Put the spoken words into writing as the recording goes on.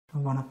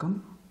வணக்கம்,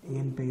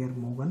 என் பெயர்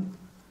மோகன்.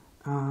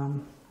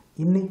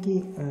 இன்றைக்கி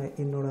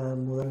என்னோட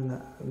முதல்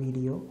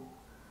வீடியோ.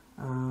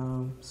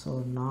 ஸோ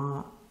நான்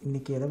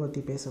இன்றைக்கி எதை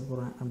பற்றி பேச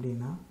போகிறேன்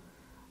அப்படின்னா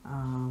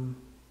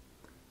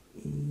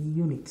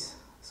யூனிக்ஸ்.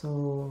 ஸோ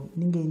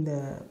நீங்கள்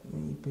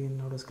இப்போ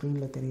என்னோடய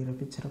ஸ்க்ரீனில் தெரிகிற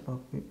பிக்சரை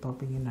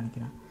பார்ப்பீங்கன்னு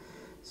நினைக்கிறேன்.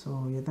 ஸோ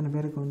எத்தனை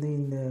பேருக்கு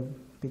இந்த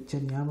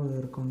பிக்சர்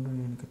ஞாபகம்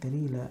இருக்குன்னு எனக்கு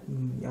தெரியல.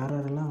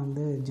 யாரெல்லாம்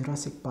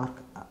ஜுராசிக்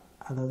பார்க்,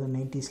 அதாவது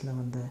 90s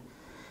வந்த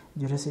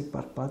ஜுராசிக்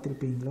பார்க்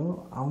பார்த்துருப்பீங்களோ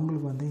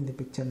அவங்களுக்கு இந்த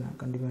பிக்சர்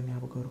கண்டிப்பாக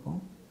ஞாபகம் இருக்கும்.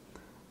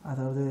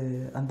 அதாவது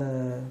அந்த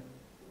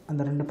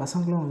ரெண்டு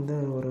பசங்களும்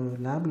ஒரு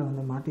லேபில்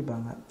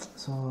மாட்டிப்பாங்க.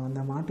 ஸோ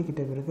அந்த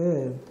மாட்டிக்கிட்ட பிறகு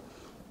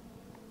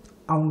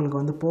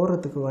அவங்களுக்கு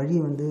போகிறதுக்கு வழி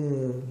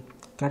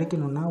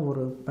கிடைக்கணுன்னா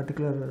ஒரு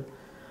பர்டிகுலர்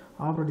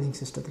ஆப்ரேட்டிங்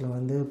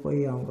சிஸ்டத்தில்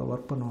போய் அவங்க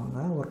ஒர்க்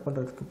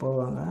பண்ணுறதுக்கு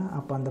போவாங்க.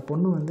 அப்போ அந்த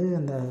பொண்ணு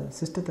அந்த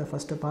சிஸ்டத்தை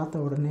ஃபஸ்ட்டு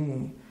பார்த்த உடனே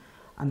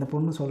அந்த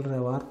பொண்ணு சொல்கிற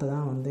வார்த்தை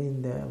தான்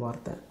இந்த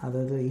வார்த்தை.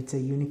 அதாவது it's a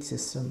unique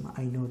system,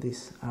 I know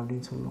this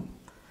அப்படின்னு சொல்லும்.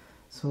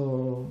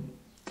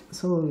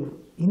 ஸோ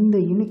இந்த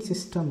யூனிக்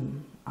சிஸ்டம்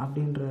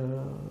அப்படின்ற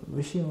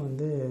விஷயம்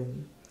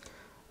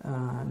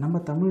நம்ம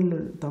தமிழில்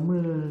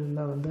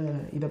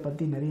இதை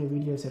பற்றி நிறைய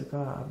வீடியோஸ்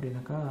இருக்கா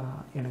அப்படின்னாக்கா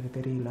எனக்கு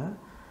தெரியல.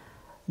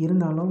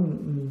 இருந்தாலும்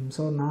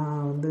ஸோ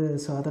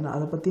நான்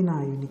அதை பற்றி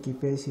நான் இன்றைக்கி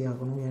பேசி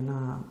ஆகணும். ஏன்னா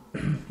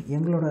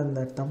எங்களோட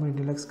அந்த தமிழ்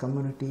லினக்ஸ்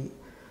கம்யூனிட்டி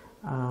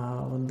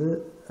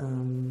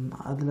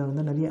அதில்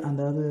நிறைய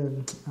அதாவது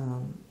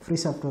ஃப்ரீ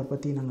சாஃப்ட்வேர்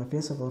பற்றி நாங்கள்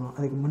பேச போகிறோம்.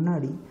 அதுக்கு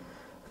முன்னாடி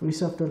ஃப்ரீ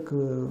சாஃப்ட்வேருக்கு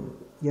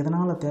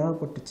எதனால்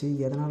தேவைப்பட்டுச்சு,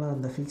 எதனால்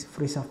அந்த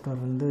ஃப்ரீ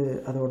சாஃப்ட்வேர்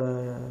அதோட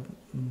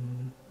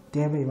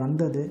தேவை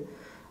வந்தது,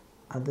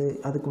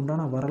 அதுக்கு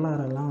உண்டான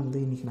வரலாறெல்லாம்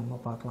இன்றைக்கி நம்ம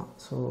பார்க்கலாம்.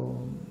 ஸோ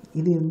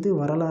இது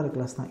வரலாறு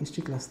கிளாஸ் தான்,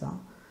 ஹிஸ்ட்ரி கிளாஸ் தான்.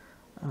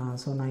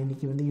 ஸோ நான்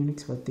இன்றைக்கி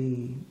யூனிக்ஸ் பற்றி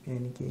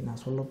இன்றைக்கி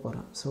நான் சொல்ல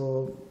போகிறேன். ஸோ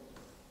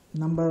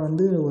நம்ம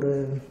ஒரு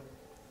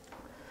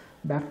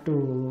back to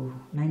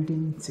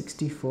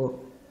 1964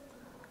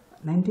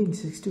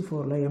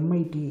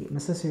 MIT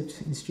மெசசூட்ஸ்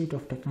institute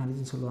of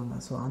டெக்னாலஜின்னு சொல்லுவாங்க.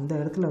 ஸோ அந்த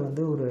இடத்துல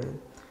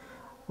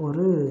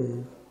ஒரு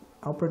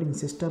ஆப்ரேட்டிங்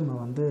சிஸ்டமை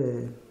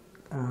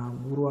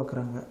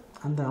உருவாக்குறாங்க.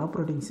 அந்த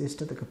ஆப்ரேட்டிங்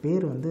சிஸ்டத்துக்கு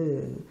பேர்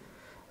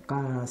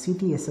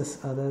CTSS,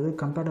 அதாவது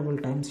கம்பேட்டபிள்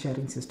டைம்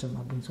ஷேரிங் சிஸ்டம்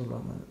அப்படின்னு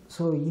சொல்லுவாங்க.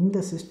 ஸோ இந்த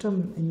சிஸ்டம்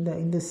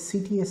இந்த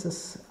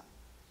CTSS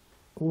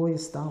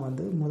OS தான்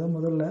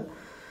முதல்ல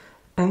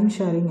டைம்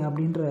ஷேரிங்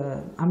அப்படின்ற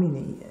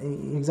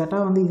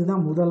எக்ஸாக்டாக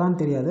இதுதான்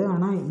முதலான்னு தெரியாது.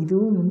 ஆனால்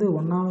இதுவும்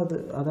one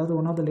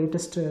of the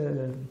latest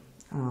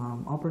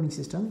operating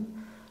system.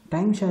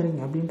 Time sharing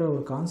அப்படின்ற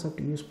ஒரு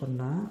கான்செப்ட் யூஸ்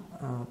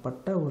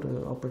பண்ணப்பட்ட ஒரு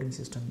ஆப்ரேட்டிங்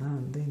சிஸ்டம் தான்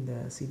இந்த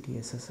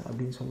CTSS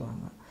அப்படின்னு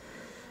சொல்லுவாங்க.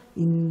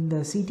 இந்த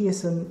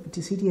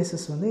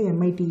CTSS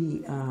MIT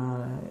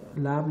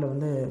லேபில்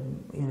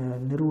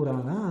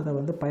நிறுவுகிறாங்க, அதை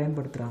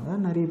பயன்படுத்துகிறாங்க.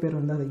 நிறைய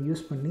பேர் அதை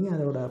யூஸ் பண்ணி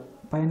அதோட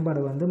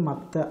பயன்பாடு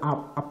மற்ற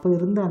அப்போ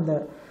இருந்த அந்த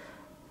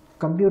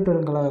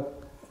கம்ப்யூட்டருங்களை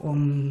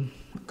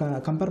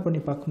கம்பேர்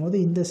பண்ணி பார்க்கும்போது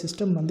இந்த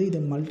சிஸ்டம் இது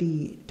மல்டி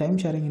டைம்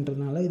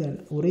ஷேரிங்ன்றதுனால இதை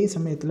ஒரே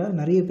சமயத்தில்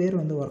நிறைய பேர்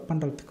ஒர்க்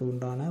பண்ணுறதுக்கு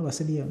உண்டான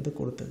வசதியை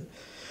கொடுத்தது.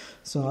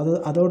 ஸோ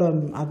அதோட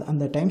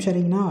அந்த டைம்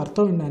ஷேரிங்னால்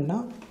அர்த்தம் என்னென்னா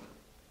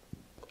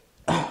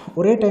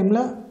ஒரே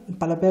டைமில்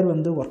பல பேர்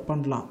ஒர்க்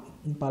பண்ணலாம்,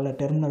 பல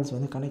டெர்மினல்ஸ்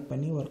கனெக்ட்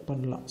பண்ணி ஒர்க்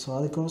பண்ணலாம். ஸோ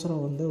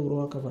அதுக்கோசரம்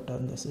உருவாக்கப்பட்ட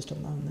அந்த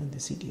சிஸ்டம் தான் இந்த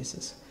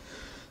CTSS.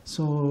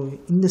 ஸோ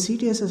இந்த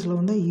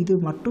CTSSல இது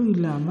மட்டும்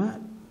இல்லாமல்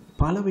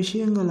பல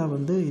விஷயங்களை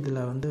இதில்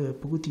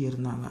புகுத்தி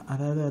இருந்தாங்க.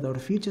 அதாவது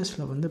அதோடய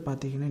ஃபீச்சர்ஸில்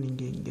பார்த்தீங்கன்னா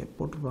நீங்கள் இங்கே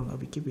போட்டிருப்பாங்க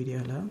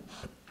விக்கிபீடியாவில்.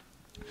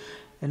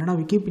 என்னடா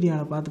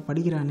விக்கிபீடியாவில் பார்த்து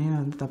படிக்கிறானே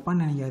தப்பாக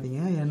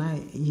நினைக்காதீங்க. ஏன்னா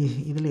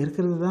இதில்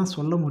இருக்கிறது தான்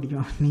சொல்ல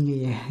முடியும்.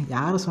 நீங்கள்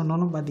யார்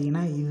சொன்னாலும்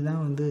பார்த்தீங்கன்னா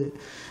இதுதான்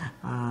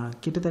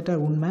கிட்டத்தட்ட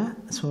உண்மை.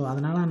 ஸோ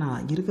அதனால்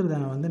நான் இருக்கிறத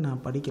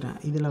நான் படிக்கிறேன்.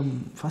 இதில்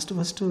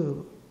ஃபஸ்ட்டு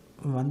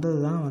வந்தது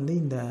தான்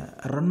இந்த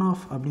ரன்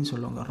ஆஃப் அப்படின்னு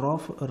சொல்லுவாங்க.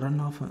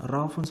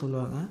 ராஃப்னு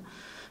சொல்லுவாங்க.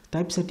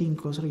 டைப்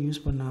செட்டிங்க்கோசரம் யூஸ்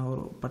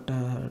பட்ட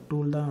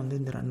டூல் தான்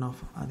இந்த ரன் ஆஃப்.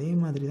 அதே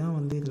மாதிரி தான்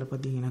இதில்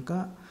பார்த்தீங்கன்னாக்கா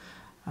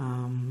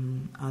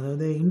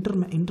அதாவது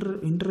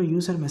இன்டர்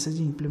யூசர்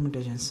மெசேஜிங்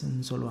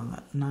இம்ப்ளிமெண்டேஷன்ஸ்ன்னு சொல்லுவாங்க.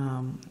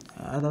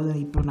 அதாவது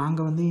இப்போ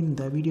நாங்கள்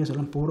இந்த வீடியோஸ்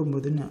எல்லாம்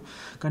போடும்போது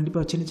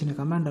கண்டிப்பாக சின்ன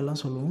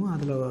கமாண்டெல்லாம் சொல்லுவோம்.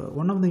 அதில்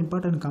one of the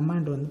important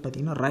command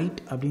பார்த்திங்கன்னா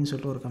ரைட் அப்படின்னு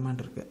சொல்லிட்டு ஒரு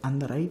கமாண்ட் இருக்குது.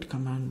 அந்த ரைட்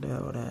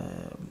கமாண்டோட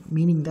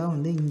மீனிங்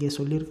தான் இங்கே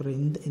சொல்லியிருக்கிற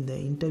இந்த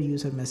inter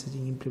user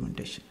messaging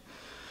implementation.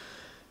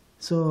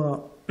 So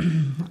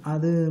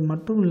அது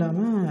மட்டும்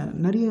இல்லாமல்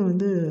நிறைய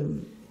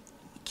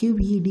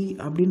QED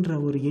அப்படின்ற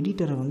ஒரு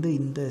எடிட்டரை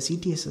இந்த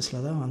CTSSல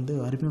தான்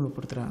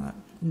அறிமுகப்படுத்துகிறாங்க.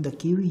 இந்த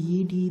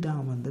QED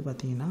தான்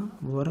பார்த்திங்கன்னா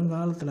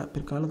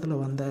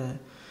பிற்காலத்தில் வந்த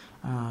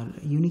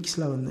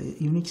யூனிக்ஸில்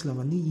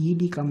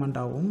ED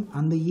கமாண்டாகவும்,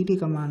 அந்த ED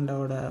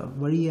கமாண்டோட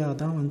வழியாக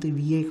தான்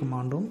VI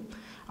கமாண்டும்,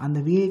 அந்த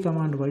VI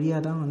கமாண்ட்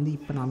வழியாக தான்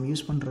இப்போ நாம்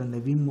யூஸ் பண்ணுற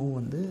இந்த விம்மும்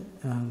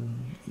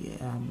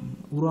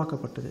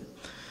உருவாக்கப்பட்டது.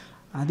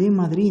 அதே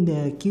மாதிரி இந்த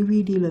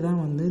QEDயில் தான்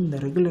இந்த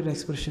ரெகுலர்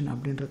எக்ஸ்பிரஷன்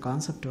அப்படின்ற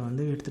கான்செப்டை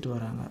எடுத்துகிட்டு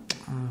வராங்க.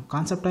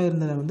 கான்செப்டாக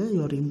இருந்ததை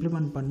இவர்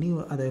இம்ப்ளிமெண்ட் பண்ணி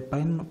அதை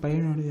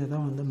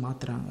பயனுடையதாக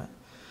மாற்றுறாங்க.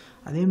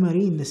 அதே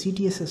மாதிரி இந்த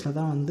சிடிஎஸ்எஸில்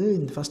தான் வந்து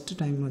இந்த ஃபஸ்ட்டு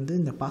டைம் வந்து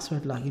இந்த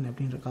பாஸ்வேர்ட் லாகின்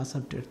அப்படின்ற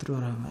கான்செப்ட் எடுத்துகிட்டு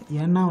வராங்க.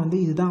 ஏன்னா வந்து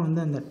இதுதான்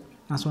வந்து அந்த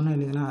நான் சொன்னேன்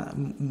இல்லைங்களா,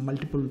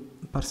 மல்டிபிள்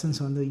பர்சன்ஸ்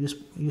வந்து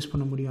யூஸ்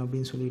பண்ண முடியும்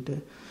அப்படின்னு சொல்லிட்டு.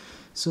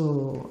 ஸோ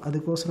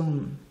அதுக்கோசரம்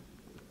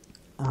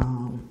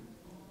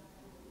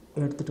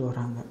எடுத்துகிட்டு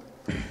வராங்க.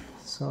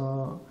 ஸோ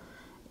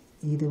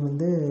இது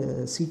வந்து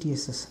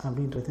சிடிஎஸ்எஸ்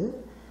அப்படின்றது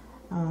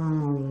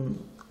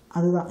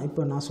அதுதான்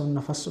இப்போ நான்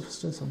சொன்ன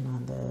ஃபஸ்ட்டு சொன்ன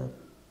அந்த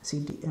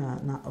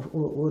நான்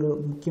ஒரு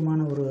முக்கியமான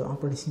ஒரு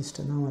ஆப்ரேட்டிங்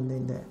சிஸ்டம் தான் வந்து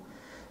இந்த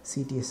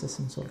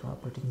சிடிஎஸ்எஸ்ன்னு சொல்கிற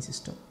ஆப்ரேட்டிங்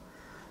சிஸ்டம்.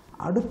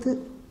 அடுத்து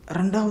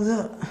ரெண்டாவது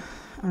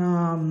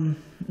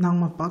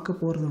நாம்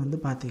பார்க்க போகிறது வந்து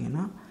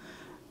பார்த்திங்கன்னா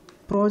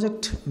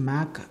ப்ராஜெக்ட்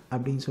மேக்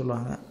அப்படின்னு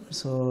சொல்லுவாங்க.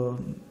 ஸோ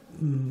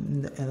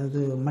இந்த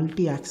அதாவது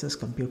மல்டி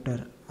ஆக்சஸ்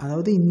கம்ப்யூட்டர்,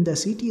 அதாவது இந்த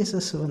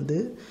சிடிஎஸ்எஸ் வந்து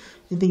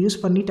இதை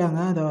யூஸ் பண்ணிட்டாங்க,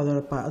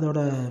 அதோட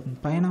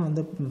பயனை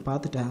வந்து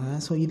பார்த்துட்டாங்க.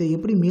 ஸோ இதை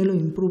எப்படி மேலும்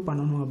இம்ப்ரூவ்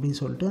பண்ணணும் அப்படின்னு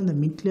சொல்லிட்டு அந்த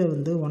மிட்டில்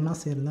வந்து ஒன்றா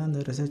சேர்ந்து அந்த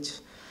ரிசர்ச்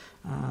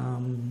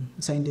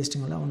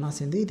சயின்டிஸ்ட்டுங்களாம் ஒன்றா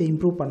சேர்ந்து இதை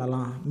இம்ப்ரூவ்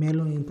பண்ணலாம்,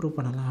 மேலும் இம்ப்ரூவ்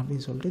பண்ணலாம்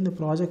அப்படின்னு சொல்லிட்டு இந்த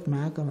ப்ராஜெக்ட்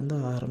மேக்கை வந்து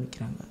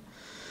ஆரம்பிக்கிறாங்க.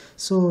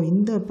 ஸோ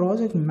இந்த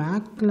ப்ராஜெக்ட்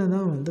மேக்கில்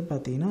தான் வந்து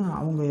பார்த்திங்கன்னா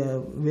அவங்க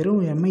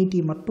வெறும் எம்ஐடி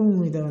மட்டும்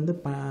இதை வந்து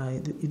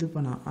இது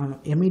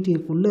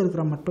எம்ஐடிக்குள்ளே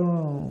இருக்கிற மட்டும்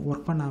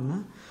ஒர்க்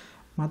பண்ணாமல்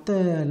மற்ற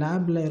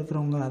லேபில்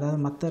இருக்கிறவங்க, அதாவது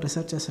மற்ற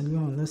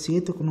ரிசர்ச்சர்ஸையும் வந்து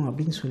சேர்த்துக்கணும்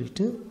அப்படின்னு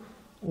சொல்லிட்டு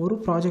ஒரு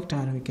ப்ராஜெக்ட்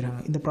ஆரம்பிக்கிறாங்க.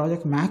 இந்த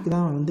ப்ராஜெக்ட் மேக்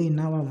தான் வந்து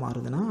என்னவாக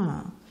மாறுதுன்னா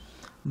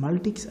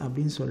மல்டிக்ஸ்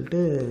அப்படின்னு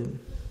சொல்லிட்டு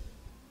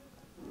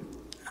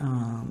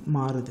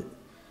மாறுது.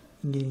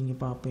 இங்கே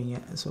நீங்கள் பார்ப்பீங்க.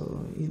 ஸோ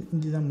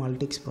இதுதான்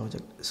மல்டிக்ஸ்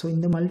ப்ராஜெக்ட். ஸோ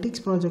இந்த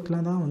மல்டிக்ஸ்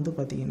ப்ராஜெக்டில் தான் வந்து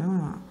பார்த்திங்கன்னா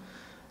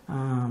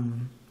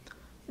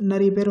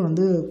நிறைய பேர்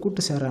வந்து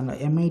கூட்டு சேர்றாங்க,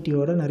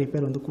 எம்ஐடியோட நிறைய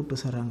பேர் வந்து கூட்டு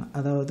சேர்றாங்க.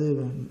 அதாவது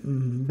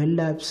பெல்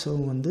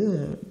லேப்ஸும் வந்து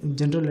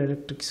ஜென்ரல்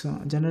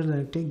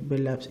எலக்ட்ரிக்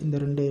பெல் லேப்ஸ், இந்த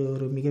ரெண்டு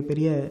ஒரு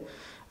மிகப்பெரிய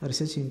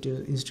ரிசர்ச்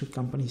இன்ஸ்டியூட்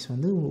கம்பெனிஸ்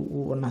வந்து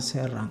ஒன்றா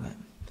சேர்றாங்க.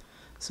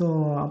 ஸோ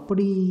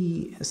அப்படி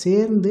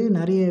சேர்ந்து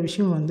நிறைய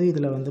விஷயம் வந்து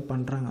இதில் வந்து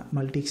பண்ணுறாங்க,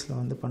 மல்டிக்ஸில்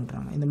வந்து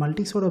பண்ணுறாங்க. இந்த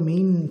மல்டிக்ஸோட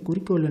மெயின்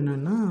குறிக்கோள்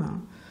என்னென்னா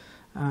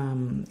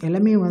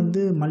எல்லாமே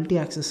வந்து மல்டி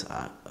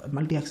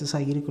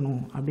ஆக்சஸாக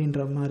இருக்கணும்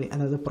அப்படின்ற மாதிரி.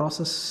 அதாவது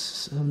ப்ராசஸ்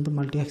வந்து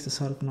மல்டி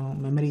ஆக்சஸாக இருக்கணும்,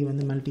 மெமரி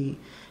வந்து மல்டி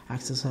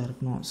ஆக்சஸாக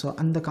இருக்கணும். ஸோ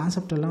அந்த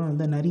கான்செப்டெல்லாம்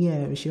வந்து நிறைய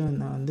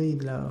விஷயம் வந்து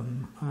இதில்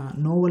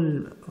நோவல்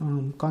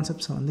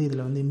கான்செப்ட்ஸை வந்து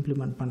இதில் வந்து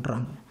இம்ப்ளிமெண்ட்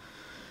பண்ணுறாங்க.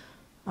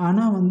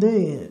 ஆனால் வந்து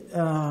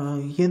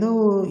ஏதோ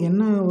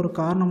என்ன ஒரு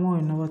காரணமோ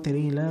என்னவோ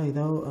தெரியல,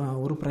 ஏதோ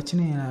ஒரு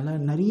பிரச்சனையால்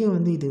நிறைய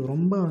வந்து இது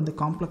ரொம்ப வந்து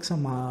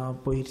காம்ப்ளெக்ஸாக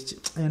போயிடுச்சு.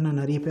 ஏன்னா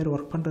நிறைய பேர்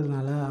ஒர்க்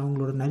பண்ணுறதுனால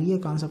அவங்களோட நிறைய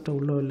கான்செப்டை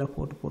உள்ள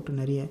போட்டு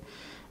நிறைய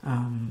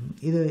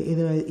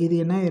இது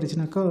என்ன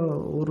ஆயிடுச்சுனாக்கா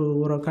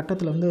ஒரு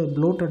கட்டத்தில் வந்து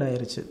ப்ளோட்டட்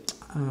ஆயிடுச்சு,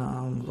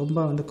 ரொம்ப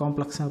வந்து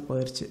காம்ப்ளெக்ஸாக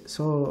போயிடுச்சு.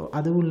 ஸோ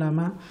அதுவும்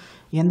இல்லாமல்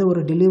எந்த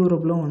ஒரு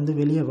டெலிவரபிளும் வந்து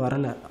வெளியே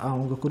வரலை,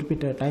 அவங்க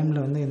குறிப்பிட்ட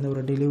டைமில் வந்து எந்த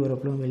ஒரு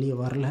டெலிவரபிளும் வெளியே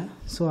வரலை.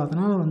 ஸோ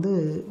அதனால் வந்து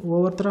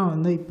ஒவ்வொருத்தராக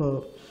வந்து இப்போ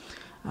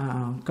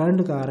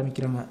கலந்துக்க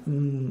ஆரம்பிக்கிறாங்க.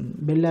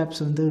 பெல்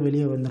லேப்ஸ் வந்து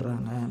வெளியே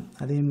வந்துடுறாங்க,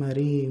 அதே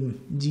மாதிரி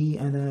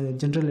அந்த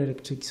ஜென்ரல்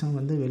எலக்ட்ரிக்ஸும்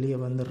வந்து வெளியே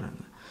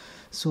வந்துடுறாங்க.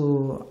 ஸோ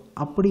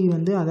அப்படி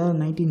வந்து அதாவது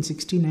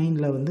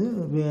 1969 வந்து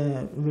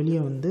வெளியே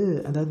வந்து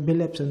அதாவது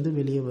பெல் லேப்ஸ் வந்து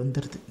வெளியே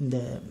வந்துடுது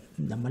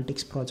இந்த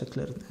மல்டிக்ஸ்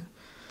ப்ராஜெக்டில் இருந்து.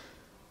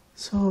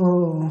 ஸோ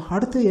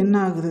அடுத்து என்ன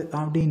ஆகுது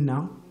அப்படின்னா,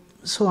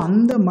 ஸோ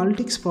அந்த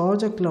மல்டிக்ஸ்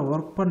ப்ராஜெக்டில்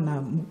ஒர்க் பண்ண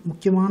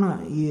முக்கியமான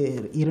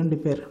 2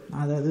 பேர்,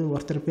 அதாவது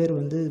ஒருத்தர் பேர்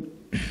வந்து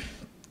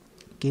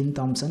கென்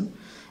தாம்சன்,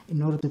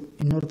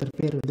 இன்னொருத்தர்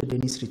பேர் வந்து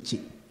டெனிஸ் ரிச்சி.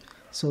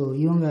 ஸோ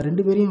இவங்க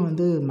 2 பேரையும்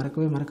வந்து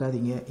மறக்கவே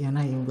மறக்காதீங்க.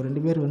 ஏன்னா இவங்க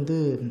 2 பேர் வந்து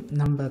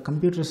நம்ம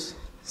கம்ப்யூட்டர்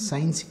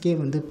சயின்ஸுக்கே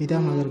வந்து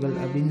பிதாமகர்கள்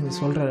அப்படின்னு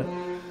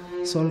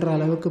சொல்கிற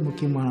அளவுக்கு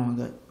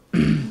முக்கியமானவங்க,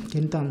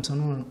 Ken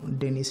தாம்சனும்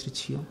Denis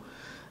ரிச்சியும்.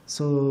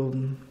 So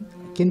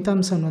Ken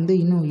Thomson வந்து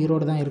இன்னும்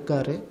உயிரோடு தான்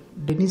இருக்கார்,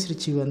 டெனிஸ்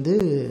ரிச்சி வந்து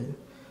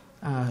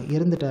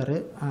இறந்துட்டார்.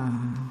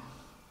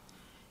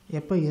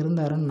 எப்போ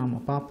இருந்தாருன்னு நம்ம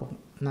பார்ப்போம்.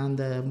 நான்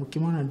அந்த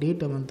முக்கியமான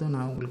டேட்டை வந்து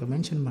நான் உங்களுக்கு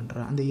மென்ஷன்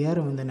பண்ணுறேன், அந்த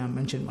இயரை வந்து நான்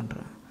மென்ஷன்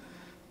பண்ணுறேன்.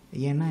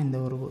 ஏன்னா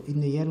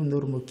இந்த இயர் வந்து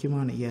ஒரு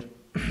முக்கியமான இயர்.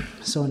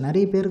 ஸோ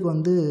நிறைய பேருக்கு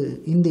வந்து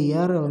இந்த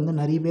இயரை வந்து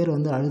நிறைய பேர்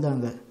வந்து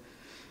அழுதாங்க,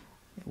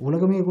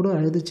 உலகமே கூட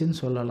அழுதுச்சுன்னு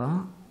சொல்லலாம்.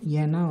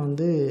 ஏன்னா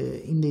வந்து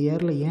இந்த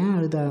இயரில் ஏன்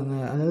அழுதாங்க,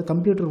 அதாவது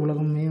கம்ப்யூட்டர்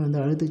உலகமே வந்து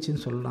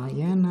அழுதுச்சுன்னு சொல்லலாம்.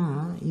 ஏன்னா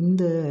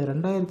இந்த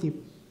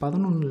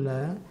 2011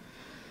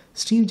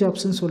 ஸ்டீவ்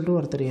ஜாப்ஸ்ன்னு சொல்லிட்டு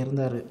ஒருத்தர்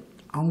இருந்தார்.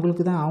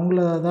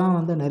 அவங்கள தான்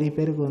வந்து நிறைய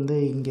பேருக்கு வந்து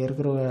இங்கே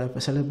இருக்கிற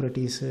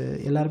செலிப்ரிட்டிஸு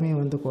எல்லாருமே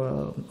வந்து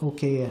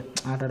ஓகே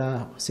ஆடடா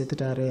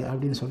செத்துட்டாரு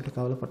அப்படின்னு சொல்லிட்டு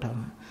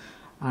கவலைப்பட்டாங்க.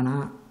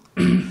 ஆனால்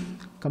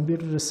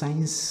கம்ப்யூட்டர்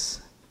சயின்ஸ்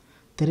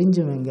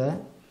தெரிஞ்சவங்க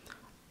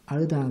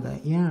அழுதாங்க.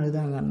 ஏன்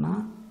அழுதாங்கன்னா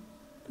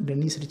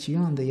டெனிஸ்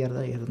ரிச்சியும் அந்த இயர்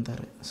தான்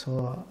இருந்தார். ஸோ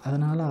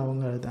அதனால்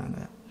அவங்க அழுதாங்க.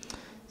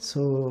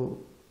 ஸோ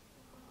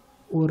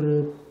ஒரு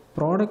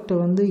ப்ராடக்டை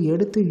வந்து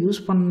எடுத்து யூஸ்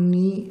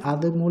பண்ணி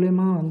அது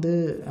மூலயமா வந்து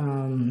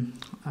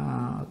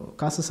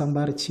காசு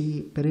சம்பாரித்து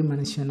பெரிய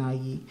மனுஷன்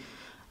ஆகி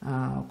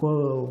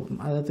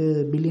அதாவது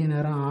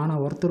பில்லியனராக ஆன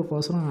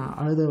ஒருத்தருக்கோசரம்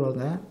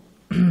அழுதவங்க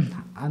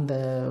அந்த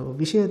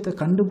விஷயத்தை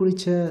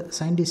கண்டுபிடிச்ச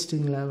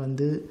சயின்டிஸ்ட்டுங்களை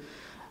வந்து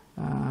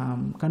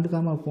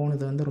கண்டுக்காமல்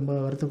போனது வந்து ரொம்ப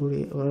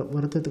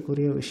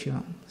வருத்தத்துக்குரிய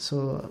விஷயம். ஸோ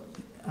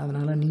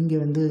அதனால்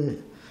நீங்கள் வந்து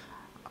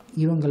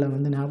இவங்களை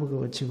வந்து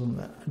ஞாபகம்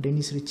வச்சுக்கோங்க.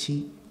 Denis rich,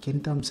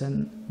 Ken Thomson,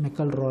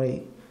 McGill Rai,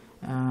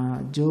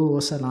 Joe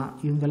ஓசனா,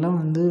 இவங்கெல்லாம்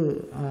வந்து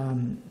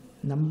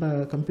நம்ம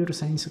கம்ப்யூட்டர்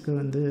சயின்ஸுக்கு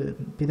வந்து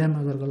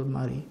பிதாமகர்கள்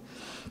மாதிரி.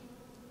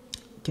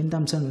 கென்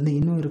தாம்சன் வந்து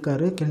இன்னும்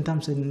இருக்கார். கென்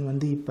தாம்சன்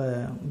வந்து இப்போ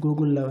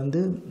கூகுளில்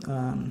வந்து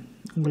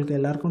உங்களுக்கு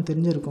எல்லாருக்கும்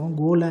தெரிஞ்சிருக்கும்,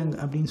 கோலாங்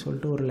அப்படின்னு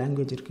சொல்லிட்டு ஒரு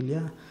லாங்குவேஜ் இருக்கு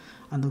இல்லையா,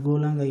 அந்த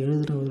கோலாங்கை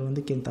எழுதுகிறவர்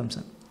வந்து கென்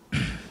தாம்சன்.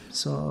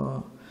 ஸோ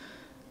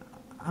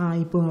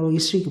இப்போ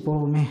ஹிஸ்ட்ரிக்கு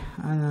போவோமே.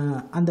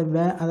 அந்த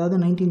அதாவது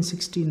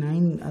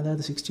 1969,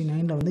 அதாவது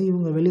 69 வந்து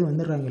இவங்க வெளியே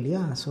வந்துடுறாங்க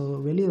இல்லையா. ஸோ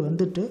வெளியே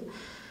வந்துட்டு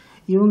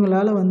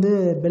இவங்களால் வந்து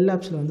பெல்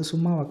லேப்ஸில் வந்து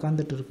சும்மா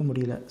உக்காந்துட்டு இருக்க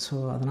முடியல. ஸோ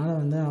அதனால்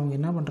வந்து அவங்க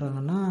என்ன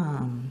பண்ணுறாங்கன்னா,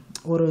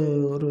 ஒரு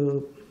ஒரு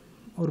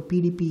ஒரு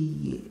PDP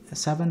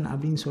 7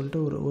 அப்படின்னு சொல்லிட்டு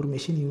ஒரு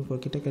மெஷின்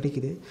இவங்க கிட்ட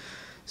கிடைக்குது.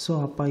 ஸோ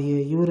அப்போ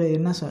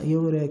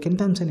இவர் கென்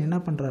தாம்சன் என்ன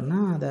பண்ணுறாருன்னா,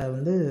 அதை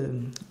வந்து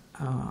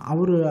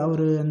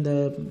அவர் அந்த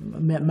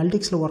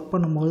மல்டிக்ஸில் ஒர்க்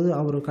பண்ணும்போது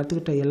அவர்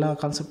கற்றுக்கிட்ட எல்லா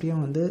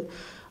கான்செப்டையும் வந்து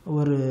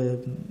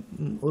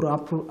ஒரு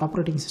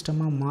ஆப்ரேட்டிங்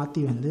சிஸ்டமாக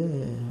மாற்றி வந்து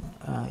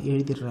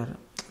எழுதிடுறாரு.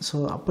 ஸோ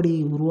அப்படி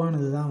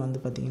உருவானது தான் வந்து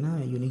பார்த்திங்கன்னா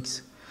யூனிக்ஸ்.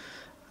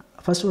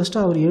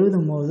 ஃபஸ்ட்டு அவர்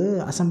எழுதும்போது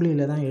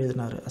அசம்பிளியில் தான்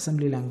எழுதினார்,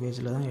 அசம்பிளி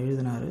லாங்குவேஜில் தான்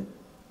எழுதினார்.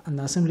 அந்த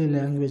அசம்பிளி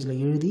லாங்குவேஜில்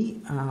எழுதி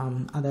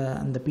அதை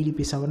அந்த PDP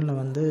 7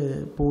 வந்து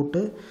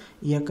போட்டு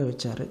இயக்க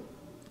வச்சார்.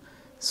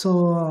 ஸோ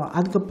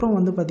அதுக்கப்புறம்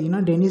வந்து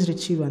பார்த்திங்கன்னா டெனிஸ்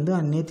ரிச்சி வந்து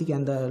நேற்றுக்கு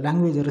அந்த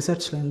லாங்குவேஜ்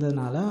ரிசர்ச்சில்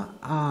இருந்ததுனால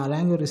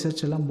லாங்குவேஜ்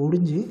ரிசர்ச் எல்லாம்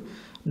முடிஞ்சு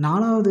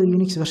 4வது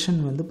யூனிக்ஸ் வெர்ஷன்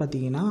வந்து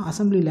பார்த்திங்கன்னா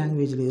அசம்பிளி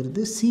லாங்குவேஜில்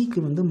இருந்து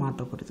சிக்கு வந்து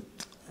மாற்றப்படுது.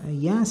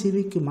 ஏன்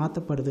சிவிக்கு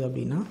மாற்றப்படுது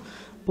அப்படின்னா,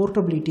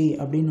 போர்ட்டபிலிட்டி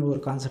அப்படின்னு ஒரு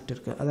கான்செப்ட்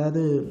இருக்குது.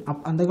 அதாவது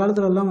அந்த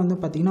காலத்துலலாம் வந்து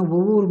பார்த்திங்கன்னா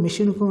ஒவ்வொரு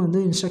மிஷினுக்கும்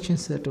வந்து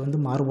இன்ஸ்ட்ரக்ஷன் செட் வந்து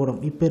மாறுபடும்.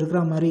 இப்போ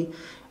இருக்கிற மாதிரி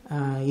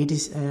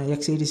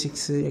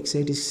x86,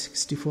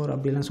 x64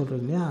 அப்படிலாம்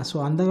சொல்கிறோம் இல்லையா. ஸோ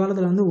அந்த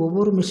காலத்தில் வந்து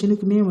ஒவ்வொரு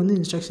மிஷினுக்குமே வந்து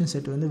இன்ஸ்ட்ரக்ஷன்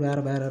செட் வந்து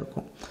வேறு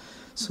இருக்கும்.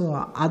 ஸோ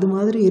அது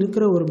மாதிரி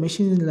இருக்கிற ஒரு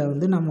மிஷினில்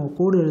வந்து நம்ம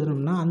கோடு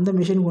எழுதணும்னா அந்த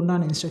மிஷினுக்கு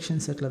உண்டான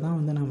இன்ஸ்ட்ரக்ஷன் செட்டில் தான்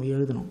வந்து நம்ம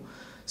எழுதணும்.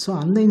 ஸோ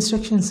அந்த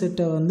இன்ஸ்ட்ரக்ஷன்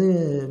செட்டை வந்து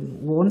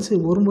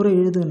ஒரு முறை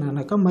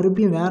எழுதுனாக்கா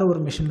மறுபடியும் வேறு ஒரு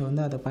மிஷினில்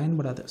வந்து அதை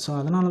பயன்படாது. ஸோ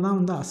அதனால தான்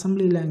வந்து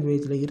அசம்பிளி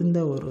லாங்குவேஜில் இருந்த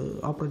ஒரு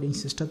ஆப்ரேட்டிங்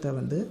சிஸ்டத்தை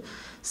வந்து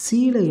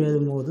சியில்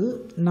எழுதும்போது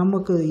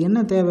நமக்கு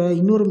என்ன தேவை,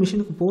 இன்னொரு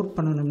மிஷினுக்கு போர்ட்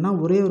பண்ணணும்னா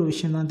ஒரே ஒரு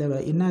விஷயம் தான் தேவை.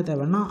 என்ன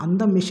தேவைன்னா,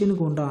 அந்த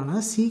மிஷினுக்கு உண்டான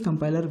சி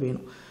கம்பைலர்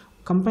வேணும்.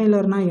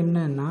 கம்பைலர்னால்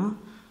என்னன்னா,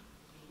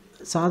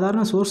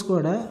 சாதாரண சோர்ஸ்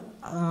கோடை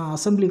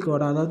அசம்பிளி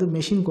கோடை, அதாவது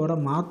மெஷின் கோடை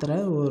மாற்றுற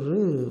ஒரு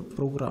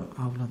ப்ரோக்ராம்,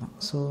 அவ்வளோதான்.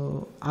 ஸோ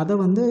அதை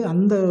வந்து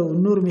அந்த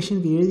இன்னொரு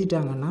மிஷினுக்கு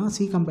எழுதிட்டாங்கன்னா,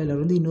 சி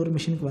கம்பைலர் வந்து இன்னொரு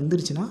மிஷினுக்கு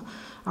வந்துருச்சுன்னா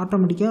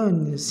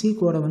ஆட்டோமேட்டிக்காக சி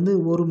கோடை வந்து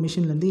ஒரு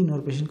மிஷின்லேருந்து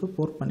இன்னொரு மிஷினுக்கு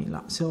போர்ட்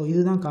பண்ணிடலாம். ஸோ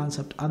இதுதான்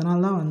கான்செப்ட். அதனால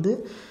தான் வந்து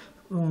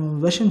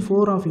வெர்ஷன்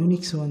 4 ஆஃப்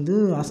யூனிக்ஸ் வந்து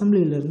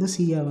அசம்பிளியிலேருந்து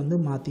சியை வந்து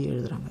மாற்றி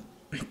எழுதுகிறாங்க.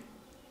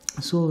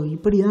 ஸோ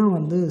இப்படி தான்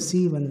வந்து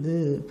சி வந்து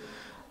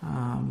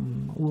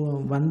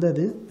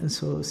வந்தது.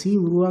 ஸோ சி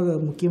உருவாக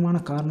முக்கியமான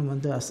காரணம்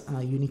வந்து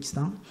யூனிக்ஸ்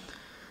தான்.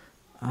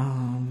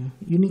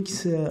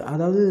 யூனிக்ஸ்,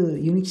 அதாவது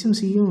யூனிக்ஸும்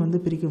சியும் வந்து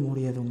பிரிக்க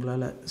முடியாது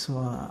உங்களால். ஸோ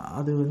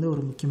அது வந்து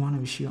ஒரு முக்கியமான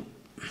விஷயம்,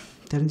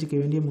 தெரிஞ்சிக்க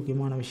வேண்டிய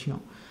முக்கியமான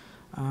விஷயம்.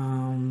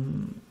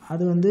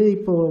 அது வந்து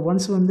இப்போது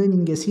ஒன்ஸ் வந்து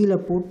நீங்கள்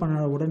சியில் போர்ட்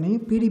பண்ண உடனே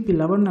PDP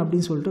 11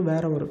 அப்படின்னு சொல்லிட்டு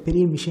வேறு ஒரு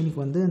பெரிய மிஷினுக்கு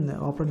வந்து இந்த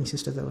ஆப்ரேட்டிங்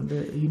சிஸ்டத்தை வந்து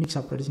யூனிக்ஸ்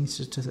ஆப்ரேட்டிங்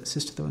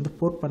சிஸ்டத்தை வந்து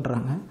போர்ட்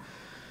பண்ணுறாங்க.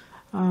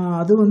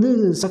 அது வந்து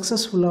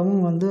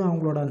சக்ஸஸ்ஃபுல்லாகவும் வந்து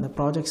அவங்களோட அந்த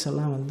ப்ராஜெக்ட்ஸ்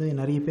எல்லாம் வந்து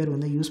நிறைய பேர்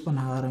வந்து யூஸ்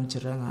பண்ண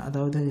ஆரம்பிச்சிடுறாங்க.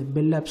 அதாவது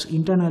பெல் லேப்ஸ்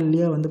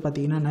இன்டர்னல்லையே வந்து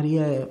பார்த்திங்கன்னா நிறைய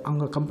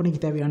அவங்க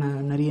கம்பெனிக்கு தேவையான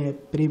நிறைய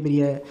பெரிய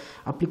பெரிய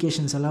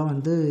அப்ளிகேஷன்ஸ் எல்லாம்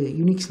வந்து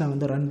யூனிக்ஸில்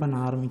வந்து ரன் பண்ண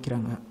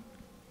ஆரம்பிக்கிறாங்க.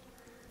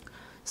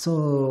 ஸோ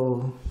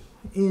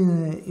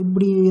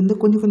இப்படி வந்து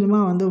கொஞ்சம்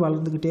கொஞ்சமாக வந்து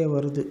வளர்ந்துக்கிட்டே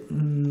வருது.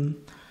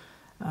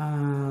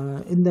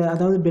 இந்த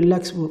அதாவது பெல்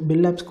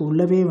லேப்ஸ்க்கு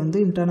உள்ளவே வந்து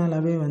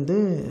இன்டர்னலாகவே வந்து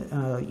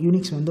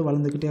யூனிக்ஸ் வந்து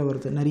வளர்ந்துக்கிட்டே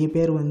வருது. நிறைய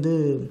பேர் வந்து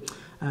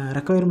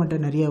ரெக்குயர்மெண்ட்டு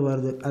நிறைய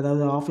வருது.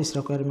 அதாவது ஆஃபீஸ்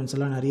ரெக்குயர்மெண்ட்ஸ்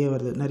எல்லாம் நிறைய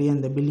வருது. நிறைய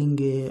இந்த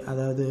பில்லிங்கு,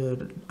 அதாவது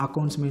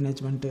அக்கௌண்ட்ஸ்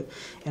மேனேஜ்மெண்ட்டு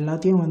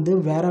எல்லாத்தையும் வந்து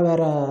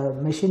வேறு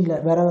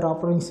மெஷினில் வேறு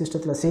ஆப்ரேட்டிங்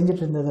சிஸ்டத்தில்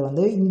செஞ்சுட்டு இருந்ததை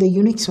வந்து இந்த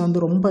யூனிக்ஸ்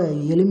வந்து ரொம்ப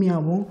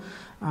எளிமையாகவும்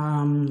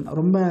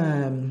ரொம்ப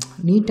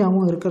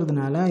நீட்டாகவும்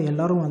இருக்கிறதுனால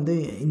எல்லோரும் வந்து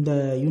இந்த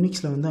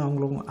யூனிக்ஸில் வந்து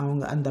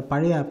அவங்க அந்த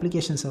பழைய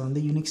அப்ளிகேஷன்ஸை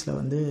வந்து யூனிக்ஸில்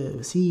வந்து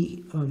சி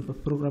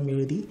ப்ரோக்ராம்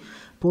எழுதி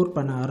போர்ட்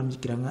பண்ண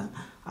ஆரம்பிக்கிறாங்க.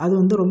 அது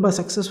வந்து ரொம்ப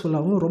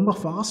சக்ஸஸ்ஃபுல்லாகவும் ரொம்ப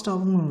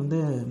ஃபாஸ்ட்டாகவும் வந்து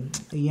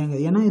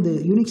ஏன்னா இது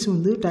யூனிக்ஸ்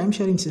வந்து டைம்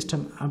ஷேரிங்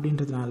சிஸ்டம்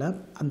அப்படின்றதுனால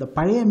அந்த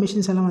பழைய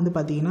மிஷின்ஸ் எல்லாம் வந்து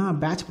பார்த்திங்கன்னா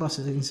பேட்ச்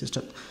ப்ராசஸிங்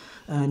சிஸ்டம்.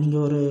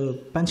 நீங்கள் ஒரு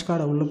பஞ்ச்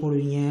கார்டை உள்ளே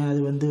போடுவீங்க, அது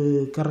வந்து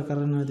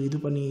கரன்னு அது இது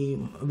பண்ணி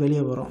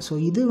வெளியே வரும். ஸோ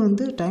இது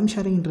வந்து டைம்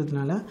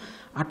ஷேரிங்கிறதுனால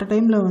அட் அ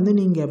டைமில் வந்து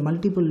நீங்கள்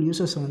மல்டிபிள்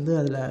யூசர்ஸை வந்து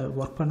அதில்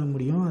ஒர்க் பண்ண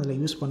முடியும், அதில்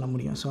யூஸ் பண்ண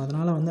முடியும். ஸோ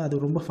அதனால் வந்து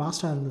அது ரொம்ப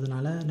ஃபாஸ்ட்டாக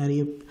இருந்ததுனால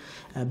நிறைய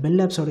பெல்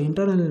லேப்ஸோட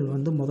இன்டர்னல்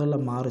வந்து முதல்ல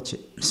மாறுச்சு.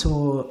 ஸோ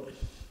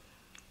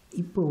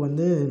இப்போ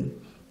வந்து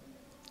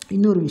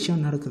இன்னொரு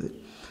விஷயம் நடக்குது.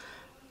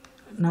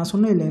 நான்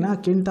சொன்னேன் இல்லைங்களா,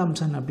 கென்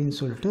தாம்சன் அப்படின்னு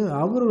சொல்லிட்டு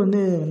அவர்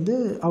வந்து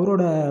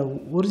அவரோட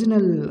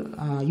ஒரிஜினல்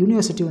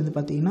யூனிவர்சிட்டி வந்து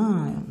பார்த்திங்கன்னா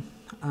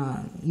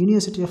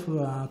யூனிவர்சிட்டி ஆஃப்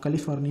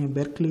கலிஃபோர்னியா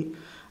பெர்க்லி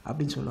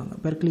அப்படின்னு சொல்லுவாங்க,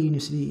 பெர்க்லி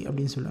யூனிவர்சிட்டி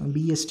அப்படின்னு சொல்லுவாங்க,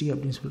 பிஎஸ்டி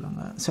அப்படின்னு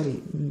சொல்லுவாங்க, சாரி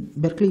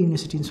பெர்க்லி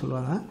யூனிவர்சிட்டின்னு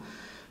சொல்லுவாங்க.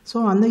 ஸோ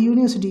அந்த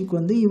யூனிவர்சிட்டிக்கு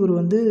வந்து இவர்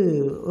வந்து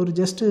ஒரு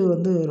ஜஸ்ட்டு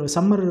வந்து ஒரு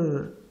சம்மர்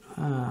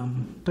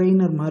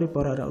ட்ரெயினர் மாதிரி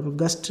போகிறாரு, ஒரு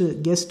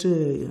கெஸ்ட்டு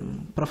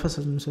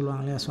ப்ரொஃபஸர்னு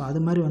சொல்லுவாங்க இல்லையா. ஸோ அது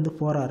மாதிரி வந்து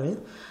போகிறாரு.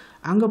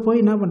 அங்கே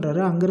போய் என்ன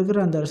பண்ணுறாரு, அங்கே இருக்கிற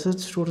அந்த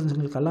ரிசர்ச்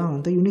ஸ்டூடெண்ட்ஸுங்களுக்கெல்லாம்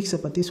வந்து யூனிக்ஸை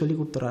பற்றி சொல்லி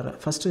கொடுத்துறாரு.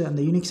 ஃபஸ்ட்டு அந்த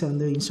யூனிக்ஸை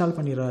வந்து இன்ஸ்டால்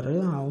பண்ணிடுறாரு,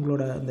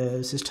 அவங்களோட அந்த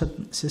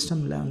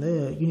சிஸ்டமில் வந்து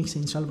யூனிக்ஸை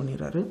இன்ஸ்டால்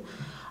பண்ணிடுறாரு.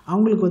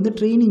 அவங்களுக்கு வந்து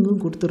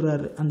ட்ரைனிங்கும்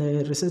கொடுத்துட்றாரு, அந்த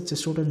ரிசர்ச்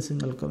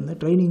ஸ்டூடெண்ட்ஸுங்களுக்கு வந்து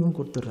ட்ரைனிங்கும்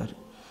கொடுத்துட்றாரு.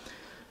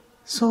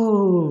 ஸோ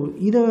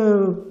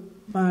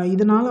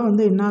இதனால்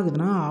வந்து என்ன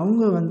ஆகுதுன்னா,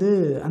 அவங்க வந்து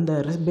அந்த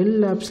பெல்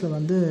லேப்ஸில்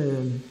வந்து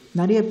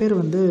நிறைய பேர்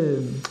வந்து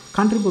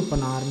கான்ட்ரிபியூட்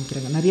பண்ண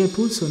ஆரம்பிக்கிறாங்க, நிறைய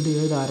டூல்ஸ் வந்து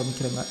எழுத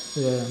ஆரம்பிக்கிறாங்க,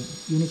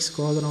 யூனிக்ஸ்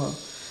கோதரம்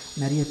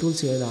நிறைய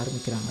டூல்ஸ் எழுத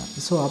ஆரம்பிக்கிறாங்க.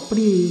 ஸோ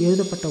அப்படி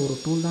எழுதப்பட்ட ஒரு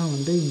டூல் தான்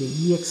வந்து இந்த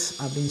இஎக்ஸ்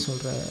அப்படின்னு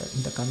சொல்கிற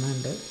இந்த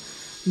கமாண்டு.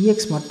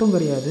 இஎக்ஸ் மட்டும்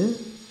கிடையாது,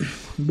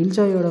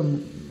 பில்ஜாய்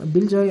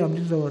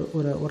அப்படின்ற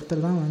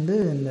ஒருத்தர் தான் வந்து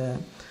இந்த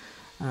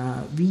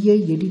விஐ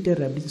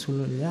எடிட்டர் அப்படின்னு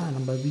சொல்லுவோம் இல்லையா,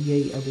 நம்ம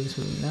விஐ அப்படின்னு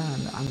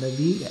சொல்லுவோம் அந்த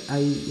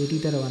விஐ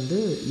எடிட்டரை வந்து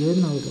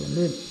எழுதினவர்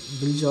வந்து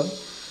பில்ஜாய்.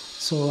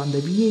 ஸோ அந்த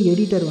விஐ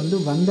எடிட்டர் வந்து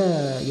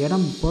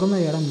பிறந்த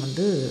இடம்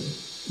வந்து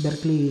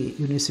பெர்க்லி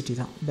யூனிவர்சிட்டி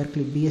தான்,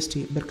 பெர்க்லி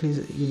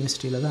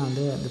யூனிவர்சிட்டியில் தான்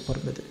வந்து அது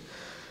பிறந்தது.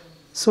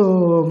 ஸோ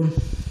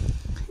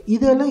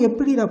இதெல்லாம்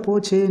எப்படிடா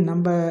போச்சு,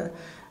 நம்ம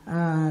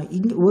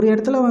இங்கே ஒரு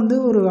இடத்துல வந்து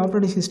ஒரு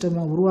ஆப்ரேட்டிங்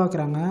சிஸ்டமை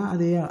உருவாக்குறாங்க,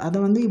 அதை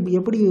வந்து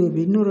எப்படி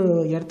இன்னொரு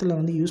இடத்துல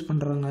வந்து யூஸ்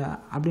பண்ணுறாங்க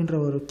அப்படின்ற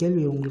ஒரு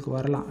கேள்வி உங்களுக்கு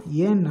வரலாம்.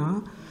 ஏன்னா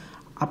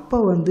அப்போ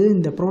வந்து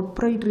இந்த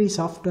ப்ரொப்ரைட்டரி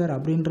சாஃப்ட்வேர்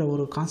அப்படின்ற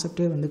ஒரு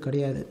கான்செப்டே வந்து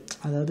கிடையாது.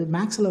 அதாவது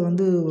மேக்ஸில்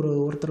வந்து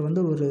ஒருத்தர்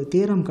வந்து ஒரு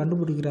தியரம்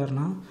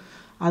கண்டுபிடிக்கிறாருன்னா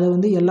அதை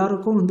வந்து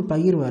எல்லாருக்கும் வந்து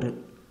பகிர்வார்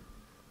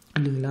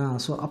இல்லைங்களா.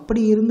 ஸோ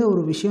அப்படி இருந்த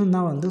ஒரு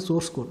விஷயந்தான் வந்து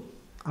சோர்ஸ் கோட்.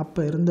 அப்போ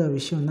இருந்த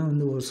விஷயந்தான்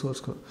வந்து ஒரு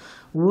சோர்ஸ் கோட்.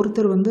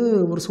 ஒருத்தர் வந்து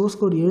ஒரு சோர்ஸ்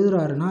கோட்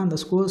எழுதுறாருன்னா அந்த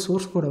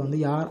சோர்ஸ் கோடை வந்து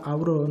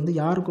அவர் வந்து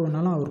யாருக்கு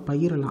வேணாலும் அவர்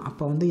பகிரலாம்.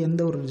 அப்போ வந்து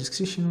எந்த ஒரு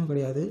டிஸ்கிரிப்ஷனும்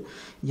கிடையாது,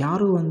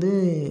 யாரும் வந்து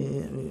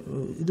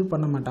இது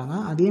பண்ண மாட்டாங்க.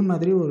 அதே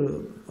மாதிரி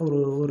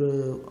ஒரு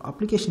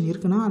அப்ளிகேஷன்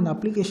இருக்குன்னா அந்த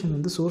அப்ளிகேஷன்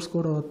வந்து சோர்ஸ்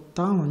கோடை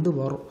தான் வந்து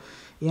வரும்.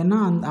 ஏன்னா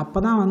அப்போ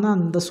தான் வந்து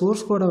அந்த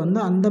சோர்ஸ் கோடை வந்து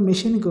அந்த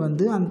மெஷினுக்கு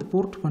வந்து அந்த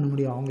போர்ட் பண்ண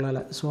முடியும் அவங்களால.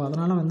 ஸோ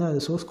அதனால் வந்து அது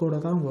சோர்ஸ் கோடை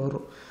தான்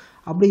வரும்.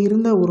 அப்படி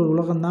இருந்த ஒரு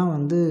உலகம்தான்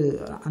வந்து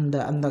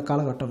அந்த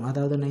காலகட்டம்,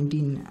 அதாவது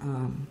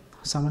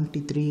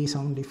 1973,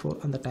 74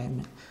 அந்த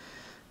டைமு.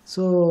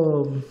 ஸோ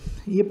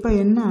இப்போ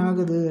என்ன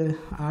ஆகுது,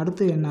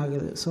 அடுத்து என்ன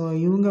ஆகுது, ஸோ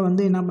இவங்க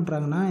வந்து என்ன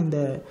பண்ணுறாங்கன்னா இந்த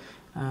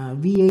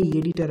விஐ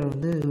எடிட்டரை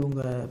வந்து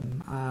இவங்க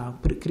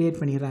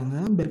க்ரியேட் பண்ணிடுறாங்க,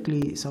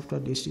 பெர்க்லி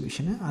சாஃப்ட்வேர்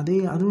டிஸ்ட்ரிபியூஷனு.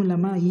 அதுவும்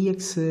இல்லாமல்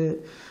இஎக்ஸு,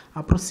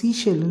 அப்புறம்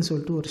சிஷெல்னு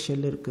சொல்லிட்டு ஒரு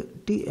ஷெல்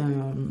இருக்குது,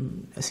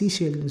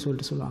 சிஷெல்னு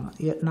சொல்லிட்டு சொல்லுவாங்க,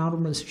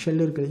 நார்மல்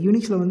ஷெல் இருக்குது.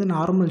 யூனிக்ஸில் வந்து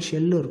நார்மல்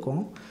ஷெல்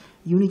இருக்கும்,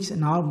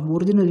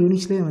 ஒரிஜினல்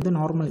யூனிக்ஸ்லேயே வந்து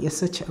நார்மல்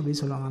எஸ்ஹெச் அப்படின்னு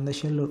சொல்லுவாங்க, அந்த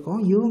ஷெல் இருக்கும்.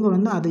 இவங்க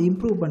வந்து அதை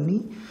இம்ப்ரூவ் பண்ணி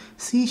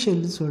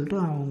சிஷெல்னு சொல்லிட்டு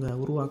அவங்க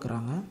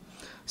உருவாக்குறாங்க.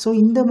 ஸோ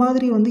இந்த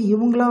மாதிரி வந்து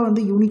இவங்களாம்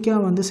வந்து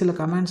யூனிக்காக வந்து சில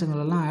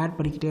கமாண்ட்ஸுங்களெல்லாம் ஆட்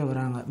பண்ணிக்கிட்டே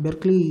வராங்க.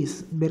 பெர்க்லி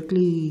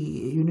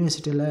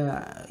யூனிவர்சிட்டியில்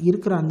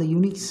இருக்கிற அந்த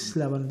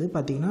யூனிக்ஸில் வந்து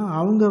பார்த்திங்கன்னா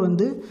அவங்க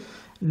வந்து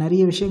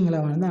நிறைய விஷயங்களை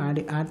வந்து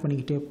ஆட்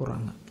பண்ணிக்கிட்டே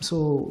போகிறாங்க. ஸோ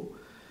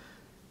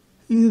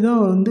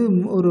இதுதான் வந்து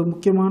ஒரு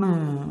முக்கியமான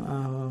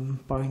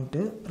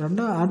பாயிண்ட்டு.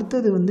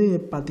 அடுத்தது வந்து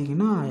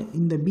பார்த்திங்கன்னா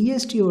இந்த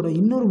பிஎஸ்டியோட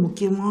இன்னொரு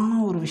முக்கியமான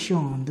ஒரு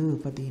விஷயம் வந்து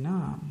பார்த்திங்கன்னா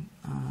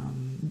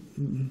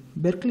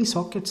பெர்க்லி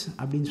சாக்கெட்ஸ்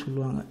அப்படின்னு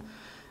சொல்லுவாங்க.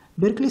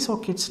 பெர்க்லி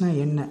சாக்கெட்ஸ்னால்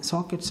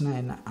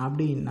என்ன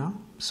அப்படின்னா,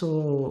 ஸோ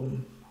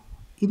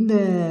இந்த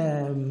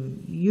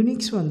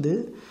யூனிக்ஸ் வந்து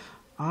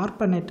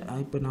ஆர்பனெட்,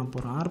 இப்போ நான்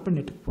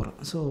ஆர்பனெட்டுக்கு போகிறேன்.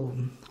 ஸோ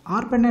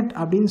ஆர்பனெட்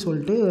அப்படின்னு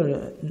சொல்லிட்டு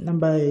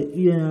நம்ம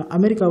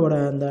அமெரிக்காவோட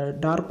அந்த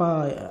டார்பா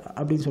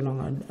அப்படின்னு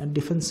சொல்லுவாங்க,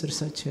 டிஃபென்ஸ்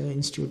ரிசர்ச்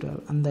இன்ஸ்டியூட்,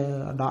 அந்த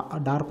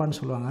டார்பான்னு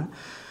சொல்லுவாங்க.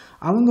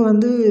 அவங்க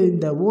வந்து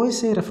இந்த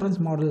ஓஎஸ்ஐ ரெஃபரன்ஸ்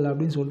மாடல்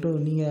அப்படின்னு சொல்லிட்டு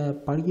நீங்கள்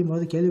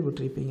படிக்கும்போது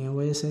கேள்விப்பட்டிருப்பீங்க.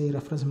 ஓஎஸ்ஐ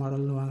ரெஃபரன்ஸ்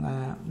மாடல்னுவாங்க,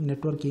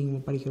 நெட்வொர்க்கிங்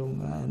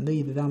படிக்கிறவங்க வந்து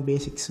இதுதான்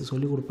பேசிக்ஸ்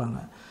சொல்லிக் கொடுப்பாங்க.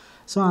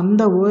 ஸோ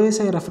அந்த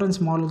ஓஎஸ்ஐ ரெஃபரன்ஸ்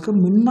மாடலுக்கு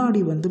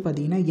முன்னாடி வந்து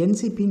பார்த்திங்கன்னா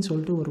என்சிபின்னு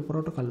சொல்லிட்டு ஒரு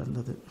ப்ரோட்டோக்கால்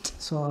இருந்தது.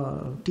 ஸோ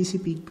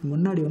டிசிபிக்கு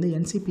முன்னாடி வந்து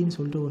என்சிபின்னு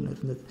சொல்லிட்டு ஒன்று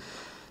இருந்தது.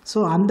 ஸோ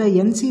அந்த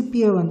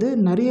என்சிபியை வந்து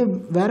நிறைய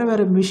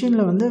வேறு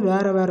மிஷினில் வந்து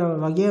வேறு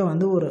வகையாக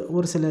வந்து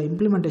ஒரு சில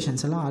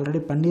இம்ப்ளிமெண்டேஷன்ஸ் எல்லாம்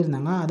ஆல்ரெடி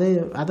பண்ணியிருந்தாங்க.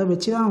 அதை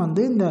வச்சு தான்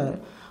வந்து இந்த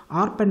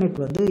ஆர்பனெட்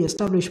வந்து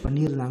எஸ்டாப்ளிஷ்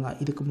பண்ணியிருந்தாங்க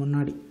இதுக்கு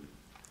முன்னாடி.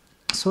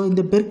 ஸோ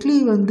இந்த பெர்க்லி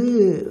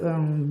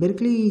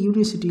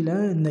யூனிவர்சிட்டியில்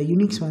இந்த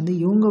யூனிக்ஸ் வந்து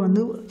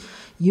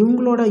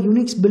இவங்களோட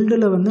யூனிக்ஸ்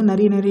பில்டில் வந்து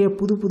நிறைய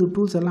புது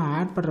டூல்ஸ் எல்லாம்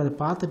ஆட் பண்ணுறதை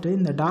பார்த்துட்டு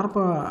இந்த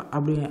டார்பா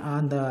அப்படி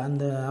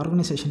அந்த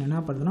ஆர்கனைசேஷன் என்ன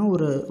பண்ணுதுன்னா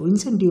ஒரு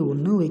இன்சென்டிவ்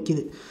ஒன்று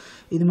வைக்கிது.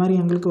 இது மாதிரி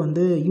எங்களுக்கு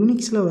வந்து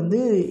யூனிக்ஸில் வந்து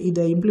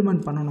இதை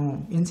இம்ப்ளிமெண்ட் பண்ணணும்,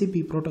 என்சிபி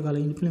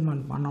ப்ரோட்டோக்காலை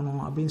இம்ப்ளிமெண்ட்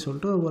பண்ணணும் அப்படின்னு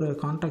சொல்லிட்டு ஒரு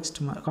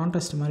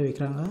கான்டெஸ்ட் மாதிரி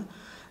வைக்கிறாங்க.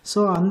 ஸோ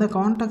அந்த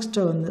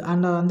கான்டெக்ஸ்ட்டை வந்து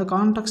அந்த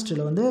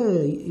கான்டெக்ஸ்ட்டில் வந்து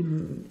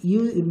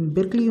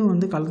பெர்க்லியும்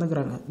வந்து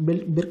கலந்துக்கிறாங்க.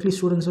 பெர்க்லி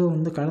ஸ்டூடெண்ட்ஸும்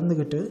வந்து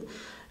கலந்துக்கிட்டு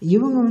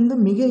இவங்க வந்து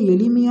மிக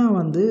எளிமையாக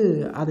வந்து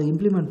அதை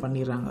இம்ப்ளிமெண்ட்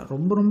பண்ணிடுறாங்க.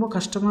 ரொம்ப ரொம்ப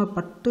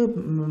கஷ்டப்பட்டு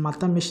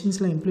மற்ற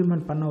மிஷின்ஸில்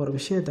இம்ப்ளிமெண்ட் பண்ண ஒரு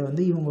விஷயத்தை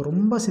வந்து இவங்க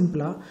ரொம்ப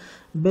சிம்பிளாக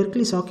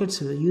பெர்க்லி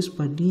சாக்கெட்ஸ் யூஸ்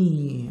பண்ணி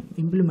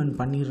இம்ப்ளிமெண்ட்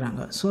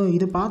பண்ணிடுறாங்க. ஸோ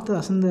இதை பார்த்து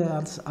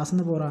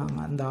அசந்து போகிறாங்க.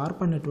 அந்த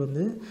ARPANET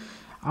வந்து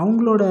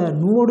அவங்களோட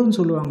நோடுன்னு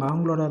சொல்லுவாங்க.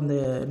 அவங்களோட அந்த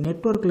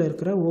நெட்வொர்க்கில்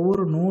இருக்கிற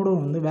ஒவ்வொரு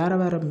நோடும் வந்து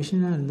வேறு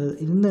மிஷினாக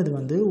இருந்தது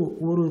வந்து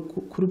ஒரு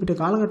குறிப்பிட்ட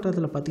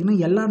காலகட்டத்தில்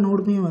பார்த்திங்கன்னா எல்லா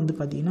நோடுமே வந்து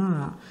பார்த்திங்கன்னா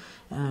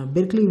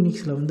பெர்க்லி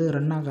யூனிக்ஸில் வந்து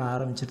ரன் ஆக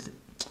ஆரம்பிச்சிருது.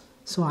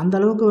 ஸோ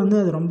அந்தளவுக்கு வந்து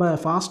அது ரொம்ப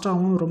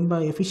ஃபாஸ்ட்டாகவும் ரொம்ப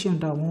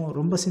எஃபிஷியண்ட்டாகவும்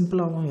ரொம்ப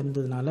சிம்பிளாகவும்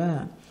இருந்ததுனால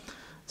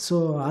ஸோ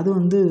அது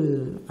வந்து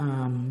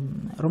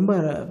ரொம்ப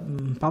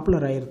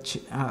பாப்புலர் ஆயிடுச்சு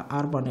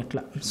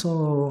ARPANETல. ஸோ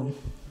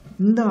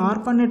இந்த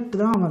ARPANET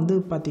தான் வந்து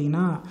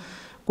பார்த்திங்கன்னா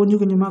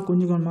கொஞ்சம்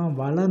கொஞ்சமாக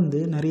வளர்ந்து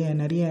நிறைய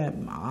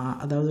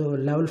அதாவது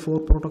லெவல்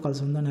 4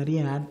 ப்ரோட்டோகால்ஸ் வந்து நிறைய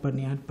ஆட்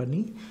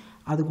பண்ணி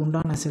அதுக்கு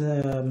உண்டான சில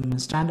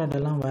ஸ்டாண்டர்ட்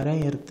எல்லாம்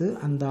வரையறுத்து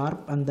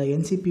அந்த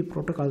என்சிபி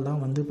ப்ரோட்டோகால்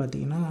தான் வந்து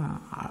பார்த்திங்கன்னா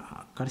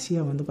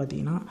கடைசியாக வந்து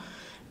பார்த்திங்கன்னா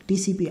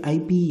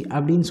TCP/IP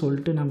அப்படின்னு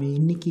சொல்லிட்டு நம்ம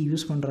இன்றைக்கி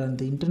யூஸ் பண்ணுற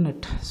அந்த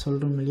இன்டர்நெட்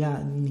சொல்கிறோம் இல்லையா.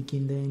 இன்றைக்கி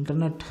இந்த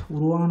இன்டர்நெட்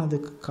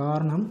உருவானதுக்கு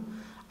காரணம்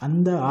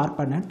அந்த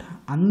ARPANET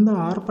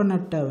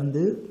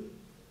வந்து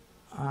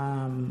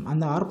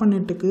அந்த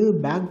ARPANETக்கு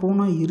பேக்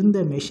போனாக இருந்த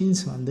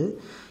மெஷின்ஸ் வந்து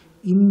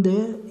இந்த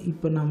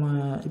இப்போ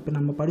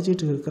நம்ம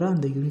படிச்சுட்டு இருக்கிற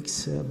அந்த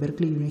Unix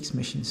Berkeley Unix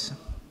machines.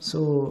 So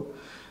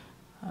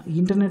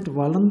internet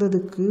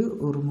வளர்ந்ததுக்கு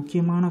ஒரு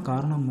முக்கியமான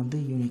காரணம் வந்து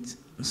யூனிக்ஸ்.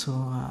 ஸோ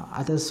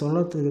அதை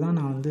சொல்கிறதுக்கு தான்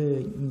நான் வந்து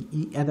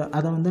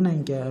அதை வந்து நான்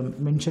இங்கே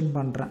மென்ஷன்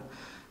பண்ணுறேன்.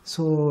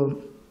 ஸோ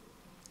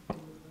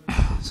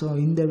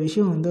இந்த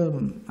விஷயம் வந்து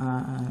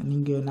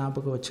நீங்கள்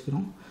ஞாபகம்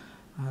வச்சுக்கணும்.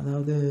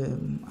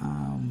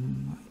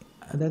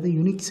 அதாவது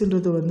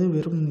யூனிக்ஸுன்றது வந்து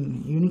வெறும்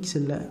யூனிக்ஸ்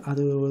இல்லை,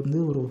 அது வந்து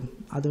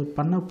அது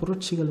பண்ண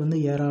புரட்சிகள் வந்து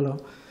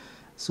ஏராளம்.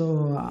 ஸோ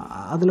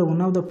அதில்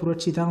ஒன் ஆஃப் த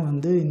புரட்சி தான்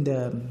வந்து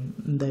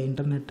இந்த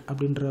இன்டர்நெட்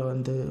அப்படின்ற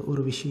வந்து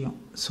ஒரு விஷயம்.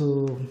 ஸோ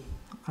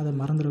அதை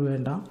மறந்துட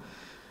வேண்டாம்.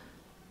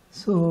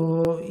 ஸோ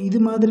இது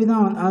மாதிரி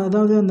தான்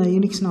அதாவது அந்த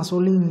யூனிக்ஸ் நான்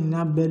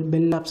சொல்லிங்கன்னா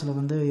பெல் லேப்ஸில்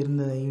வந்து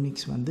இருந்த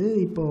யூனிக்ஸ் வந்து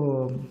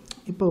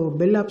இப்போது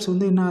பெல் லேப்ஸ்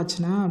வந்து என்ன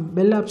ஆச்சுன்னா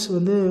பெல் லேப்ஸ்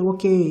வந்து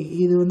ஓகே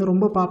இது வந்து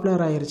ரொம்ப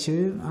பாப்புலர் ஆயிடுச்சு.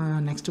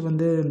 நெக்ஸ்ட்டு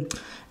வந்து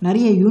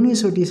நிறைய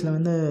யூனிவர்சிட்டிஸில்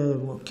வந்து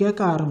கேட்க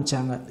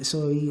ஆரம்பித்தாங்க. ஸோ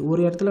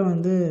ஒரு இடத்துல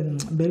வந்து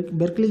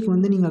பெர்க்லிக்கு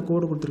வந்து நீங்கள்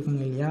கோடு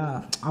கொடுத்துருக்கீங்க இல்லையா,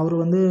 அவர்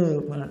வந்து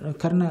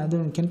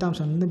கென்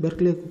தாம்சன் வந்து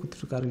பெர்க்லிக்கு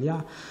கொடுத்துருக்காரு இல்லையா.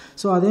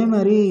 ஸோ அதே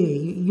மாதிரி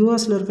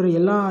யூஎஸில் இருக்கிற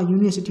எல்லா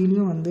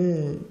யூனிவர்சிட்டிலையும் வந்து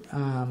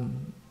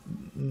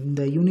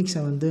இந்த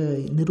யூனிக்ஸை வந்து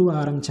நிறுவ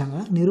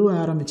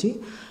ஆரம்பித்து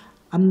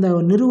அந்த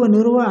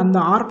நிறுவ அந்த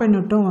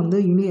ARPANETம் வந்து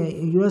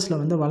யூஎஸில்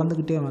வந்து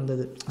வளர்ந்துக்கிட்டே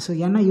வந்தது. ஸோ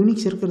ஏன்னா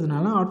யூனிக்ஸ்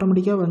இருக்கிறதுனால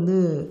ஆட்டோமேட்டிக்காக வந்து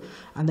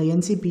அந்த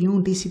என்சிபியும்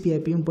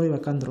TCP/IPயும் போய்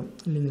உக்காந்துரும்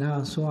இல்லைங்களா.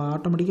 ஸோ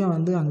ஆட்டோமேட்டிக்காக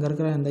வந்து அங்கே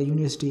இருக்கிற அந்த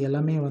யூனிவர்சிட்டி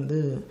எல்லாமே வந்து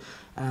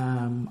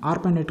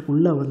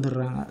ARPANETக்குள்ளே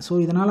வந்துடுறாங்க. ஸோ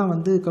இதனால்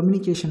வந்து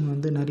கம்யூனிகேஷன்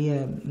வந்து நிறைய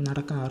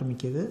நடக்க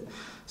ஆரம்பிக்குது.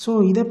 ஸோ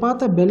இதை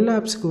பார்த்த பெல்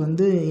லேப்ஸ்க்கு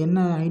வந்து என்ன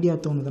ஐடியா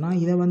தோணுதுன்னா,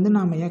 இதை வந்து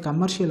நாம் ஏன்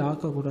கமர்ஷியல்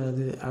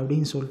ஆக்கக்கூடாது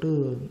அப்படின்னு சொல்லிட்டு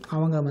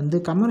அவங்க வந்து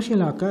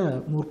கமர்ஷியல் ஆக்க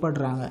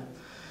முற்படுறாங்க.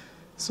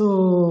 ஸோ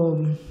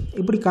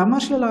இப்படி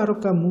கமர்ஷியல்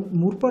ஆக்க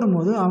முற்படும்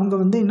போது அவங்க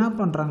வந்து என்ன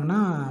பண்ணுறாங்கன்னா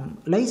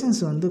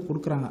லைசன்ஸ் வந்து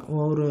கொடுக்குறாங்க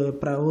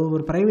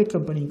ஒவ்வொரு ப்ரைவேட்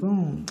கம்பெனிக்கும்.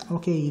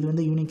 ஓகே இது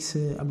வந்து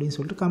யூனிக்ஸு அப்படின்னு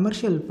சொல்லிட்டு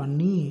கமர்ஷியல்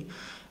பண்ணி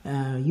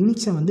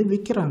யூனிக்ஸை வந்து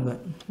விற்கிறாங்க.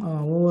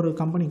 ஒவ்வொரு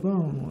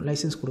கம்பெனிக்கும்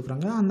லைசன்ஸ்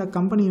கொடுக்குறாங்க. அந்த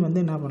கம்பெனி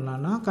வந்து என்ன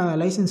பண்ணலான்னா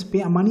லைசன்ஸ்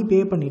மணி பே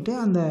பண்ணிவிட்டு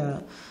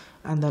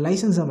அந்த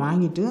லைசன்ஸை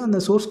வாங்கிட்டு அந்த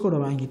சோர்ஸ்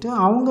கோடை வாங்கிட்டு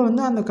அவங்க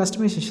வந்து அந்த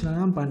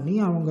கஸ்டமைசேஷன்லாம் பண்ணி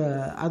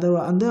அதை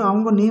வந்து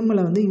அவங்க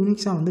நேமில் வந்து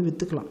யூனிக்ஸாக வந்து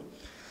விற்றுக்கலாம்.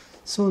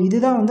 ஸோ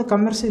இதுதான் வந்து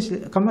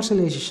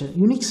கமர்ஷியலைசேஷன்.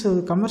 யூனிக்ஸ்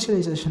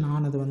கமர்ஷியலைசேஷன்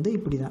ஆனது வந்து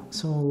இப்படி தான்.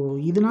 ஸோ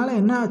இதனால்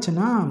என்ன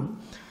ஆச்சுன்னா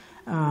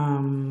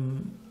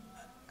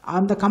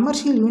அந்த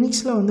கமர்ஷியல்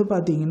யூனிக்ஸில் வந்து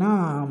பார்த்திங்கன்னா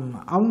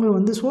அவங்க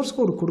வந்து சோர்ஸ்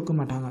கோடு கொடுக்க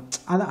மாட்டாங்க.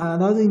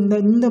 அதாவது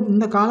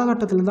இந்த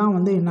காலகட்டத்தில் தான்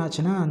வந்து என்ன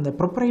ஆச்சுன்னா அந்த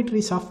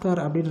ப்ரொப்ரைட்டரி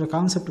சாஃப்ட்வேர் அப்படின்ற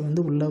கான்செப்ட்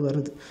வந்து உள்ளே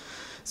வருது.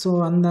 ஸோ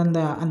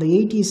அந்த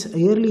 80s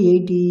ஏர்லி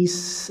 80s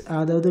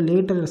அதாவது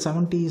லேட்டர்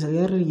 70s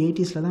ஏர்லி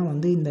 80ஸில் தான்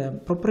வந்து இந்த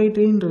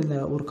ப்ரொப்ரைட்டரின்ற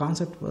ஒரு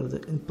கான்செப்ட் வருது.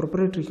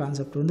 ப்ரொப்ரைட்டரி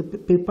கான்செப்ட் வந்து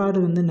பிற்பாடு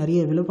வந்து நிறைய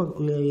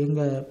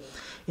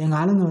எங்கள்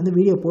ஆளுங்க வந்து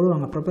வீடியோ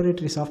போடுவாங்க.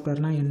 ப்ரொப்ரைட்டரி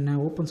சாஃப்ட்வேர்னால் என்ன,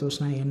 ஓப்பன்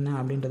சோர்ஸ்னால் என்ன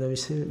அப்படின்றத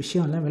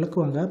விஷயம்லாம்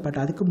விளக்குவாங்க.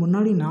 பட் அதுக்கு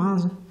முன்னாடி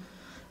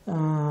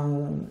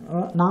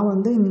நான்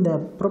வந்து இந்த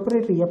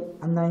ப்ரொப்ரைட்டரி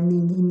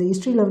இந்த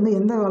ஹிஸ்ட்ரியில் வந்து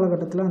எந்த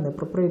காலகட்டத்தில் அந்த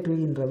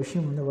ப்ரொப்ரைட்டரின்ற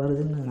விஷயம் வந்து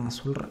வருதுன்னு நான்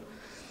சொல்கிறேன்.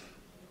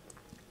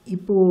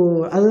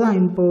 அதுதான்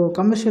இப்போது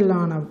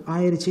கமர்ஷியலான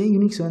ஆயிடுச்சு.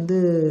 யூனிக்ஸ் வந்து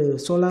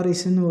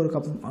சோலாரிஸ்ன்னு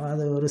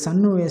அது ஒரு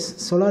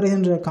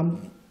சோலாரிஸ்ன்ற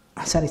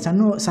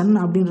சன்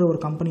அப்படின்ற ஒரு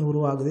கம்பெனி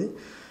உருவாகுது.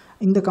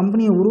 இந்த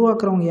கம்பெனியை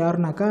உருவாக்குறவங்க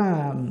யாருனாக்கா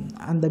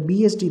அந்த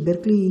BSD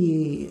பெர்க்லி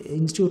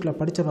இன்ஸ்டியூட்டில்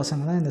படித்த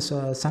பசங்க தான் இந்த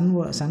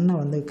சன்னை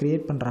வந்து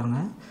க்ரியேட் பண்ணுறாங்க.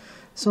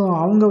 ஸோ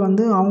அவங்க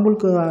வந்து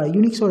அவங்களுக்கு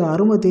யூனிக்ஸோட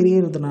அருமை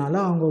தெரியறதுனால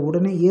அவங்க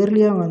உடனே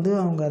இயர்லியாக வந்து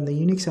அவங்க அந்த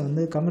யூனிக்ஸை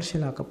வந்து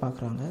கமர்ஷியல் ஆக்க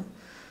பார்க்குறாங்க.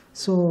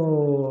 ஸோ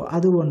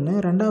அது ஒன்று.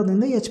 ரெண்டாவது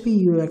வந்து ஹெச்பி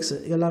யூஎக்ஸ்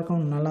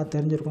எல்லாருக்கும் நல்லா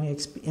தெரிஞ்சிருக்கும்.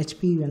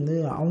 ஹெச்பி வந்து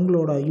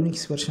அவங்களோட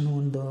யூனிக்ஸ் வெர்ஷனும்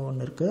வந்து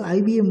ஒன்று இருக்குது.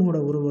 ஐபிஎம்மோட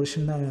ஒரு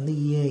வெர்ஷன் தான் வந்து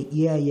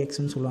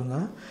ஏஐஎக்ஸ்ன்னு சொல்லுவாங்க.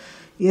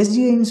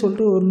 எஸ்ஜிஐன்னு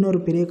சொல்லிட்டு இன்னொரு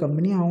பெரிய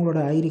கம்பெனி அவங்களோட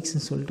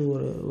ஐரிக்ஸ்ன்னு சொல்லிட்டு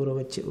ஒரு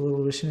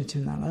வெர்ஷன்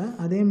வச்சுருந்தாங்க.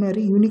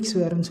 அதேமாதிரி யூனிக்ஸ்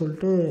வேறுன்னு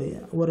சொல்லிட்டு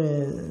ஒரு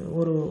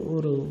ஒரு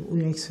ஒரு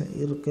யூனிக்ஸ்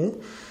இருக்குது.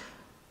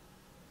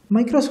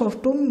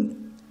 மைக்ரோசாஃப்ட்டும்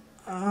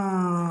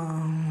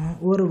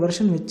ஒரு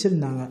வெர்ஷன்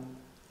வச்சுருந்தாங்க.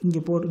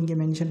 இங்கே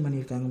மென்ஷன்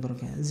பண்ணியிருக்காங்க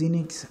பாருங்க,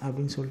 ஜீனிக்ஸ்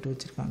அப்படின்னு சொல்லிட்டு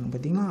வச்சுருக்காங்க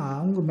பார்த்திங்கன்னா.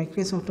 அவங்க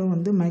மைக்ரோசாஃப்ட்டும்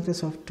வந்து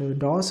மைக்ரோசாஃப்ட்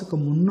டாஸுக்கு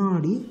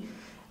முன்னாடி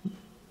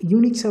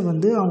யூனிக்ஸை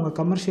வந்து அவங்க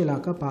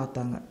கமர்ஷியலாக்க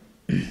பார்த்தாங்க.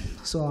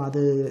 ஸோ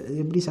அது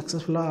எப்படி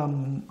சக்ஸஸ்ஃபுல்லாக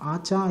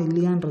ஆச்சா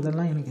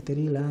இல்லையான்றதெல்லாம் எனக்கு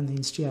தெரியல. அந்த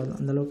ஹிஸ்ட்ரி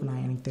அந்தளவுக்கு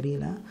எனக்கு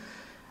தெரியல.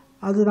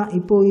 அதுதான்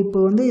இப்போ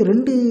வந்து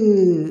 2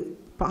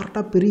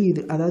 பார்ட்டாக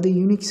பிரியுது. அதாவது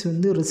யூனிக்ஸ்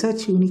வந்து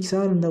ரிசர்ச்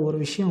யூனிக்ஸாக இருந்த ஒரு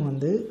விஷயம்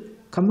வந்து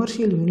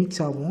கமர்ஷியல்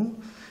யூனிக்ஸாகவும்,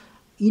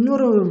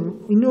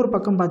 இன்னொரு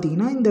பக்கம்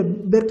பார்த்திங்கன்னா இந்த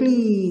பெர்க்லி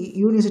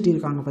யூனிவர்சிட்டி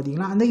இருக்காங்க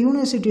பார்த்திங்களா, அந்த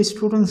யூனிவர்சிட்டி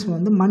ஸ்டூடெண்ட்ஸ்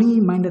வந்து மணி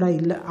மைண்டடாக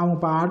இல்லை. அவங்க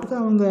பாட்டுக்கு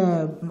அவங்க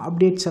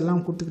அப்டேட்ஸ்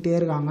எல்லாம் கொடுத்துக்கிட்டே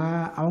இருக்காங்க.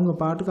 அவங்க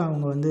பாட்டுக்கு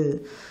அவங்க வந்து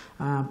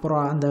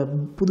அப்புறம் அந்த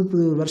புது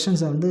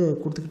வெர்ஷன்ஸை வந்து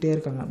கொடுத்துக்கிட்டே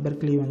இருக்காங்க.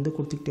 பெர்க்லி வந்து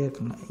கொடுத்துக்கிட்டே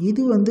இருக்காங்க.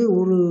 இது வந்து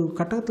ஒரு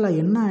கட்டத்தில்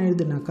என்ன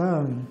ஆயிடுதுனாக்கா,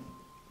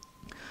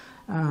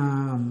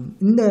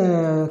 இந்த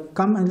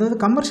அதாவது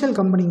கமர்ஷியல்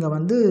கம்பெனிங்க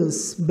வந்து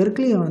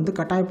பெர்க்லியை வந்து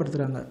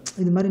கட்டாயப்படுத்துகிறாங்க.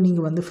 இது மாதிரி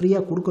நீங்கள் வந்து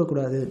ஃப்ரீயாக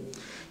கொடுக்கக்கூடாது.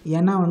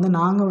 ஏன்னா வந்து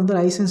நாங்கள் வந்து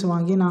லைசன்ஸ்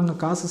வாங்கி நாங்கள்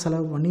காசு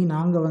செலவு பண்ணி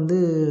நாங்கள் வந்து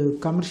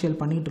கமர்ஷியல்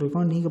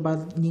பண்ணிகிட்ருக்கோம்.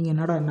 நீங்கள்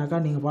என்னடானாக்கா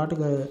நீங்கள்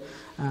பாட்டுக்கு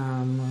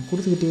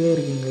கொடுத்துக்கிட்டே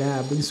இருக்கீங்களே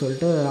அப்படின்னு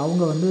சொல்லிட்டு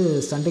அவங்க வந்து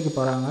சண்டைக்கு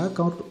போகிறாங்க,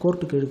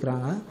 கோர்ட்டுக்கு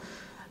எடுக்கிறாங்க.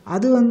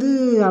 அது வந்து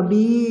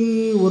அப்படி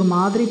ஒரு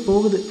மாதிரி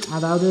போகுது.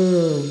 அதாவது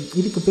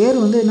இதுக்கு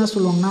பேர் வந்து என்ன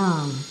சொல்லுவாங்கன்னா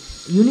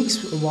யூனிக்ஸ்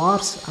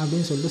வார்ஸ்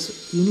அப்படின்னு சொல்லிட்டு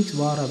யூனிக்ஸ்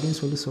வார் அப்படின்னு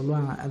சொல்லிட்டு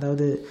சொல்லுவாங்க.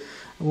 அதாவது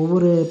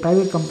ஒவ்வொரு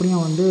ப்ரைவேட்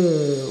கம்பெனியும் வந்து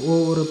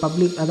ஒவ்வொரு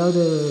பப்ளிக்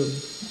அதாவது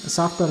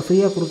சாஃப்ட்வேர்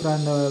ஃப்ரீயாக கொடுக்குற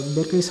அந்த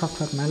பெர்க்லி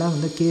சாஃப்ட்வேர் மேலே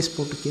வந்து கேஸ்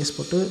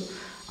போட்டு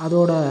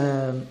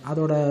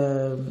அதோட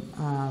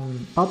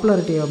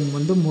பாப்புலாரிட்டியை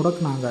வந்து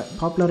முடக்குனாங்க.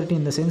 பாப்புலாரிட்டி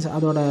இந்த சென்ஸ்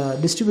அதோட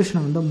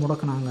டிஸ்ட்ரிபியூஷனை வந்து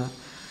முடக்குனாங்க.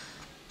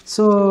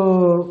 ஸோ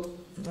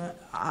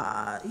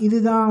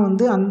இதுதான்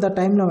வந்து அந்த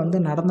டைமில் வந்து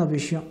நடந்த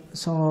விஷயம்.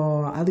 ஸோ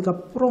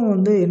அதுக்கப்புறம்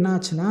வந்து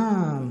என்னாச்சுன்னா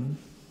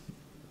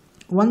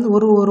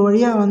ஒரு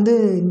வழியாக வந்து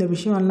இந்த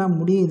விஷயம் எல்லாம்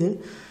முடியுது.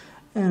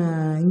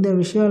 இந்த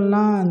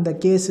விஷயம்லாம் இந்த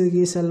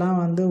கேஸெல்லாம்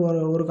வந்து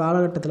ஒரு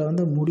காலகட்டத்தில்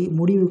வந்து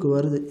முடிவுக்கு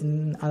வருது.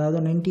 அதாவது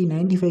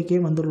 1995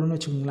 வந்துடணும்னு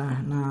வச்சுக்கோங்களேன்.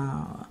 நான்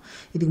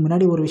இதுக்கு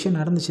முன்னாடி ஒரு விஷயம்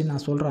நடந்துச்சு,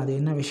 நான் சொல்கிறேன் அது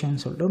என்ன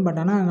விஷயம்னு சொல்லிட்டு. பட்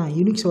ஆனால் நான்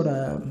யூனிக்ஸோட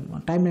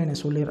டைம்லைனை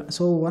சொல்லிடுறேன்.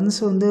 ஸோ ஒன்ஸ்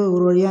வந்து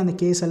ஒரு வழியாக அந்த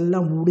கேஸ்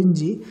எல்லாம்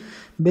முடிஞ்சு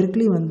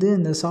பெர்க்லி வந்து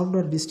இந்த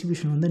சாஃப்ட்வேர்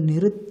டிஸ்ட்ரிபியூஷன் வந்து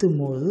நிறுத்தும்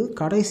போது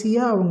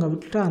கடைசியாக அவங்க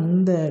விட்டுட்டு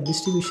அந்த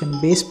டிஸ்ட்ரிபியூஷனை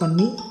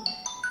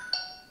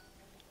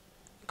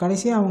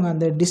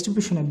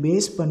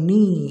பேஸ்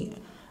பண்ணி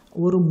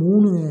ஒரு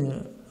 3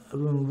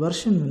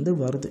 வெர்ஷன் வந்து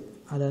வருது.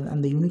 அதாவது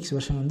அந்த யூனிக்ஸ்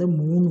வெர்ஷன் வந்து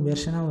 3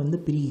 வெர்ஷனாக வந்து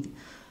பிரியுது.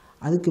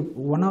 அதுக்கு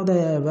ஒன் ஆஃப் த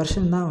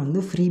வெர்ஷன் தான் வந்து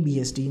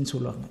FreeBSDன்னு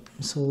சொல்லுவாங்க.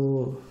 ஸோ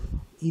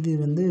இது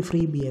வந்து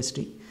FreeBSD.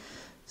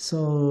 ஸோ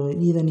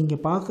இதை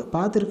நீங்கள்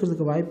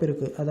பார்த்துருக்கிறதுக்கு வாய்ப்பு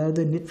இருக்குது.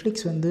 அதாவது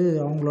நெட்ஃப்ளிக்ஸ் வந்து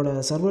அவங்களோட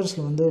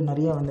சர்வர்ஸில் வந்து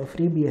நிறையா வந்து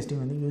FreeBSD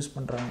வந்து யூஸ்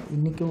பண்ணுறாங்க.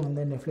 இன்றைக்கும்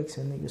வந்து நெட்ஃப்ளிக்ஸ்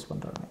வந்து யூஸ்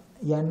பண்ணுறாங்க.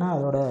 ஏன்னா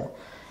அதோட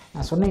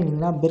நான் சொன்னேன்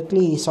இல்லைங்களா,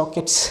 பெர்க்லி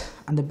சாக்கெட்ஸ்,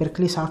 அந்த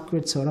பெர்க்லி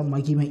சாக்கெட்ஸோட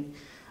மகிமை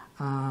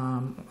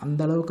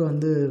அந்தளவுக்கு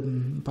வந்து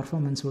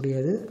பர்ஃபார்மன்ஸ்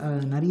உடையது.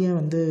 நிறைய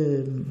வந்து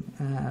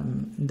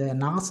இந்த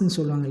நாஸ்ன்னு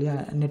சொல்லுவாங்க இல்லையா,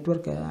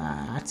 நெட்வொர்க்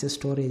ஆக்சஸ்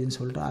ஸ்டோரேஜ்னு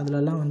சொல்லிட்டு,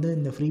 அதிலெல்லாம் வந்து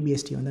இந்த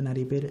FreeBSD வந்து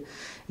நிறைய பேர்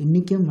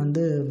இன்றைக்கும்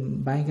வந்து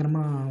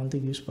பயங்கரமாக வந்து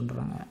யூஸ்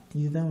பண்ணுறாங்க.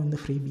 இதுதான் வந்து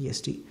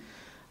FreeBSD.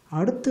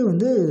 அடுத்து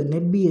வந்து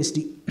NetBSD.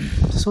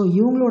 ஸோ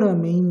இவங்களோட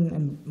மெயின்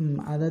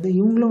அதாவது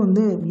இவங்களும்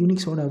வந்து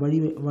யூனிக்ஸோட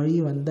வழி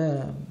வந்த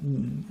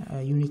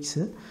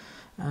யூனிக்ஸு.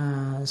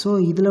 ஸோ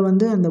இதில்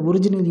வந்து அந்த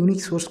ஒரிஜினல்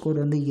யூனிக்ஸ் சோர்ஸ் கோட்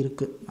வந்து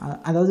இருக்குது.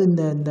 அதாவது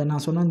இந்த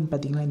நான் சொன்னது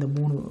பார்த்திங்கன்னா இந்த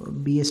 3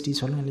 BSD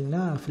சொன்னேன்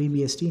இல்லைங்களா,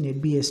 FreeBSD,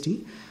 NetBSD.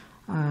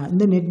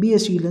 இந்த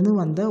NetBSDலேருந்து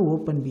வந்த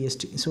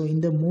OpenBSD. ஸோ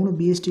இந்த 3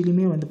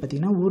 BSDலையுமே வந்து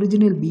பார்த்திங்கன்னா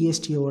ஒரிஜினல்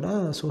BSDயோட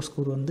சோர்ஸ்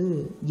கோட் வந்து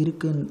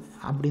இருக்குன்னு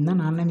அப்படின்னு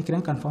தான் நான்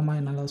நினைக்கிறேன்.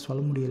 கன்ஃபார்மாக என்னால்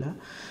சொல்ல முடியல.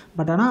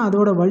 பட் ஆனால்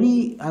அதோட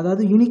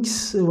அதாவது யூனிக்ஸ்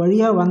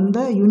வழியாக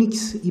வந்த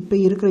யூனிக்ஸ் இப்போ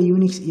இருக்கிற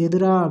யூனிக்ஸ்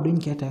எதிரா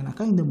அப்படின்னு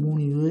கேட்டாங்கனாக்கா இந்த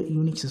 3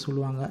 யூனிக்ஸை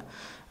சொல்லுவாங்க.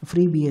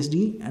 FreeBSD,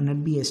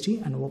 NetBSD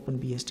and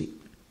OpenBSD.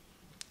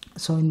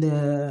 So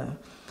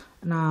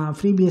நான்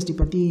FreeBSD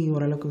பற்றி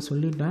ஓரளவுக்கு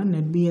சொல்லிட்டேன்.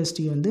 NetBSD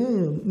வந்து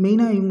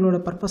மெயினாக இவங்களோட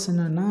பர்பஸ்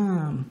என்னன்னா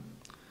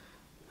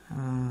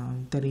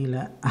தெரியல,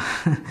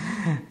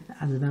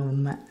 அதுதான்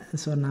உண்மை.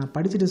 ஸோ நான்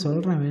படிச்சுட்டு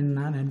சொல்கிறேன்,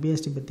 வேணும்னா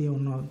NetBSD பற்றி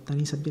ஒன்றும்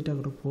தனி சப்ஜெக்டாக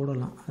கூட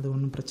போடலாம், அது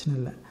ஒன்றும் பிரச்சனை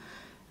இல்லை.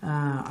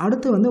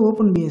 அடுத்து வந்து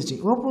ஓப்பன்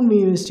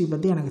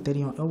பற்றி எனக்கு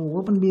தெரியும்.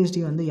 OpenBSD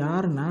வந்து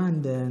யாருன்னா,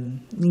 இந்த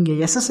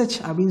நீங்கள் SSH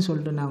அப்படின்னு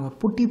சொல்லிட்டு நாங்கள்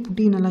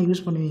புட்டின்னெல்லாம்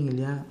யூஸ் பண்ணுவீங்க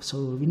இல்லையா. ஸோ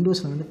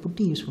விண்டோஸில் வந்து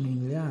புட்டி யூஸ்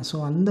பண்ணுவீங்க இல்லையா. ஸோ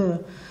அந்த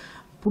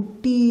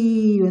புட்டி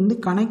வந்து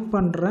கனெக்ட்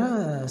பண்ணுற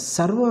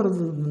சர்வர்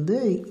வந்து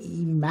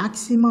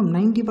மேக்ஸிமம்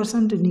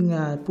 90%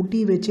 நீங்கள் புட்டி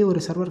வச்சு ஒரு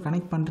சர்வர்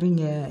கனெக்ட்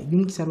பண்ணுறீங்க,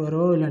 யூனிக்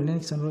சர்வரோ இல்லை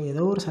லினக்ஸ் சர்வரோ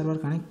ஏதோ ஒரு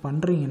சர்வர் கனெக்ட்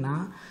பண்ணுறீங்கன்னா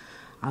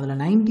அதில்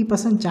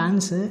 90%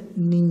 சான்ஸு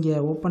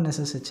நீங்கள்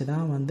OpenSSH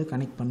தான் வந்து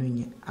கனெக்ட்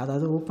பண்ணுவீங்க.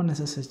 அதாவது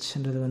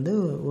OpenSSHன்றது வந்து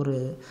ஒரு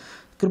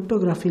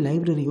கிரிப்டோகிராஃபி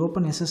லைப்ரரி,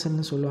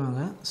 OpenSSLன்னு சொல்லுவாங்க.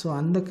 ஸோ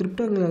அந்த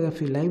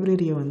கிரிப்டோகிராஃபி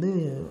லைப்ரரியை வந்து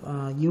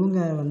இவங்க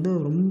வந்து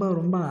ரொம்ப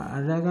ரொம்ப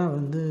அழகாக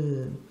வந்து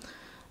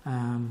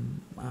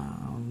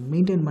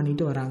மெயின்டைன்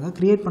பண்ணிட்டு வராங்க.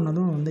 க்ரியேட்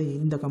பண்ணதும் வந்து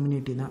இந்த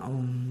கம்யூனிட்டி தான்,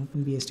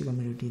 OpenBSD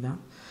கம்யூனிட்டி தான்.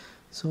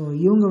 ஸோ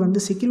இவங்க வந்து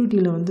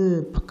செக்யூரிட்டியில் வந்து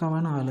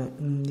பக்காவான ஆள்.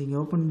 நீங்கள்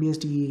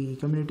OpenBSD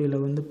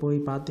கம்யூனிட்டியில் வந்து போய்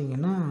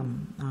பார்த்தீங்கன்னா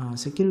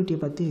செக்யூரிட்டியை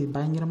பற்றி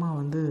பயங்கரமாக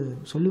வந்து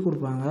சொல்லிக்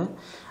கொடுப்பாங்க.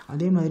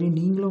 அதே மாதிரி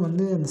நீங்களும்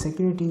வந்து அந்த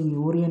செக்யூரிட்டி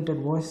ஓரியன்ட்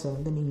வாய்ஸை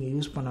வந்து நீங்கள்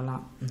யூஸ்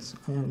பண்ணலாம்.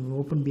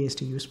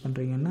 OpenBSD யூஸ்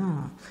பண்ணுறீங்கன்னா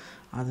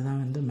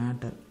அதுதான் வந்து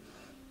மேட்டர்.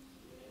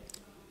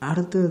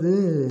 அடுத்தது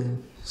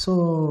ஸோ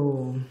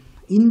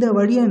இந்த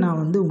வழியை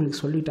நான் வந்து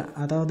உங்களுக்கு சொல்லிட்டேன்.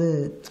 அதாவது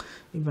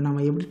இப்போ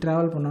நம்ம எப்படி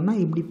ட்ராவல் பண்ணோம்னா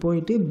இப்படி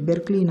போயிட்டு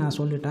பெர்க்லி நான்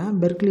சொல்லிட்டேன்.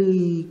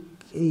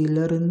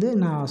 பெர்க்லியிலேருந்து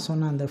நான்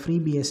சொன்ன அந்த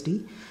FreeBSD,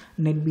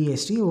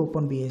 NetBSD,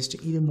 OpenBSD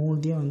இது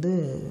மூணுத்தையும் வந்து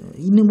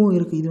இன்னமும்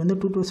இருக்குது. இது வந்து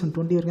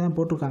 2020 வரைக்கும் தான்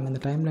போட்டிருக்காங்க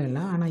இந்த டைமில்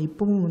இல்லை. ஆனால்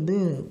இப்போவும் வந்து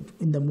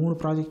இந்த 3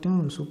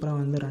 ப்ராஜெக்டும்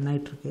சூப்பராக வந்து ரன்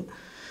ஆகிட்டுருக்கு.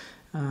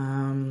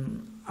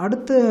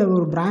 அடுத்த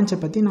ஒரு பிரான்ச்சை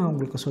பற்றி நான்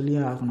உங்களுக்கு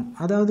சொல்லியே ஆகணும்.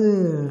 அதாவது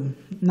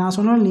நான்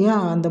சொன்னேன் இல்லையா,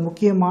 அந்த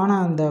முக்கியமான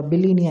அந்த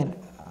பில்லியனியர்,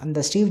 அந்த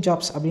ஸ்டீவ்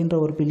ஜாப்ஸ் அப்படின்ற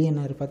ஒரு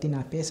பில்லியனர் பற்றி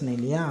நான் பேசினேன்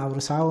இல்லையா,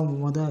 அவர் சாகும்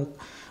போது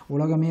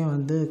உலகமே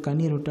வந்து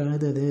கண்ணீர் விட்டு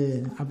அழுதுது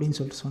அப்படின்னு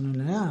சொல்லிட்டு சொன்னேன்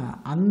இல்லையா,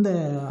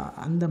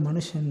 அந்த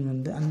மனுஷன்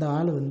வந்து அந்த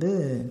ஆள் வந்து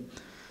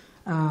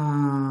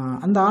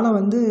அந்த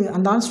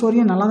ஆள்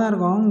ஸ்டோரியும் நல்லா தான்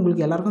இருக்கும்,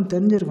 உங்களுக்கு எல்லாருக்கும்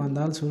தெரிஞ்சிருக்கும்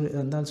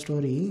அந்த ஆள்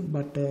ஸ்டோரி.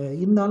 பட்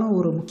இருந்தாலும்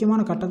ஒரு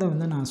முக்கியமான கட்டத்தை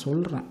வந்து நான்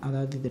சொல்கிறேன்.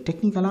 அதாவது இது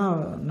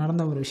டெக்னிக்கலாக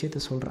நடந்த ஒரு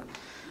விஷயத்த சொல்கிறேன்.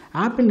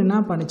 ஆப்பிள் என்ன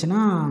பண்ணிச்சுன்னா,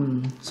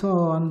 ஸோ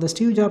அந்த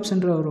ஸ்டீவ்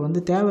ஜாப்ஸ்ன்றவர் வந்து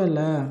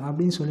தேவையில்லை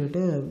அப்படின்னு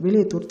சொல்லிட்டு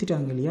வெளியே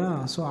துரத்திட்டாங்க இல்லையா.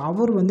 ஸோ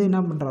அவர் வந்து என்ன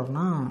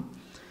பண்ணுறாருனா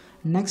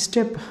நெக்ஸ்ட்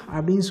ஸ்டெப்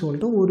அப்படின்னு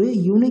சொல்லிட்டு ஒரு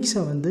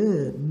யூனிக்ஸை வந்து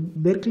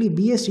பெர்க்லி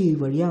BSD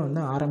வழியாக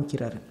வந்து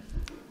ஆரம்பிக்கிறாரு.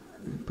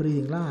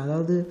 புரியுதுங்களா?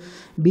 அதாவது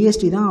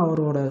BSD தான்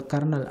அவரோட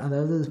கர்னல்.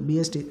 அதாவது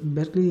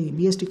பெர்க்லி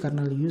BSD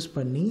கர்னல் யூஸ்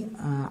பண்ணி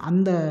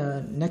அந்த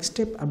நெக்ஸ்ட்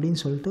ஸ்டெப்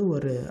அப்படின்னு சொல்லிட்டு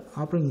ஒரு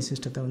ஆப்ரேட்டிங்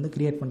சிஸ்டத்தை வந்து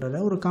க்ரியேட்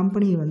பண்ணுறாரு. ஒரு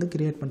கம்பெனி வந்து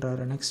க்ரியேட்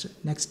பண்ணுறாரு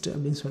நெக்ஸ்ட்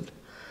அப்படின்னு சொல்லிட்டு.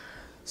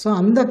 ஸோ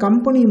அந்த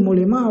கம்பெனி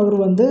மூலிமா அவர்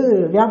வந்து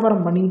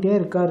வியாபாரம் பண்ணிக்கிட்டே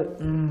இருக்கார்.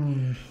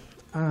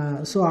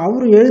 ஸோ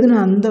அவர் எழுதின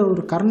அந்த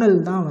ஒரு கர்னல்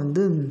தான்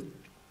வந்து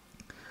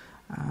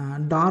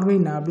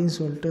டார்வின் அப்படின்னு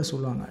சொல்லிட்டு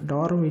சொல்லுவாங்க.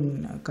 டார்வின்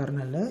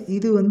கர்னல்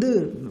இது வந்து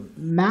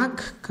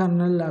மேக்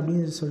கர்னல்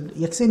அப்படின்னு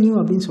சொல்லிட்டு XNU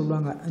அப்படின்னு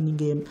சொல்லுவாங்க.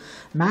 நீங்கள்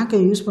மேக்கை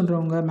யூஸ்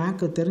பண்ணுறவங்க,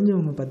 மேக்கை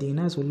தெரிஞ்சவங்க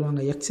பார்த்தீங்கன்னா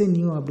சொல்லுவாங்க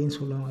XNU அப்படின்னு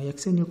சொல்லுவாங்க.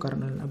 XNU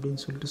கர்னல்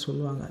அப்படின்னு சொல்லிட்டு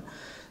சொல்லுவாங்க.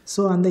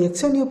 ஸோ அந்த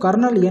XNU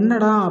கர்னல்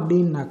என்னடா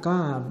அப்படின்னாக்கா,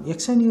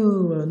 XNU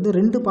வந்து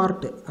 2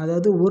 பார்ட்டு.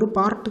 அதாவது ஒரு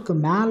பார்ட்டுக்கு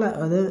மேலே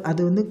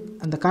அது வந்து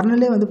அந்த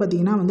கர்னலே வந்து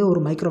பார்த்திங்கன்னா வந்து ஒரு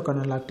மைக்ரோ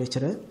கர்னல்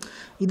ஆர்கிடெக்சரு.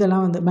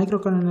 இதெல்லாம் வந்து மைக்ரோ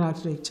கர்னல்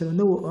ஆர்கிடெக்சர்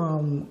வந்து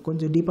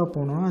கொஞ்சம் டீப்பாக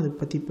போனோம், அதை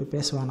பற்றி இப்போ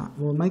பேசுவானா.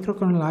 ஒரு மைக்ரோ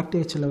கர்னல்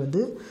ஆர்கிடெக்சரில்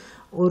வந்து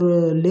ஒரு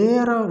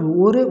லேயராக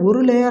ஒரு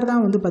லேயர்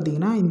தான் வந்து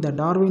பார்த்திங்கன்னா இந்த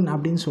டார்வின்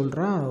அப்படின்னு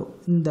சொல்கிற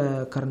இந்த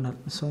கர்னல்.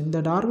 ஸோ இந்த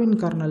டார்வின்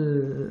கர்னல்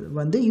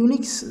வந்து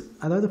யூனிக்ஸ்,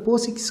 அதாவது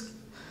POSIX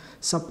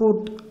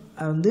சப்போர்ட்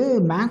வந்து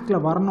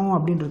மேக்கில் வரணும்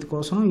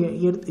அப்படின்றதுக்கோசரம்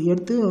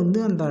எடுத்து வந்து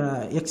அந்த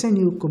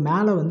XNUக்கு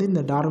மேலே வந்து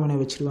இந்த டார்வினை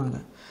வச்சுருவாங்க.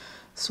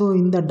 ஸோ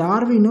இந்த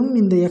டார்வினும்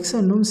இந்த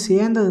XNUம்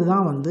சேர்ந்தது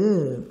தான் வந்து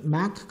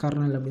மேக்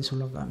கர்னல் அப்படின்னு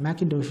சொல்லுவாங்க.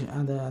 மேக்கின்டோஷ்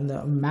அந்த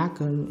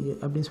மேக்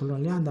அப்படின்னு சொல்லுவோம்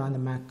இல்லையா,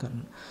 அந்த மேக்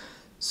கர்னல்.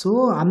 ஸோ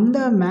அந்த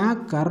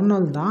மேக்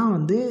கர்னல் தான்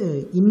வந்து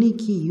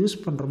இன்றைக்கி யூஸ்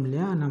பண்ணுறோம்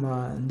இல்லையா, நம்ம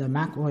இந்த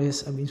மேக் OS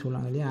அப்படின்னு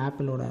சொல்லுவாங்க இல்லையா,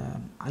 ஆப்பிளோட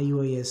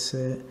iOS,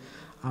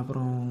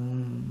 அப்புறம்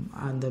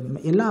அந்த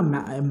எல்லா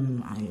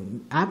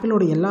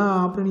ஆப்பிளோட எல்லா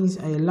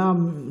எல்லா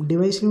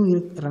டிவைஸ்லையும்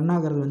ரன்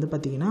ஆகிறது வந்து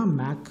பார்த்திங்கன்னா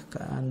மேக்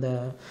அந்த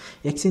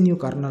XNU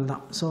கர்னல்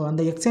தான். ஸோ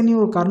அந்த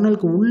XNU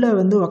கர்னலுக்கு உள்ளே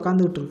வந்து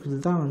உக்காந்துக்கிட்டு இருக்கிறது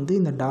தான் வந்து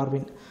இந்த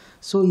டார்வின்.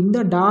 ஸோ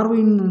இந்த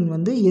டார்வின்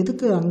வந்து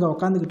எதுக்கு அங்கே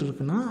உக்காந்துக்கிட்டு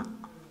இருக்குன்னா,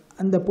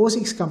 அந்த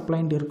POSIX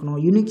கம்ப்ளைண்ட்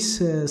இருக்கணும், யூனிக்ஸ்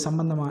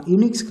சம்மந்தமாக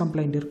யூனிக்ஸ்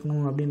கம்ப்ளைண்ட்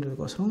இருக்கணும்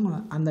அப்படின்றதுக்கோசரம்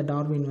அந்த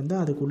டார்வின் வந்து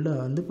அதுக்குள்ளே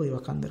வந்து போய்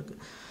உக்காந்துருக்கு.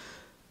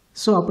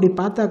 ஸோ அப்படி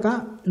பார்த்தாக்கா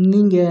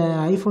நீங்கள்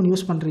ஐஃபோன்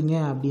யூஸ் பண்ணுறீங்க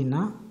அப்படின்னா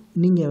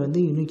நீங்கள் வந்து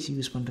யூனிக்ஸ்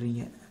யூஸ்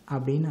பண்ணுறீங்க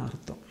அப்படின்னு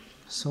அர்த்தம்.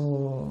 ஸோ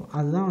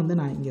அதுதான் வந்து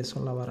நான் இங்கே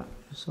சொல்ல வரேன்.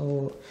 ஸோ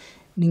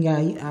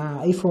நீங்கள்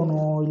ஐஃபோனோ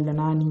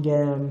இல்லைனா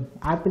நீங்கள்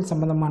ஆப்பிள்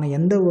சம்மந்தமான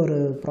எந்த ஒரு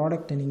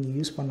ப்ராடக்டை நீங்கள்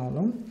யூஸ்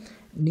பண்ணாலும்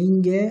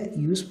நீங்கள்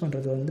யூஸ்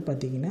பண்ணுறது வந்து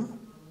பார்த்திங்கன்னா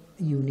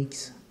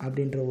யூனிக்ஸ்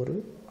அப்படின்ற ஒரு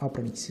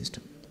ஆப்ரேட்டிங்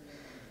சிஸ்டம்.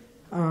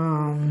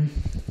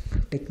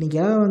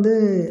 டெக்னிக்காக வந்து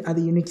அது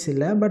யூனிக்ஸ்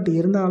இல்லை, பட்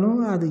இருந்தாலும்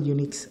அது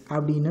யூனிக்ஸ்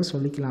அப்படின்னு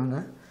சொல்லிக்கலாங்க.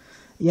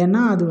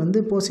 ஏன்னா அது வந்து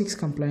POSIX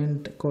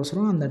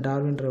கம்ப்ளைண்ட்கோசரம் அந்த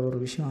டார்வின்ற ஒரு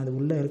விஷயம் அது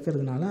உள்ளே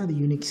இருக்கிறதுனால அது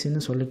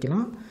யூனிக்ஸ்ன்னு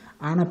சொல்லிக்கலாம்.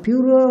 ஆனால்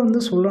பியூராக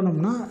வந்து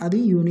சொல்லணும்னா அது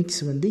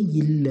யூனிக்ஸ் வந்து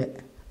இல்லை.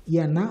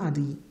 ஏன்னா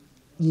அது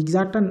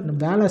எக்ஸாக்டாக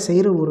வேலை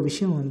செய்கிற ஒரு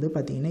விஷயம் வந்து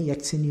பார்த்திங்கன்னா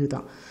XNU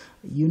தான்,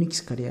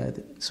 யூனிக்ஸ்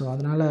கிடையாது. ஸோ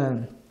அதனால்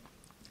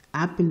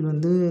ஆப்பிள்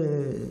வந்து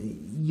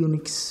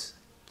யூனிக்ஸ்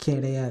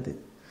கிடையாது.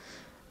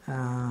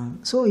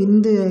 ஸோ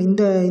இந்த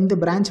இந்த இந்த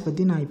பிரான்ச்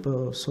பற்றி நான் இப்போ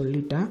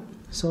சொல்லிட்டேன்.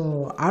 ஸோ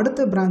அடுத்த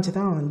பிரான்ச்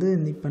தான் வந்து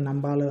இப்போ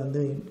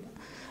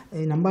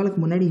நம்மளுக்கு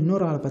முன்னாடி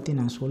இன்னொரு ஆளை பற்றி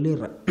நான்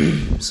சொல்லிடுறேன்.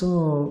 ஸோ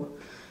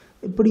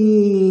இப்படி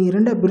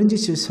ரெண்டாக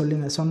பிரிஞ்சிச்சு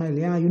சொன்னேன்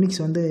இல்லையா.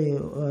 யூனிக்ஸ் வந்து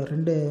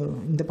ரெண்டு,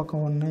 இந்த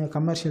பக்கம் ஒன்று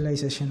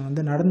கமர்ஷியலைசேஷன்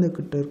வந்து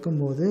நடந்துக்கிட்டு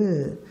இருக்கும்போது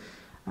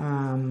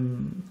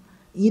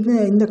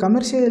இந்த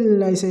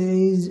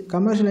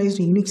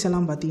கமர்ஷியலைஸ்டு யூனிக்ஸ்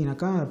எல்லாம்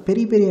பார்த்தீங்கன்னாக்கா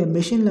பெரிய பெரிய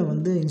மெஷினில்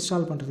வந்து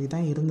இன்ஸ்டால் பண்ணுறதுக்கு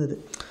தான் இருந்தது.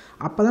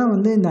 அப்போ தான்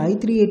வந்து இந்த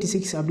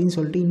i386 அப்படின்னு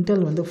சொல்லிட்டு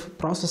இன்டெல் வந்து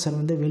ப்ராசஸர்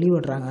வந்து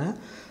வெளியிடுறாங்க.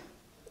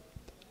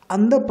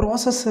 அந்த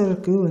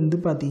ப்ராசஸருக்கு வந்து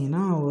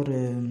பார்த்திங்கன்னா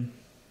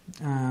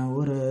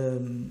ஒரு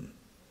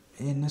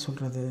என்ன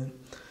சொல்கிறது,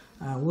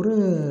 ஒரு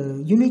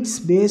யூனிக்ஸ்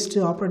பேஸ்டு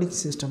ஆப்ரேட்டிங்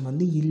சிஸ்டம்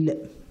வந்து இல்லை.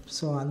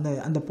 ஸோ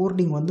அந்த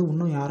போர்ட்டிங் வந்து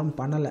இன்னும் யாரும்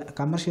பண்ணலை.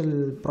 கமர்ஷியல்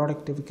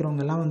ப்ராடக்ட்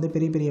விற்கிறவங்கெல்லாம் வந்து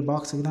பெரிய பெரிய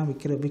பாக்ஸுக்கு தான்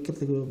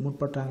விற்கிறதுக்கு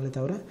முற்பட்டாங்களே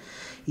தவிர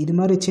இது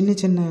மாதிரி சின்ன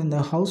சின்ன இந்த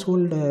ஹவுஸ்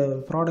ஹோல்டு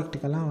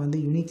ப்ராடக்ட்டுக்கெல்லாம் வந்து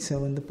யூனிக்ஸை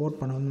வந்து போர்ட்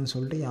பண்ணணும்னு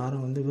சொல்லிட்டு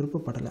யாரும் வந்து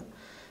விருப்பப்படலை.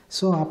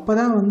 ஸோ அப்போ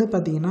தான் வந்து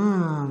பார்த்திங்கன்னா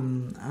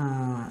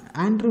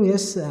ஆண்ட்ரூ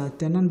எஸ்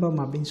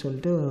தென்னன்பாம் அப்படின்னு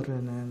சொல்லிட்டு ஒரு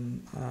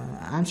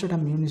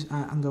ஆம்ஸ்டர்டாம்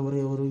அங்கே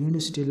ஒரு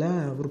யூனிவர்சிட்டியில்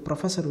ஒரு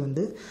ப்ரொஃபஸர்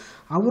வந்து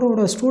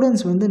அவரோட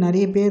ஸ்டூடெண்ட்ஸ் வந்து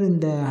நிறைய பேர்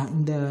இந்த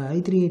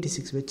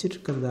i386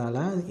 வச்சுருக்கிறதால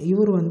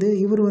இவர்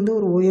வந்து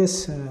ஒரு ஓஎஸ்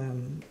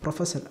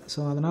ப்ரொஃபஸர். ஸோ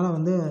அதனால்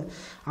வந்து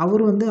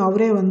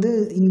அவரே வந்து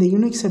இந்த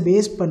யூனிக்ஸை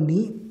பேஸ்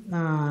பண்ணி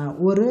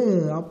ஒரு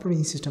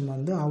ஆப்ரேட்டிங் சிஸ்டம்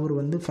வந்து அவர்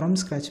வந்து ஃப்ரம்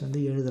ஸ்க்ராட்ச்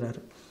வந்து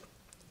எழுதுகிறாரு.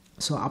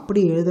 ஸோ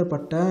அப்படி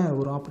எழுதப்பட்ட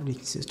ஒரு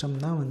ஆப்ரேட்டிங் சிஸ்டம்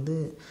தான் வந்து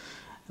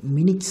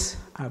மினிக்ஸ்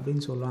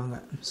அப்படின்னு சொல்லுவாங்க.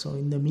 ஸோ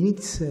இந்த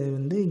மினிக்ஸ்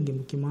வந்து இங்கே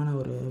முக்கியமான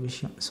ஒரு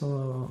விஷயம். ஸோ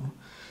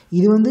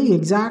இது வந்து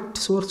எக்ஸாக்ட்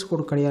சோர்ஸ்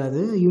கோட்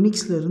கிடையாது,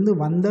 யூனிக்ஸ்லேருந்து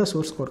வந்த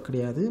சோர்ஸ் கோட்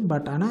கிடையாது.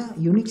 பட் ஆனால்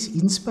யூனிக்ஸ்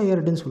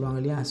இன்ஸ்பயர்டுன்னு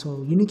சொல்லுவாங்க இல்லையா. ஸோ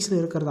யூனிக்ஸில்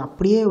இருக்கிறது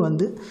அப்படியே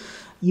வந்து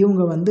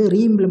இவங்க வந்து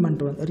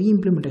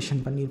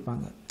ரீஇம்ப்ளிமெண்டேஷன்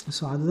பண்ணியிருப்பாங்க.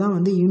 ஸோ அதுதான்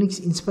வந்து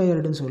யூனிக்ஸ்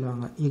இன்ஸ்பயர்டுன்னு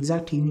சொல்லுவாங்க,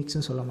 எக்ஸாக்ட்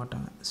யூனிக்ஸ்னு சொல்ல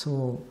மாட்டாங்க. ஸோ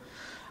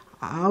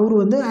அவர்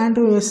வந்து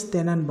ஆண்ட்ரூ எஸ்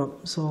தெனன்பாம்.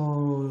 ஸோ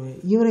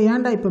இவரை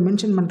ஏன்டா இப்போ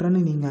மென்ஷன்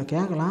பண்ணுறேன்னு நீங்கள்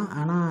கேட்கலாம்.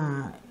 ஆனால்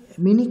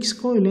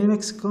மினிக்ஸ்க்கும்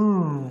லினக்ஸுக்கும்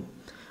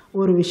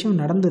ஒரு விஷயம்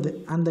நடந்தது.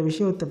 அந்த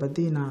விஷயத்தை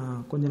பற்றி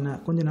நான்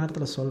கொஞ்ச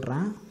நேரத்தில்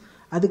சொல்கிறேன்.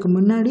 அதுக்கு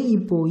முன்னாடி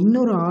இப்போது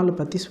இன்னொரு ஆளை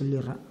பற்றி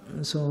சொல்லிடுறேன்.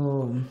 ஸோ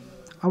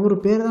அவர்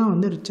பேர் தான்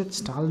வந்து ரிச்சர்ட்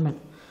ஸ்டால்மன்.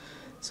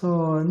 ஸோ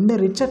இந்த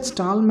ரிச்சர்ட்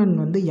ஸ்டால்மன்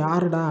வந்து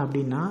யாருடா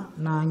அப்படின்னா,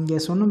 நான்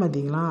இங்கே சொன்னேன்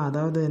பார்த்தீங்களா,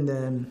 அதாவது இந்த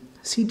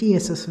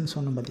சிடிஎஸ்எஸ்ன்னு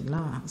சொன்னேன்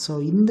பார்த்தீங்களா. ஸோ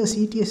இந்த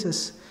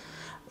சிடிஎஸ்எஸ்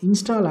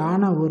இன்ஸ்டால்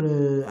ஆன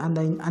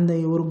அந்த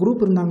ஒரு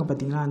குரூப் இருந்தாங்க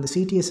பார்த்தீங்களா. அந்த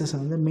சிடிஎஸ்எஸை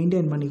வந்து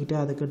மெயின்டைன் பண்ணிக்கிட்டு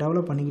அதுக்கு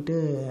டெவலப் பண்ணிக்கிட்டு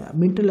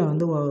மின்ட்டில்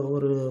வந்து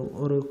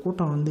ஒரு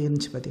கூட்டம் வந்து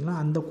இருந்துச்சு பார்த்தீங்களா.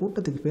 அந்த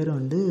கூட்டத்துக்கு பேர்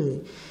வந்து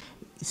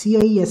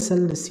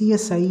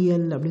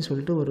சிஎஸ்ஐஎல் அப்படின்னு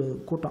சொல்லிட்டு ஒரு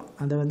கூட்டம்.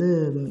 அதை வந்து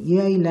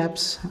ஏஐ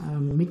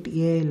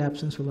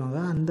லேப்ஸ்ன்னு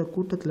சொல்லுவாங்க. அந்த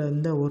கூட்டத்தில்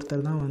இருந்த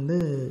ஒருத்தர் தான் வந்து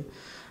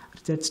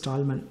ரிச்சர்ட்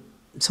ஸ்டால்மன்.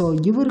 ஸோ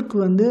இவருக்கு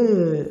வந்து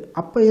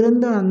அப்போ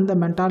இருந்த அந்த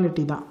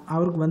மென்டாலிட்டி தான்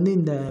அவருக்கு வந்து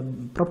இந்த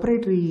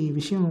ப்ரொப்ரைட்டரி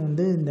விஷயம்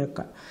வந்து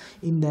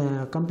இந்த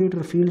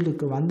கம்ப்யூட்டர்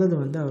ஃபீல்டுக்கு வந்தது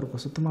வந்து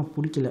அவருக்கு சுத்தமாக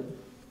பிடிக்கல.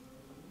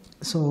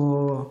 ஸோ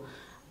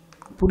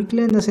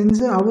பிடிக்கல இந்த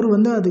சென்ஸு அவர்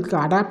வந்து அதுக்கு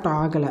அடாப்ட்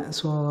ஆகலை.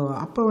 ஸோ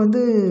அப்போ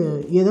வந்து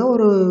ஏதோ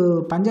ஒரு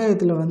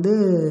பஞ்சாயத்தில் வந்து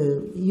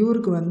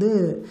இவருக்கு வந்து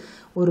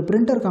ஒரு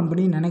பிரிண்டர்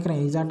கம்பெனி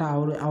நினைக்கிறேன்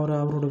எக்ஸாக்டாக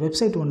அவரோட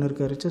வெப்சைட் ஒன்று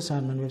இருக்குது, ரிச்சர்ட்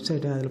ஸ்டால்மன்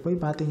வெப்சைட்டு. அதில் போய்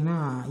பார்த்தீங்கன்னா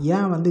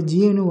ஏன் வந்து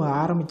GNU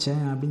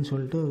ஆரம்பித்தேன் அப்படின்னு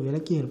சொல்லிட்டு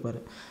விளக்கி இருப்பார்.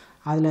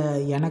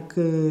 அதில்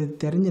எனக்கு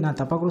தெரிஞ்சு, நான்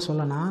தப்பாக கூட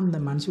சொல்லனா, இந்த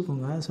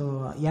மன்னிச்சுக்கோங்க. ஸோ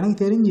எனக்கு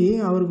தெரிஞ்சு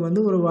அவருக்கு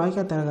வந்து ஒரு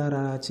வாய்க்கா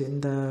தகராறாச்சு.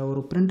 இந்த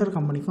ஒரு பிரிண்டர்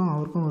கம்பெனிக்கும்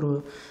அவருக்கும்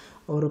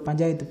ஒரு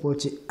பஞ்சாயத்து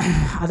போச்சு.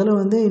 அதில்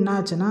வந்து என்ன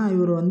ஆச்சுன்னா,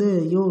 இவர் வந்து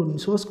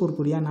சோர்ஸ் கோட்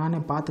கூடியா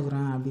நானே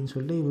பார்த்துக்குறேன் அப்படின்னு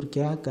சொல்லிட்டு இவர்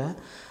கேட்க,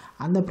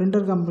 அந்த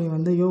பிரிண்டர் கம்பெனி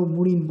வந்து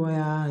மூடின்னு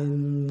போயா,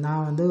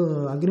 நான் வந்து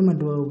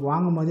அக்ரிமெண்ட்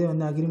வாங்கும் போதே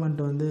வந்து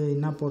அக்ரிமெண்ட் வந்து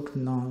என்ன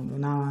போட்டிருந்தோம்,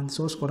 நான் அந்த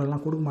சோர்ஸ்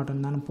கோடெல்லாம் கொடுக்க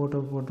மாட்டேன்னு தானே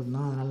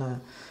போட்டிருந்தோம், அதனால்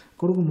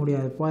கொடுக்க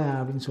முடியாது போயா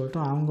அப்படின்னு சொல்லிட்டு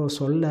அவங்க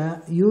சொல்ல,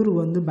 இவர்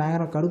வந்து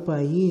பயங்கர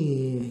கடுப்பாகி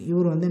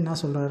இவர் வந்து என்ன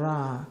சொல்கிறாரா,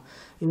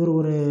 இவர்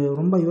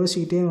ரொம்ப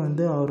யோசிக்கிட்டே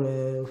வந்து அவர்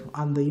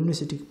அந்த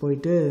யூனிவர்சிட்டிக்கு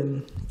போயிட்டு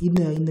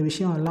இந்த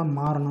விஷயம் எல்லாம்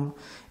மாறணும்,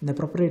 இந்த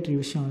ப்ரொப்ரைட்டரி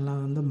விஷயம்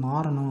எல்லாம் வந்து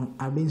மாறணும்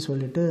அப்படின்னு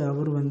சொல்லிட்டு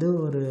அவர் வந்து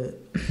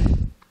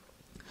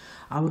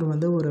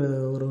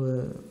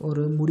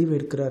ஒரு முடிவு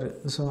எடுக்கிறாரு.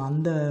 ஸோ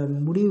அந்த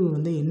முடிவு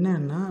வந்து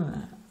என்னன்னா,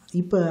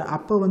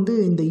 அப்போ வந்து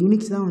இந்த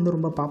யூனிக்ஸ் தான் வந்து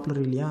ரொம்ப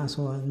பாப்புலர் இல்லையா.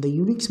 ஸோ இந்த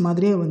யூனிக்ஸ்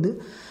மாதிரியே வந்து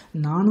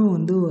நானும்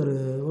வந்து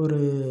ஒரு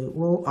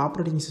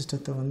ஆப்ரேட்டிங்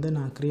சிஸ்டத்தை வந்து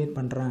நான் க்ரியேட்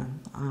பண்ணுறேன்.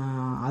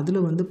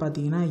 அதில் வந்து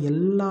பார்த்திங்கன்னா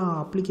எல்லா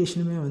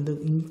அப்ளிகேஷனுமே வந்து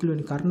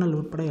இன்க்ளூடிங் கர்னல்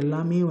உட்பட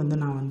எல்லாமே வந்து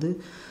நான் வந்து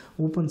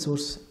ஓப்பன்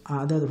சோர்ஸ்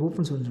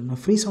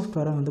ஃப்ரீ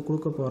சாஃப்ட்வேரை வந்து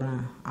கொடுக்க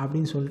போகிறேன்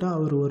அப்படின்னு சொல்லிட்டு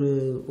அவர்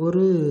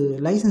ஒரு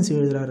லைசன்ஸ்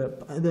எழுதுகிறாரு.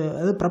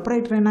 அது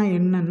ப்ரொப்ரைட்டரினா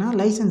என்னென்னா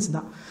லைசன்ஸ்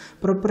தான்,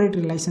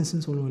 ப்ரொப்ரைட்டரி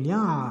லைசன்ஸ்னு சொல்லுவோம்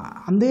இல்லையா.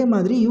 அதே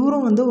மாதிரி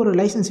இவரும் வந்து ஒரு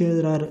லைசன்ஸ்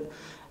எழுதுகிறாரு.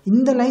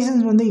 இந்த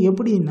லைசன்ஸ் வந்து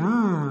எப்படின்னா,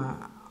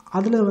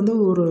 அதில் வந்து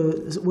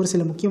ஒரு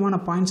சில முக்கியமான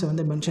பாயிண்ட்ஸை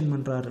வந்து மென்ஷன்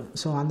பண்ணுறாரு.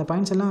 ஸோ அந்த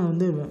பாயிண்ட்ஸ் எல்லாம்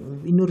வந்து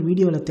இன்னொரு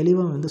வீடியோவில்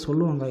தெளிவாக வந்து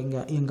சொல்லுவாங்க,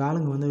 எங்கள்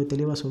ஆளுங்க வந்து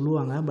தெளிவாக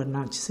சொல்லுவாங்க. பட்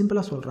நான்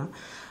சிம்பிளாக சொல்கிறேன்.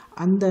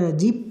 அந்த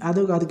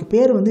அதுக்கு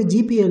பேர் வந்து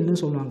ஜிபிஎல்னு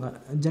சொல்லுவாங்க,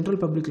 ஜென்ரல்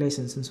பப்ளிக்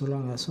லைசன்ஸ்னு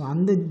சொல்லுவாங்க. ஸோ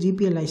அந்த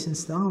ஜிபிஎல்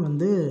லைசன்ஸ் தான்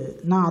வந்து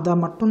நான் அதை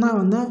மட்டும்தான்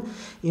வந்து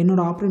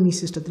என்னோடய ஆப்ரேட்டிங்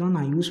சிஸ்டத்தில்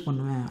நான் யூஸ்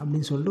பண்ணுவேன்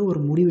அப்படின்னு சொல்லிட்டு ஒரு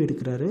முடிவு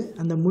எடுக்கிறாரு.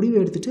 அந்த முடிவு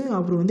எடுத்துகிட்டு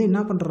அவர் வந்து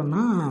என்ன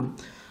பண்ணுறாருன்னா,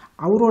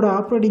 அவரோட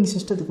ஆப்ரேட்டிங்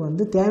சிஸ்டத்துக்கு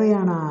வந்து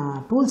தேவையான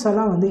டூல்ஸ்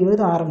எல்லாம் வந்து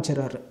எழுத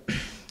ஆரம்பிச்சிடறாரு.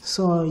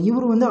 ஸோ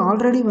இவர் வந்து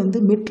ஆல்ரெடி வந்து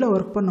மிட்டில்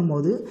ஒர்க்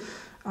பண்ணும்போது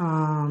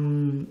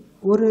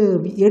ஒரு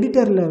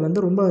எடிட்டரில் வந்து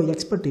ரொம்ப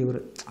எக்ஸ்பர்ட்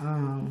இவர்.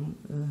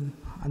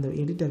 அந்த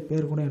எடிட்டர்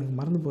பேர் கூட எனக்கு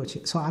மறந்து போச்சு.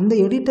 ஸோ அந்த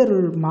எடிட்டர்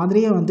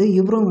மாதிரியே வந்து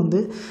இவரும் வந்து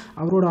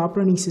அவரோட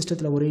ஆப்ரேட்டிங்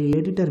சிஸ்டத்தில் ஒரு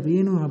எடிட்டர்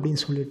வேணும்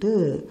அப்படின்னு சொல்லிட்டு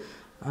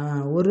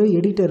ஒரு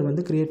எடிட்டர்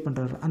வந்து க்ரியேட்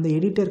பண்ணுறாரு. அந்த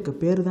எடிட்டருக்கு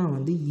பேர் தான்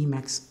வந்து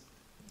Emacs.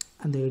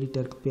 அந்த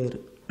எடிட்டருக்கு பேர்.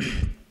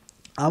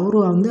 அவர்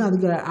வந்து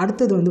அதுக்கு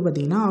அடுத்தது வந்து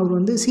பார்த்திங்கன்னா, அவர்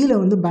வந்து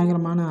சியில் வந்து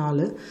பயங்கரமான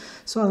ஆள்.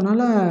 ஸோ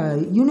அதனால்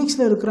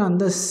யூனிக்ஸில் இருக்கிற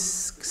அந்த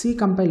சி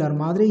கம்பைலர்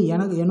மாதிரி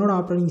என்னோடய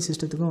ஆப்ரேட்டிங்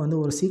சிஸ்டத்துக்கும் வந்து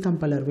ஒரு சி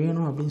கம்பைலர்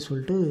வேணும் அப்படின்னு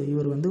சொல்லிட்டு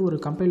இவர் வந்து ஒரு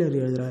கம்பைலர்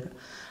எழுதுகிறாரு.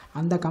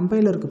 அந்த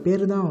கம்பைலருக்கு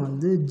பேர் தான்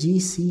வந்து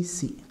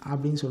ஜிசிசி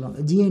அப்படின்னு சொல்லுவாங்க,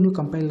 GNU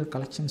கம்பைலர்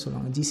கலெக்ஷன்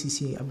சொல்லுவாங்க,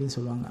 ஜிசிசி அப்படின்னு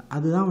சொல்லுவாங்க.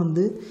 அதுதான்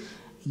வந்து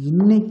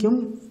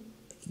இன்றைக்கும்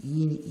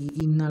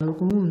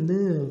இன்னளவுக்கும் வந்து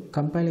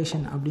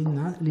கம்பைலேஷன்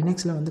அப்படின்னா,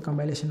 லினக்ஸில் வந்து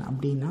கம்பைலேஷன்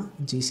அப்படின்னா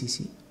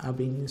ஜிசிசி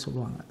அப்படின்னு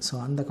சொல்லுவாங்க. ஸோ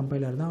அந்த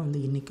கம்பைலர் தான் வந்து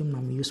இன்றைக்கும்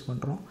நம்ம யூஸ்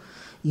பண்ணுறோம்.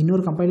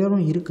 இன்னொரு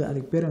கம்பைலரும் இருக்குது,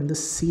 அதுக்கு பேர் வந்து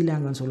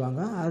சீலாங்கன்னு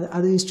சொல்லுவாங்க.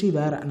 அது ஹிஸ்ட்ரி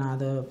வேறு, நான்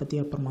அதை பற்றி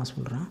அப்புறமா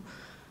சொல்கிறேன்.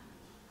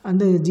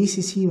 அந்த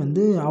ஜிசிசி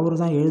வந்து அவர்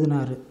தான்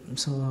எழுதினார்.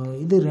 ஸோ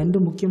இது 2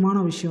 முக்கியமான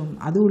விஷயம்.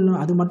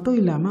 அது மட்டும்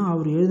இல்லாமல்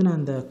அவர் எழுதின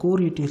அந்த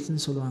கோர்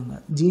யூட்டில்ஸ்ன்னு சொல்லுவாங்க,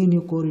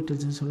 GNU கோர்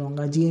யூட்டில்ஸ்ன்னு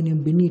சொல்லுவாங்க, GNU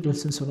பின்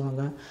யூட்டில்ஸ்ன்னு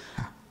சொல்லுவாங்க.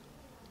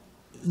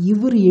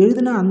 இவர்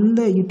எழுதின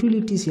அந்த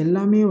யூட்டிலிட்டிஸ்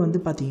எல்லாமே வந்து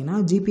பார்த்திங்கன்னா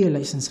GPL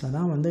லைசன்ஸில்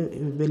தான் வந்து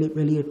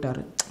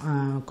வெளியிட்டார்.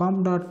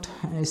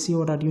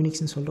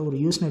 com.sco.unixன்னு சொல்லிட்டு ஒரு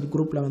யூஸ்நெட்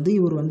குரூப்பில் வந்து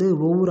இவர் வந்து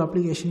ஒவ்வொரு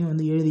அப்ளிகேஷனையும்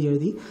வந்து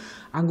எழுதி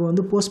அங்கே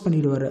வந்து போஸ்ட்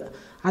பண்ணிவிடுவார்.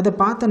 அதை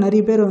பார்த்த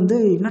நிறைய பேர் வந்து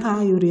என்னடா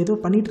இவர் ஏதோ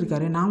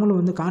பண்ணிகிட்ருக்காரு, நாமளும்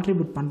வந்து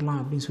கான்ட்ரிபியூட் பண்ணலாம்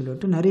அப்படின்னு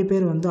சொல்லிட்டு நிறைய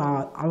பேர் வந்து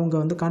அவங்க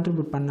வந்து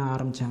கான்ட்ரிபியூட் பண்ண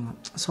ஆரம்பித்தாங்க.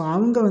 ஸோ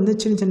அவங்க வந்து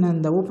சின்ன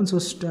இந்த ஓப்பன்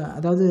சோர்ஸ்,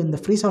 அதாவது இந்த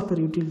ஃப்ரீ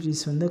சாஃப்ட்வேர்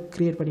யூட்டிலிட்டிஸ் வந்து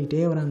க்ரியேட்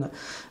பண்ணிகிட்டே வராங்க.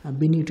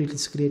 பின்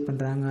யூட்டிலிட்டிஸ் க்ரியேட்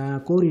பண்ணுறாங்க,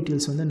 கோர்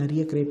யூட்டில்ஸ் வந்து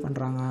நிறைய க்ரியேட்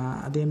பண்ணுறாங்க,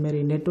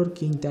 அதேமாரி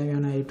நெட்வொர்க்கிங்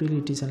தேவையான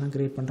யூட்டிலிட்டிஸ் எல்லாம்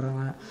க்ரியேட்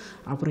பண்ணுறாங்க,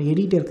 அப்புறம்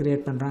எடிட்டர்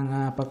க்ரியேட் பண்ணுறாங்க,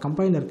 அப்போ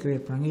கம்பைலர்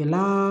க்ரியேட் பண்ணுறாங்க,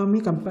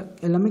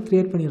 எல்லாமே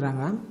க்ரியேட்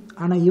பண்ணிடுறாங்க.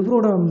 ஆனால்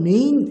இவரோட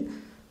மெயின்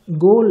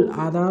கோல்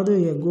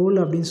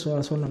அப்படின்னு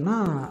சொல்லணும்னா,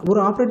 ஒரு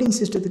ஆப்ரேட்டிங்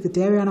சிஸ்டத்துக்கு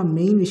தேவையான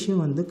மெயின்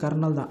விஷயம் வந்து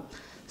கர்னல் தான்.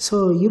 ஸோ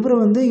இவர்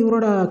வந்து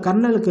இவரோட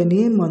கர்னலுக்கு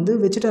நேம் வந்து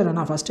வச்சுட்டாரு,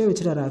 நான் ஃபஸ்ட்டே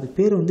வச்சுட்டாரு. அதுக்கு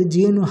பேர் வந்து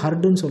GNU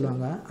ஹர்டுன்னு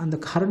சொல்லுவாங்க. அந்த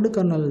ஹர்டு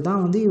கர்னல்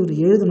தான் வந்து இவர்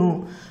எழுதணும்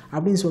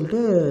அப்படின்னு சொல்லிட்டு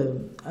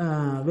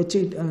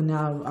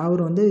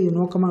அவர் வந்து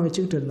நோக்கமாக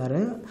வச்சுக்கிட்டு இருந்தார்.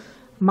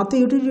 மற்ற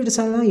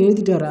யூட்டிலிட்டிஸாக தான்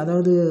எழுதிட்டார்.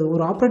 அதாவது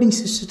ஒரு ஆப்ரேட்டிங்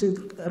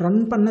சிஸ்டத்துக்கு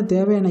ரன் பண்ண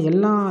தேவையான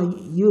எல்லா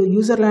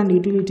யூசர்லேண்ட்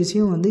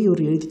யூட்டிலிட்டிஸையும் வந்து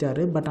இவர்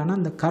எழுதிட்டார். பட் ஆனால்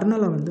அந்த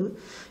கர்னலை வந்து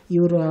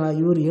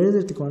இவர்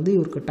எழுதுறதுக்கு வந்து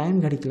இவருக்கு டைம்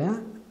கிடைக்கல.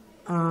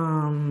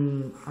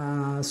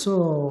 ஸோ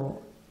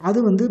அது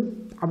வந்து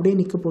அப்படியே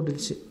நிற்க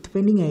போட்டுடுச்சு,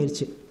 பெண்டிங்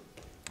ஆயிடுச்சு.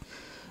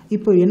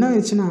 இப்போ என்ன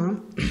ஆயிடுச்சுன்னா,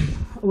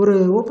 ஒரு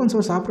ஓப்பன்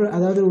சோர்ஸ்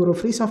அதாவது ஒரு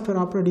ஃப்ரீ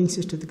சாஃப்ட்வேர் ஆப்ரேட்டிங்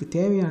சிஸ்டத்துக்கு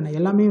தேவையான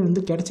எல்லாமே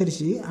வந்து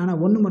கிடச்சிருச்சு.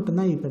 ஆனால் ஒன்று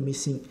மட்டும்தான் இப்போ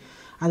மிஸ்ஸிங்.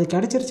 அது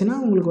கிடச்சிருச்சுன்னா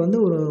உங்களுக்கு வந்து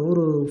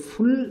ஒரு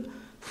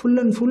full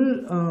and full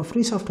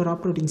free software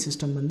operating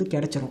system வந்து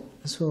கிடச்சிரும்.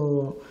 ஸோ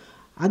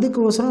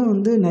அதுக்கோசரம்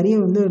வந்து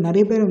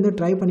நிறைய பேர் வந்து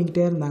ட்ரை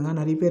பண்ணிக்கிட்டே இருந்தாங்க.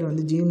 நிறைய பேர்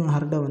வந்து GNU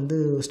ஹர்டை வந்து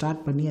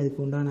ஸ்டார்ட் பண்ணி அதுக்கு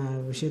உண்டான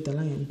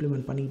விஷயத்தெல்லாம்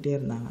இம்ப்ளிமெண்ட் பண்ணிக்கிட்டே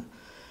இருந்தாங்க.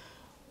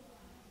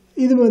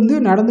 இது வந்து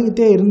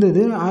நடந்துக்கிட்டே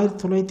இருந்தது.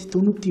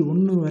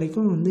 1991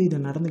 வரைக்கும் வந்து இது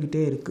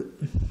நடந்துக்கிட்டே இருக்குது.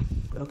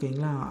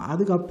 ஓகேங்களா?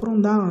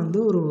 அதுக்கப்புறம் தான் வந்து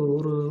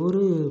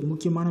ஒரு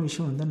முக்கியமான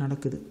விஷயம் வந்து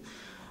நடக்குது.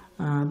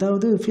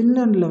 அதாவது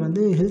ஃபின்லாண்டில்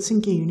வந்து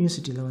ஹெல்சிங்கி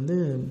யூனிவர்சிட்டியில் வந்து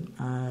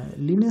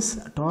லினஸ்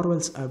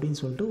டார்வல்ஸ் அப்படின்னு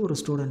சொல்லிட்டு ஒரு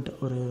ஸ்டூடெண்ட்,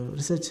 ஒரு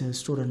ரிசர்ச்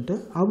ஸ்டூடெண்ட்டு,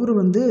 அவர்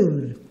வந்து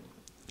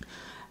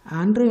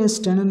ஆண்ட்ரியாஸ்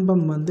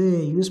டெனன்பம் வந்து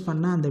யூஸ்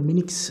பண்ண அந்த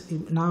மினிக்ஸ்,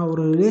 நான்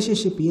ஒரு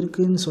ரிலேஷன்ஷிப்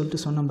இருக்குதுன்னு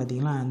சொல்லிட்டு சொன்னேன்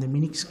பார்த்தீங்களா, அந்த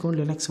மினிக்ஸ்க்கும்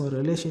லினக்ஸ் ஒரு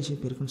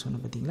ரிலேஷன்ஷிப் இருக்குதுன்னு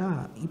சொன்னேன் பார்த்தீங்களா.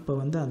 இப்போ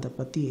வந்து அதை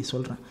பற்றி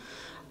சொல்கிறேன்.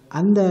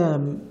 அந்த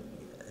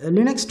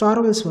லினக்ஸ்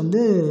டார்வல்ஸ்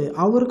வந்து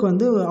அவருக்கு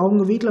வந்து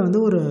அவங்க வீட்டில்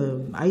வந்து ஒரு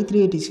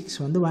i386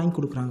 வந்து வாங்கி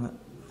கொடுக்குறாங்க.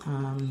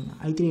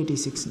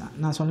 i386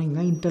 நான்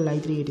சொன்னீங்கன்னா இன்டெல்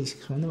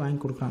i386 வந்து வாங்கி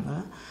கொடுக்குறாங்க.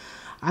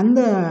 அந்த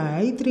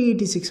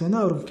i386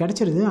 வந்து அவருக்கு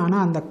கிடச்சிருது.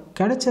 ஆனால்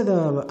கிடைச்ச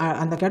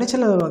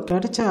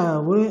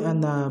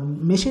அந்த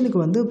மெஷினுக்கு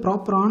வந்து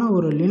ப்ராப்பரான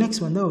ஒரு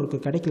லினக்ஸ் வந்து அவருக்கு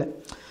கிடைக்கல.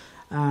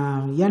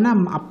 ஏன்னா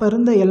அப்போ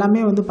இருந்த எல்லாமே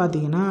வந்து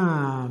பார்த்திங்கன்னா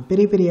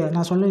பெரிய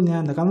நான் சொல்லிங்க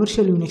அந்த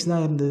கமர்ஷியல் யூனிக்ஸ்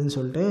தான் இருந்ததுன்னு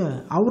சொல்லிட்டு,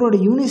 அவரோட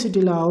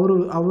யூனிவர்சிட்டியில்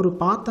அவர்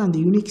பார்த்த அந்த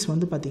யூனிக்ஸ்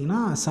வந்து பார்த்திங்கன்னா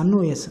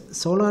SunOS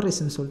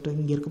சோலாரிஸ்ன்னு சொல்லிட்டு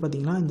இங்கே இருக்குது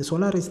பார்த்திங்களா. இந்த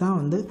சோலாரிஸ் தான்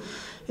வந்து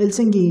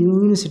ஹெல்சிங்கி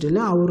யூனிவர்சிட்டியில்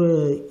அவர்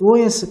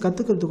OS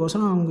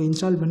கற்றுக்கிறதுக்கோசரம் அவங்க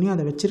இன்ஸ்டால் பண்ணி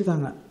அதை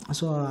வச்சுருக்காங்க.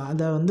 ஸோ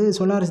அதை வந்து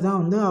சோலாரிஸ் தான்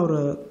வந்து அவர்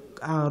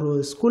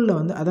ஸ்கூலில்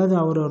வந்து, அதாவது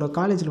அவரோட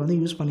காலேஜில் வந்து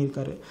யூஸ்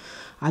பண்ணியிருக்காரு.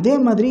 அதே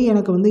மாதிரி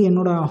எனக்கு வந்து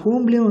என்னோடய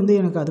ஹோம்லேயும் வந்து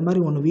எனக்கு அது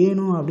மாதிரி ஒன்று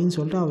வேணும் அப்படின்னு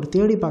சொல்லிட்டு அவர்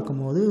தேடி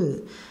பார்க்கும்போது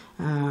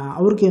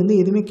அவருக்கு வந்து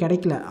எதுவுமே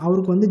கிடைக்கல.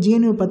 அவருக்கு வந்து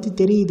GNU பற்றி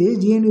தெரியுது,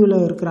 GNUவில்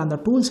இருக்கிற அந்த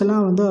டூல்ஸ்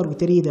எல்லாம் வந்து அவருக்கு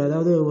தெரியுது.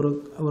 அதாவது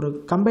ஒரு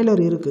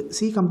கம்பைலர் இருக்குது,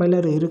 C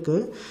கம்பைலர்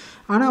இருக்குது.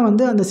 ஆனால்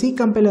வந்து அந்த C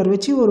கம்பைலர்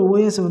வச்சு ஒரு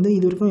OS வந்து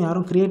இது வரைக்கும்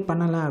யாரும் க்ரியேட்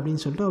பண்ணலை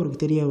அப்படின்னு சொல்லிட்டு அவருக்கு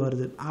தெரிய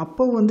வருது.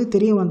 அப்போ வந்து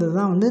தெரிய வந்தது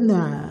தான் வந்து இந்த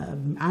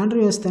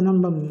ஆண்ட்ரியாஸ்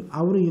தெனம்பம்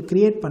அவர்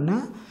க்ரியேட் பண்ண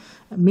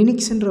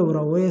மினிக்ஸ்ன்ற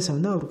ஒரு OS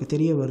வந்து அவருக்கு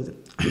தெரிய வருது.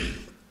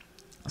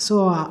 ஸோ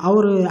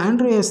அவர்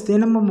ஆண்ட்ரியாஸ்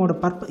தெனம்பமோட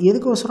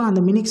எதுக்கோசரம்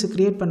அந்த மினிக்ஸை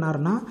க்ரியேட்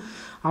பண்ணாருன்னா,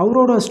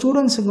 அவரோட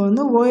ஸ்டூடெண்ட்ஸுக்கு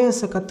வந்து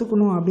ஓஎஸை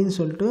கற்றுக்கணும் அப்படின்னு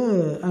சொல்லிட்டு,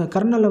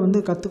 கர்னலை வந்து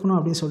கற்றுக்கணும்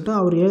அப்படின்னு சொல்லிட்டு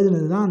அவர்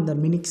எழுதுனது தான் அந்த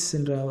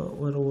மினிக்ஸ்ன்ற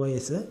ஒரு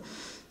ஓஎஸ்ஸு.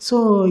 ஸோ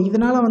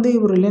இதனால் வந்து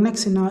இவர்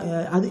லினக்ஸ்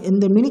அது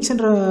இந்த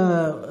மினிக்ஸ்ன்ற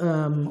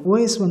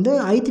ஓஎஸ் வந்து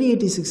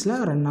i386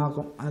 ரன்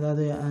ஆகும்.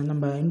 அதாவது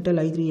நம்ம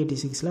இன்டெல்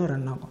i386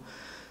 ரன் ஆகும்.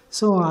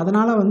 ஸோ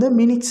அதனால் வந்து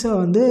மினிக்ஸை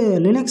வந்து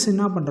லினக்ஸ்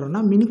என்ன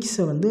பண்ணுறாருன்னா,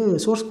 மினிக்ஸை வந்து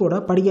சோர்ஸ் கோடை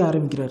படிக்க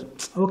ஆரம்பிக்கிறார்.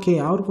 ஓகே,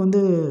 அவருக்கு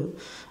வந்து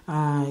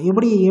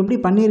எப்படி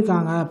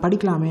பண்ணியிருக்காங்க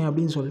படிக்கலாமே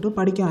அப்படின்னு சொல்லிட்டு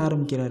படிக்க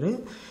ஆரம்பிக்கிறாரு.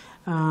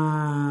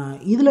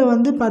 இதில்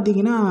வந்து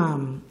பார்த்திங்கன்னா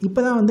இப்போ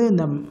தான் வந்து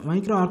இந்த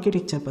மைக்ரோ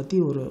ஆர்கிடெக்சர் பற்றி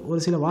ஒரு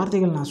சில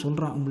வார்த்தைகள் நான்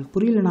சொல்கிறேன். உங்களுக்கு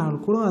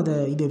புரியலனாலும் கூட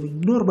இதை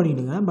இக்னோர்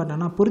பண்ணிவிடுங்க. பட்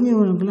ஆனால்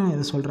புரிஞ்சவங்களுக்கு நான்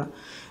இதை சொல்கிறேன்.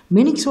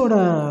 மினிக்ஸோட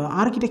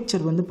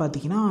ஆர்கிடெக்சர் வந்து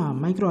பார்த்திங்கன்னா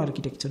மைக்ரோ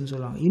ஆர்கிடெக்சர்னு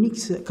சொல்லுவாங்க.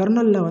 யூனிக்ஸ்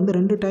கர்னலில் வந்து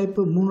 3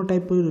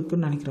 டைப்பு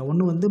இருக்குதுன்னு நினைக்கிறேன்.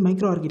 ஒன்று வந்து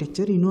மைக்ரோ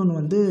ஆர்கிடெக்சர், இன்னொன்று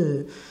வந்து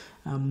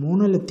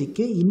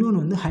மோனோலித்திக்கு,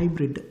 இன்னொன்று வந்து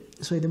ஹைப்ரிட்.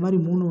 ஸோ இது மாதிரி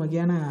 3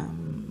 வகையான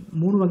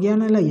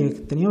இல்லை,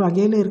 எத்தனையோ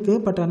வகையில்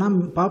இருக்குது. பட் ஆனால்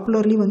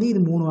பாப்புலர்லி வந்து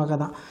இது 3 வகை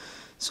தான்.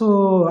 ஸோ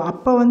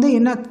அப்போ வந்து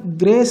என்ன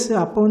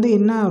அப்போ வந்து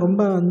என்ன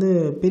ரொம்ப வந்து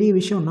பெரிய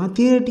விஷயம்னா,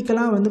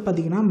 தியரிட்டிக்கலாக வந்து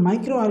பார்த்திங்கன்னா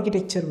மைக்ரோ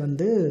ஆர்கிடெக்சர்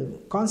வந்து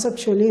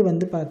கான்செப்சுவலி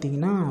வந்து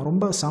பார்த்திங்கன்னா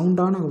ரொம்ப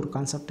சவுண்டான ஒரு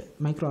கான்செப்ட்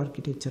மைக்ரோ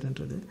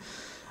ஆர்கிடெக்சர்ன்றது.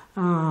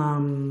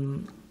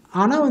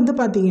 ஆனால் வந்து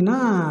பார்த்திங்கன்னா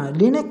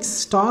லினக்ஸ்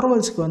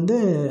டார்வல்ஸ்க்கு வந்து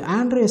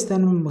ஆண்ட்ரியாஸ்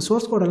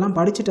சோர்ஸ் கோடெல்லாம்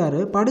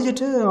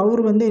படிச்சுட்டு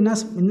அவர் வந்து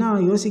என்ன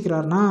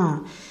யோசிக்கிறாருன்னா,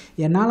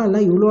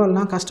 என்னாலெல்லாம்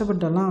இவ்வளோலாம்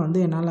கஷ்டப்பட்டெல்லாம் வந்து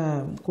என்னால்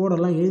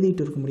கோடெல்லாம்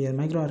எழுதிட்டு இருக்க முடியாது,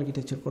 மைக்ரோ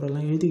ஆர்கிடெக்சர்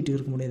கோடெல்லாம் எழுதிக்கிட்டு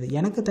இருக்க முடியாது.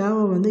 எனக்கு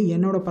தேவை வந்து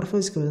என்னோடய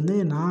பர்பஸ்க்கு வந்து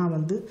நான்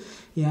வந்து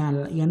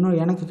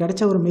எனக்கு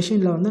கிடைச்ச ஒரு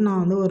மெஷினில் வந்து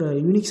நான் வந்து ஒரு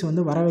யூனிக்ஸ்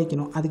வந்து வர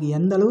வைக்கணும். அதுக்கு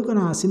எந்த அளவுக்கு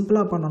நான்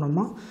சிம்பிளாக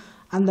பண்ணணுமோ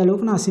அந்த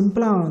அளவுக்கு நான்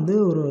சிம்பிளாக வந்து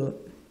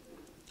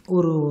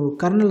ஒரு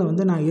கர்னலை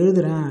வந்து நான்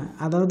எழுதுகிறேன்.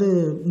 அதாவது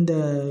இந்த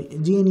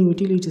GNU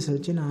யூட்டிலிட்டிஸை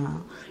வச்சு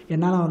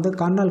என்னால் வந்து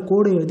கர்னல்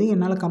கோடு எழுதி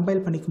என்னால்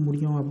கம்பைல் பண்ணிக்க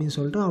முடியும் அப்படின்னு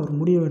சொல்லிட்டு அவர்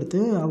முடிவு எடுத்து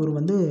அவர்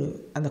வந்து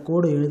அந்த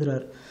கோடை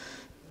எழுதுகிறார்.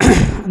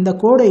 அந்த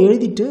கோடை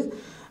எழுதிட்டு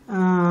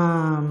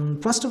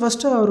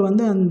ஃபஸ்ட்டு அவர்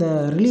வந்து அந்த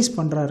ரிலீஸ்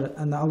பண்ணுறாரு.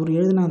 அவர்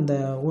எழுதின அந்த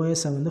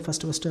ஓஎஸை வந்து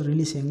ஃபஸ்ட்டு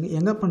ரிலீஸ்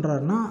எங்கே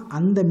பண்ணுறாருன்னா,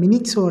 அந்த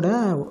மினிக்ஸோட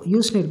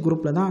யூஸ்நெட்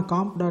குரூப்பில் தான்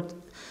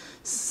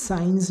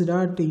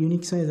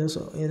comp.science.unix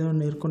ஏதோ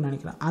ஒன்று இருக்குன்னு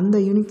நினைக்கிறேன்.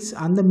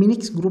 அந்த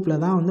மினிக்ஸ்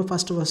குரூப்பில் தான் வந்து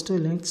ஃபஸ்ட்டு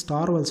லினக்ஸ்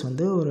டார்வல்ஸ்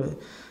வந்து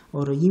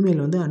ஒரு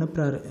இமெயில் வந்து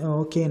அனுப்புகிறாரு.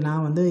 ஓகே,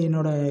 நான் வந்து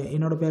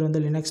என்னோட பேர்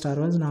வந்து லினக்ஸ்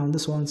டார்வல்ஸ், நான்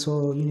வந்து சோன்சோ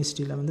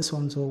யூனிவர்சிட்டியில் வந்து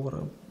சோன்சோ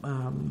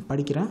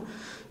படிக்கிறேன்.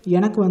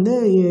 எனக்கு வந்து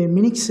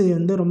மினிக்ஸ்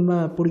வந்து ரொம்ப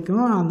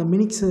பிடிக்கும். அந்த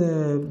மினிக்ஸை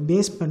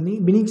பேஸ் பண்ணி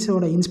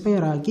மினிக்ஸோட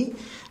இன்ஸ்பயர் ஆகி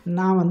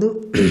நான் வந்து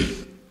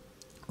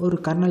ஒரு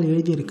கர்னல்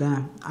எழுதியிருக்கேன்,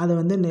 அதை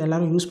வந்து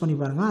எல்லோரும் யூஸ் பண்ணி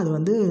பாருங்கள், அது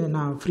வந்து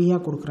நான்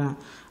ஃப்ரீயாக கொடுக்குறேன்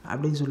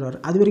அப்படின்னு சொல்லுவார்.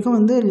 அது வரைக்கும்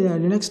வந்து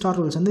லினக்ஸ்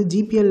டார்வல்ஸ் வந்து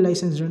GPL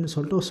லைசன்ஸ்டுன்னு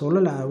சொல்லிட்டு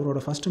சொல்லலை. அவரோட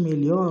ஃபஸ்ட்டு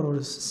மெயிலையோ அவரோட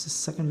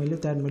செகண்ட் மெயிலையோ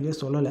தேர்ட் மெயிலையோ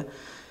சொல்லலை.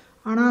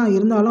 ஆனால்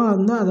இருந்தாலும்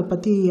வந்து அதை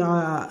பற்றி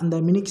அந்த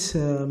மினிக்ஸ்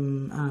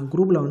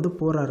குரூப்பில் வந்து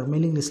போகிறாரு,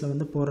 மெயிலிங் லிஸ்ட்டில்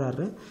வந்து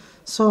போகிறாரு.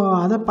 ஸோ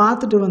அதை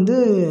பார்த்துட்டு வந்து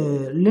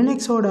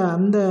லினக்ஸோட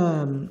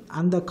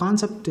அந்த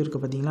கான்செப்ட்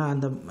இருக்குது பார்த்தீங்களா,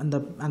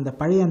 அந்த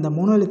பழைய அந்த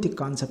மோனோலித்திக்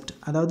கான்செப்ட்,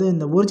 அதாவது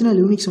இந்த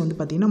ஒரிஜினல் யூனிக்ஸ் வந்து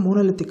பார்த்திங்கன்னா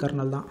மோனோலித்திக்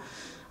கர்னல் தான்.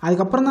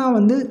 அதுக்கப்புறம் தான்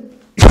வந்து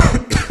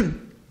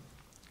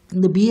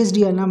இந்த BSD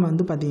எல்லாம்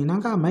வந்து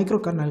பார்த்திங்கனாக்கா மைக்ரோ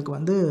கர்னலுக்கு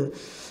வந்து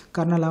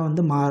கர்னலாக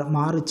வந்து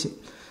மாறுச்சு.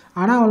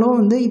 ஆனாலும்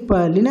வந்து இப்போ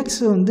லினக்ஸ்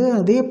வந்து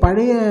அதே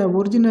பழைய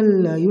ஒரிஜினல்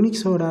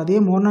யூனிக்ஸோட அதே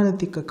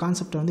மோனோலித்திக்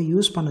கான்செப்டை வந்து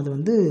யூஸ் பண்ணது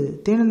வந்து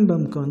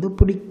தேனன்பம்க்கு வந்து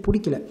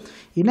பிடிக்கல.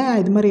 ஏன்னா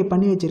இது மாதிரி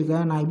பண்ணி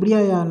வச்சுருக்கேன்,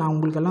 நான்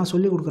உங்களுக்கெல்லாம்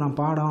சொல்லிக் கொடுக்குறேன்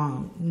பாடம்,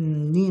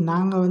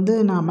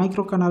 நான்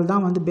மைக்ரோ கர்னல்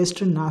தான் வந்து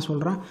பெஸ்ட்டுன்னு நான்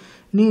சொல்கிறேன்,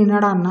 நீ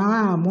என்னடான்னா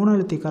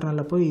மோனோலித்திக்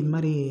கர்னலில் போய் இது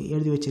மாதிரி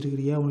எழுதி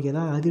வச்சுருக்கிறியா, உனக்கு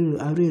எதாவது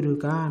அறிவு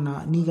இருக்கா,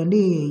 நீ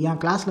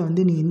என் கிளாஸில்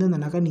வந்து நீ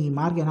இருந்ததுனாக்கா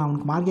நான்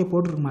உனக்கு மார்க்கே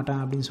போட்டிருக்க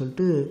மாட்டேன் அப்படின்னு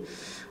சொல்லிட்டு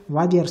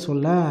வாத்தியார்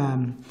சொல்ல,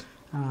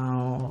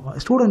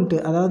 ஸ்டூடெண்ட்டு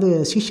அதாவது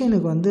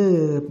சிஷ்யனுக்கு வந்து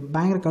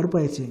பயங்கர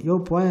கடுப்பாயிடுச்சு.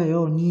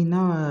 நீ என்ன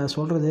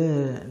சொல்கிறது,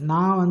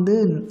 நான் வந்து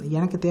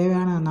எனக்கு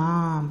தேவையான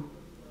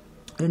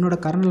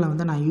என்னோடய கர்னலை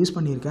வந்து நான் யூஸ்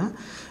பண்ணியிருக்கேன்,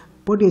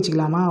 போட்டி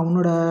வச்சுக்கலாமா,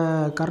 உன்னோட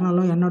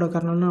கர்னலும் என்னோட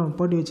கர்னலும்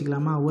போட்டி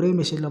வச்சுக்கலாமா, ஒரே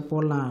மெஷினில்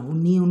போடலாம்,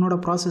 உன்னோட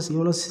ப்ராசஸ்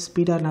எவ்வளோ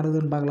ஸ்பீடாக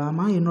நடக்குதுன்னு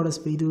பார்க்கலாமா,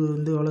 இது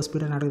வந்து எவ்வளோ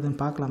ஸ்பீடாக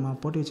நடக்குதுன்னு பார்க்கலாமா,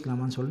 போட்டி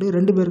வச்சுக்கலாமான்னு சொல்லிட்டு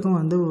 2 பேருக்கும்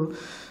வந்து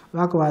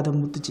வாக்குவாதம்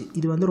முத்துச்சு.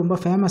 இது வந்து ரொம்ப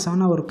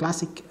ஃபேமஸான ஒரு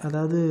கிளாசிக்,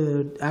 அதாவது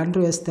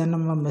ஆண்ட்ரியாஸ்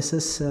தெனம்பம்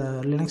மெசஸ்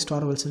லினக்ஸ்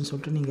டார்வல்ஸ்ன்னு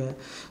சொல்லிட்டு நீங்கள்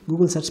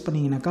கூகுள் சர்ச்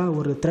பண்ணிங்கனாக்கா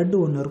ஒரு த்ரெட்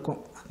ஒன்று இருக்கும்.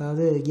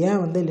 அதாவது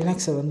ஏன் வந்து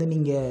லினக்ஸை வந்து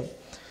நீங்கள்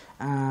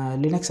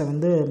லினக்ஸை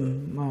வந்து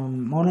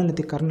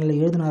மோனோலித்திக்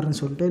கர்னலில் எழுதினாருன்னு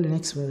சொல்லிட்டு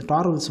லினக்ஸ்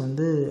டார்வல்ஸ்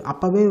வந்து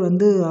அப்போவே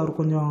வந்து அவர்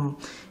கொஞ்சம்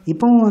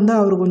இப்போவும் வந்து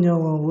அவர்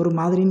கொஞ்சம் ஒரு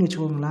மாதிரின்னு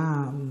வச்சுக்கோங்களேன்,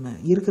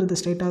 இருக்கிறது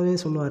ஸ்ட்ரைட்டாகவே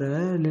சொல்லுவார்.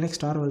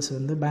 லினக்ஸ் டார்வல்ஸ்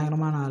வந்து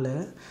பயங்கரமான ஆள்.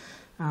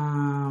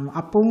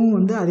 அப்போவும்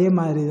வந்து அதே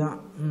மாதிரி தான்.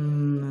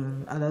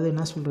 அதாவது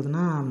என்ன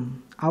சொல்கிறதுனா,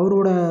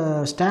 அவரோட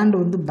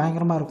ஸ்டாண்டு வந்து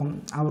பயங்கரமாக இருக்கும்.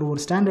 அவர் ஒரு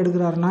ஸ்டாண்ட்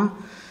எடுக்கிறாருன்னா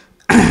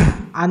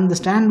அந்த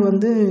ஸ்டாண்ட்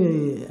வந்து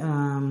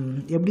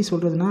எப்படி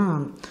சொல்கிறதுனா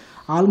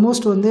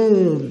ஆல்மோஸ்ட் வந்து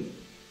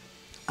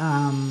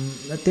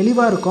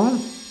தெளிவாக இருக்கும்.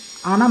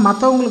 ஆனால்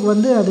மற்றவங்களுக்கு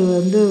வந்து அது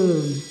வந்து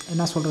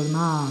என்ன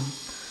சொல்கிறதுனா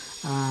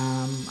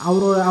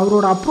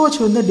அவரோட அப்ரோச்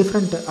வந்து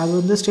டிஃப்ரெண்ட்டு. அது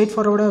வந்து ஸ்ட்ரெயிட்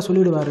ஃபார்வர்டாக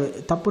சொல்லிவிடுவார்.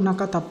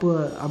 தப்புனாக்கா தப்பு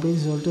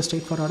அப்படின்னு சொல்லிட்டு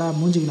ஸ்ட்ரெயிட் ஃபார்வர்டாக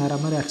மூஞ்சிக்கு நேர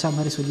மாதிரி அடிச்சா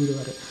மாதிரி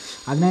சொல்லிவிடுவார்.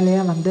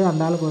 அதனாலேயே வந்து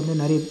அந்த ஆளுக்கு வந்து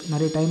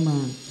நிறைய டைம்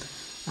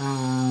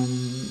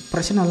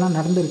பிரச்சனைலாம்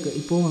நடந்திருக்கு.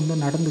 இப்போவும் வந்து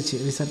நடந்துச்சு.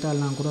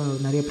 ரீசெண்டாகலாம் கூட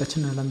நிறைய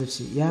பிரச்சனை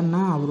நடந்துச்சு.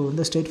 ஏன்னா அவர்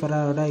வந்து ஸ்ட்ரெயிட்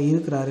ஃபார்வர்டாக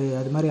இருக்கிறாரு,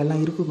 அது மாதிரி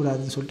எல்லாம்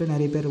இருக்கக்கூடாதுன்னு சொல்லிட்டு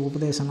நிறைய பேர்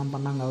உபதேசம்லாம்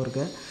பண்ணாங்க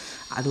அவருக்கு.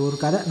 அது ஒரு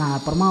கதை. நான்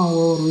அப்புறமா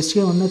ஒரு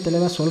விஷயம் வந்து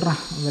தெளிவாக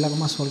சொல்கிறேன்,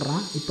 விளக்கமாக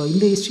சொல்கிறேன். இப்போ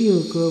இந்த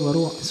ஹிஸ்ட்ரிக்கு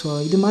வருவோம். ஸோ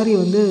இது மாதிரி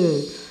வந்து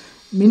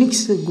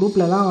மினிக்ஸ்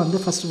குரூப்பில் தான் வந்து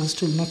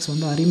ஃபஸ்ட்டு லினக்ஸ்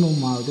வந்து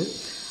அறிமுகம் ஆகுது.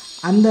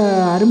 அந்த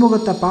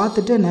அறிமுகத்தை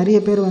பார்த்துட்டு நிறைய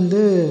பேர்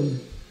வந்து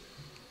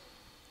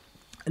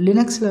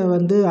லினக்ஸில்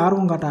வந்து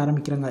ஆர்வம் காட்ட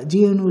ஆரம்பிக்கிறாங்க.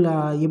 GNUவில்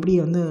எப்படி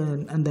வந்து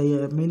அந்த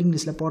மெயிலிங்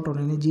லிஸ்ட்டில் போட்ட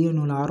உடனே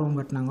GNUவில் ஆர்வம்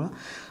காட்டினாங்களோ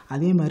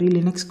அதே மாதிரி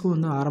லினக்ஸ்க்கும்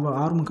வந்து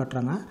ஆர்வம்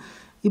காட்டுறாங்க.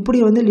 இப்படி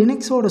வந்து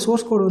லினக்ஸோட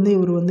சோர்ஸ் கோடு வந்து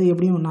இவர் வந்து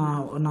எப்படியும்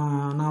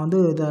நான் வந்து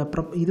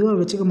இதுவாக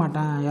வச்சுக்க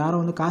மாட்டேன்,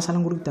 யாரும் வந்து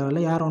காசெல்லாம் கொடுக்க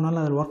தேவையில்லை, யார்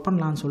வேணாலும் அதில் ஒர்க்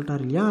பண்ணலான்னு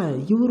சொல்லிட்டார் இல்லையா.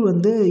 இவர்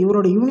வந்து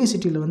இவரோட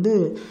யூனிவர்சிட்டியில் வந்து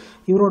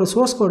இவரோட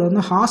சோர்ஸ் கோடை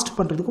வந்து ஹாஸ்ட்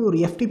பண்ணுறதுக்கு ஒரு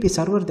FTP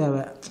சர்வர்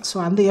தேவை. ஸோ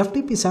அந்த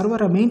FTP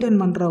சர்வரை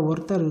மெயின்டைன் பண்ணுற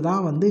ஒருத்தர்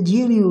தான் வந்து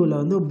GNUவில்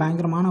வந்து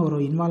பயங்கரமான ஒரு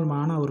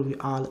இன்வால்வான ஒரு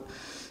ஆள்.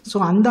 ஸோ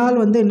அந்த ஆள்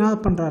வந்து என்ன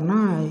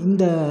பண்ணுறாருன்னா,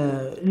 இந்த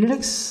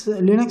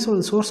லினக்ஸோட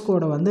சோர்ஸ்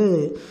கோடை வந்து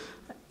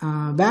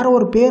வேறு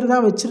ஒரு பேர்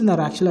தான்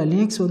வச்சுருந்தார். ஆக்சுவலாக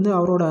லினக்ஸ் வந்து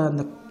அவரோட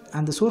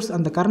அந்த சோர்ஸ்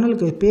அந்த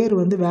கர்னலுக்கு பேர்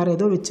வந்து வேறு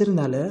ஏதோ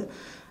வச்சுருந்தாலும்,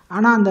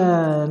 ஆனால் அந்த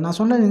நான்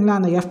சொன்னேன் இல்லைங்களா,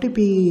 அந்த FTP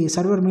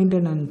சர்வர்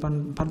மெயின்டைன்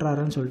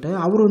பண்ணுறாருன்னு சொல்லிட்டு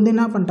அவர் வந்து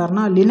என்ன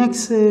பண்ணிட்டாருன்னா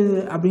லினக்ஸு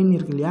அப்படின்னு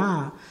இருக்கு இல்லையா.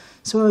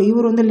 ஸோ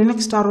இவர் வந்து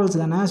லினக்ஸ் டார்வல்ஸ்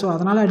தானே. ஸோ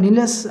அதனால்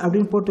நிலஸ்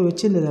அப்படின்னு போட்டு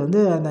வச்சுருந்ததை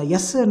வந்து அந்த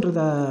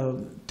எஸ்ன்றதை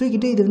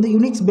தூக்கிட்டு இது வந்து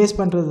யூனிக்ஸ் பேஸ்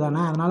பண்ணுறது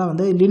தானே, அதனால்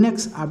வந்து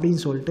லினக்ஸ்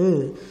அப்படின்னு சொல்லிட்டு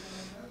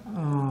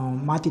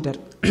மாற்றிட்டார்.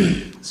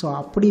 ஸோ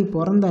அப்படி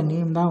பிறந்த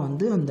நேம் தான்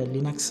வந்து அந்த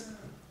லினக்ஸ்.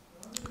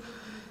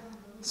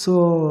 ஸோ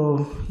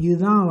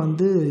இதுதான்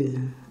வந்து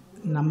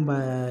நம்ம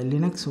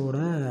லினக்ஸ்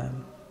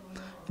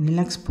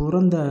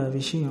பிறந்த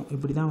விஷயம்.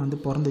 இப்படி தான் வந்து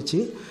பிறந்துச்சு.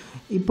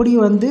 இப்படி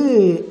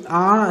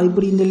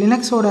இந்த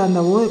லினக்ஸோட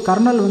அந்த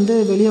கர்னல் வந்து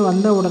வெளியே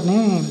வந்த உடனே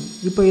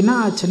இப்போ என்ன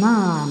ஆச்சுன்னா,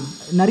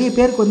 நிறைய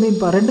பேருக்கு வந்து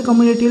இப்போ 2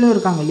 கம்யூனிட்டியிலும்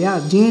இருக்காங்க இல்லையா.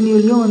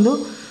 GNUலையும் வந்து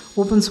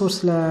ஓப்பன்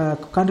சோர்ஸில்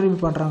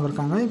கான்ட்ரிபியூட் பண்ணுறவங்க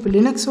இருக்காங்க. இப்போ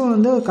லினக்ஸும்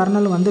வந்து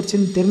கர்னல்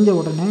வந்துருச்சுன்னு தெரிஞ்ச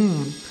உடனே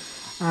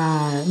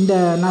இந்த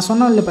நான்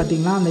சொன்னேன் இல்லை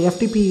பார்த்தீங்களா, அந்த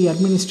FTP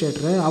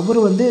அட்மினிஸ்ட்ரேட்டரு அவர்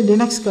வந்து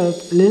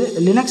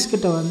லினக்ஸ்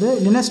கிட்ட வந்து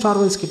லினக்ஸ்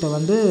டார்வல்ஸ் கிட்ட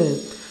வந்து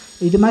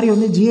இது மாதிரி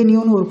வந்து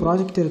GNUன்னு ஒரு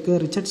ப்ராஜெக்ட் இருக்குது,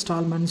 ரிச்சர்ட்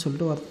ஸ்டால்மன்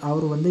சொல்லிட்டு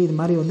அவர் வந்து இது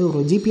மாதிரி வந்து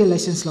ஒரு GPL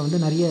லைசன்ஸில் வந்து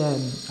நிறைய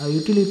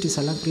யூட்டிலிட்டிஸ்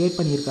எல்லாம் க்ரியேட்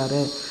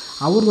பண்ணியிருக்காரு.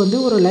 அவர் வந்து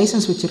ஒரு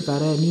லைசன்ஸ்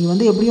வச்சுருக்காரு. நீ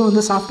வந்து எப்படியும்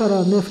வந்து சாஃப்ட்வேரை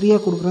வந்து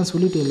ஃப்ரீயாக கொடுக்குறேன்னு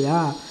சொல்லிட்டு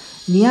இல்லையா,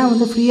 நீ ஏன்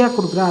வந்து ஃப்ரீயாக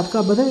கொடுக்குற,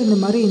 அதுக்காக பதில் இந்த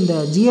மாதிரி இந்த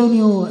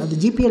GNU அது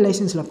GPL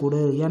லைசன்ஸில்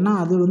கொடு. ஏன்னா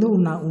அது வந்து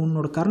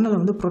உன்னோட கர்னலை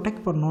வந்து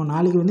ப்ரொடெக்ட் பண்ணணும்.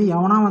 நாளைக்கு வந்து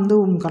எவனா வந்து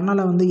உன்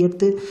கர்னலை வந்து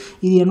எடுத்து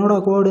இது என்னோட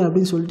கோடு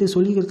அப்படின்னு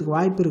சொல்லிக்கிறதுக்கு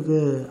வாய்ப்பு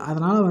இருக்குது.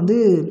 அதனால் வந்து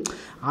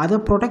அதை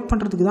ப்ரொடெக்ட்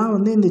பண்ணுறதுக்கு தான்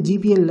வந்து இந்த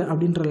GPL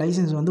அப்படின்ற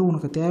லைசன்ஸ் வந்து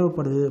உனக்கு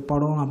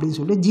தேவைப்படும் அப்படின்னு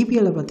சொல்லிட்டு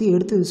GPLை பற்றி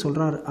எடுத்து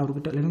சொல்கிறார்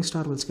அவர்கிட்ட, லினக்ஸ்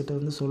டார்வல்ஸ் கிட்ட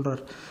வந்து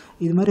சொல்கிறார்.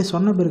 இது மாதிரி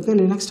சொன்ன பிறகு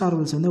லினக்ஸ்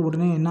டார்வல்ஸ் வந்து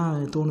உடனே என்ன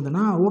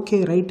தோணுதுன்னா, ஓகே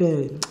ரைட்டு,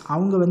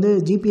 அவங்க வந்து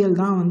GPL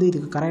தான் வந்து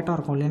இதுக்கு கரெக்டாக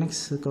இருக்கும்,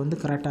 லினக்ஸுக்கு வந்து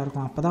கரெக்டாக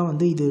இருக்கும். அப்போ தான்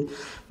வந்து இது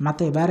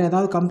மற்ற வேறு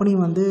ஏதாவது கம்பெனி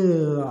வந்து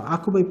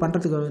ஆக்குபை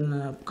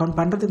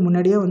பண்ணுறதுக்கு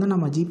முன்னாடியே வந்து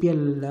நம்ம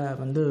GPLல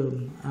வந்து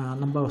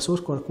நம்ம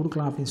சோர்ஸ் கோட்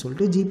கொடுக்கலாம் அப்படின்னு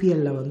சொல்லிட்டு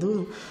GPLல வந்து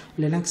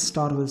லினக்ஸ்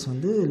டார்வல்ஸ்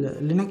வந்து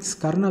லினக்ஸ்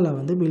கர்னலை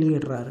வந்து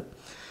வெளியிடுறாரு.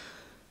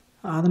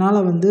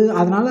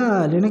 அதனால்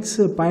லினக்ஸ்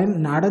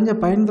அடைஞ்ச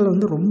பயன்கள்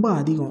வந்து ரொம்ப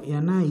அதிகம்.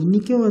 ஏன்னா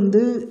இன்றைக்கும்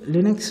வந்து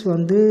லினக்ஸ்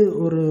வந்து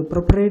ஒரு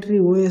ப்ரொப்ரைட்டரி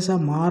OSஆக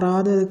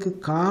மாறாததுக்கு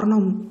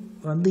காரணம்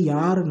வந்து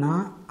யாருன்னா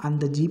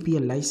அந்த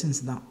GPL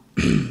லைசன்ஸ் தான்.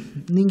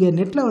 நீங்கள்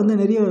நெட்டில் வந்து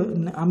நிறைய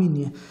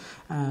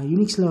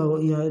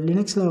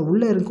லினக்ஸில்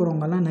உள்ளே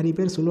இருக்கிறவங்கெல்லாம் நிறைய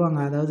பேர் சொல்லுவாங்க,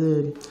 அதாவது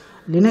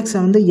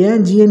லினக்ஸை வந்து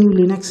ஏன் GNU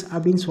லினக்ஸ்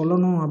அப்படின்னு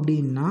சொல்லணும்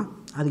அப்படின்னா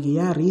அதுக்கு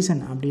ஏன்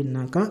ரீசன்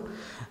அப்படின்னாக்கா,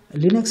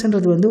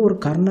 லினக்ஸ்ன்றது வந்து ஒரு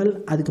கர்னல்,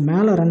 அதுக்கு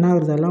மேலே ரன்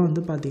ஆகுறதெல்லாம்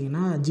வந்து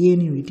பார்த்திங்கன்னா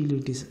GNU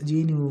யூட்டிலிட்டிஸ்,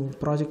 GNU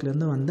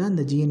ப்ராஜெக்ட்லேருந்து வந்த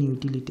அந்த GNU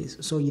யூட்டிலிட்டிஸ்.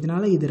 ஸோ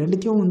இதனால் இது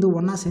ரெண்டுத்தையும் வந்து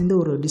ஒன்றா சேர்ந்து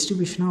ஒரு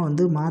டிஸ்ட்ரிபியூஷனாக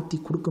வந்து மாற்றி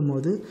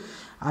கொடுக்கும்போது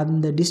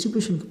அந்த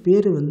டிஸ்ட்ரிபியூஷனுக்கு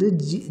பேர் வந்து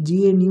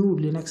GNU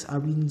லினக்ஸ்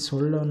அப்படின்னு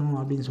சொல்லணும்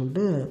அப்படின்னு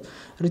சொல்லிட்டு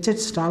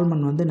ரிச்சர்ட்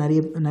ஸ்டால்மன் வந்து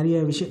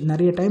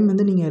நிறைய டைம்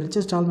வந்து நீங்கள்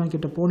ரிச்சர்ட் ஸ்டால்மன்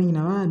கிட்ட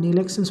போனீங்கன்னா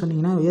லினக்ஸ்ன்னு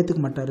சொன்னீங்கன்னா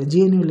ஏற்றுக்க மாட்டார்,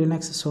 GNU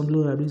லினக்ஸ்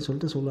சொல்லு அப்படின்னு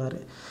சொல்லிட்டு சொல்லுவார்.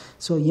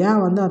 ஸோ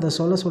ஏன் வந்து அதை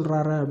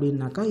சொல்கிறாரு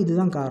அப்படின்னாக்கா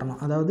இதுதான் காரணம்.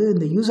 அதாவது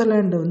இந்த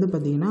யூசர்லேண்ட் வந்து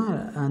பார்த்திங்கன்னா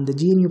அந்த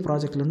GNU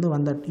ப்ராஜெக்ட்லேருந்து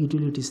வந்த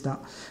யூட்டிலிட்டிஸ் தான்.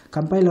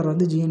 கம்பைலர்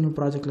வந்து GNU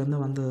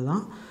ப்ராஜெக்ட்லேருந்து வந்தது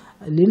தான்.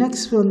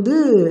 லினக்ஸ் வந்து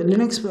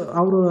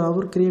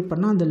அவர் க்ரியேட்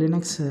பண்ண அந்த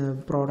லினக்ஸ்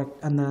ப்ராடக்ட்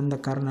அந்த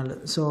கர்னல்.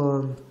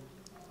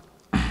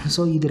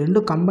 ஸோ இது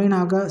ரெண்டும்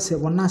கம்பைனாக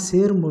ஒன்றா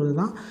சேரும்போது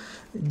தான்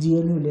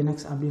GNU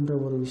லினக்ஸ் அப்படின்ற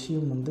ஒரு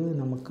விஷயம் வந்து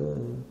நம்மளுக்கு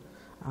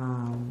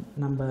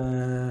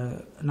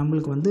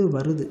வந்து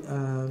வருது.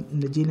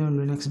 இந்த GNU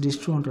லினக்ஸ்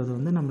டிஸ்ட்ரோன்றது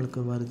வந்து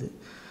நம்மளுக்கு வருது.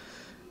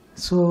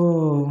 ஸோ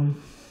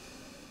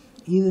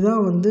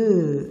இதுதான் வந்து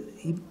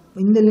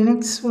இந்த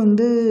லினக்ஸ்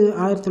வந்து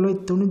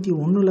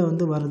 1991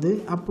 வந்து வருது.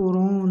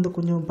 அப்புறம் வந்து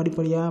கொஞ்சம்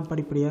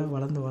படிப்படியாக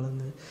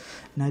வளர்ந்து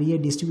நிறைய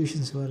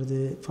டிஸ்ட்ரிபியூஷன்ஸ்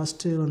வருது.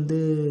 ஃபஸ்ட்டு வந்து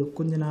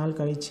கொஞ்ச நாள்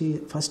கழித்து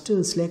ஃபஸ்ட்டு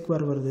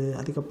ஸ்லேக்வேர் வருது,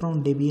 அதுக்கப்புறம்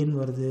டெபியன்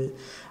வருது,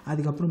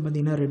 அதுக்கப்புறம்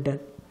பார்த்திங்கன்னா ரெட்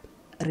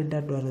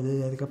ஹேட் வருது,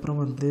 அதுக்கப்புறம்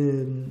வந்து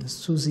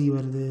சூசி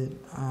வருது,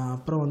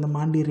 அப்புறம் வந்து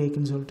மாண்டி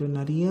ரேக்குன்னு சொல்லிட்டு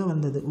நிறைய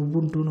வந்தது.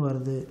 உபுண்டுன்னு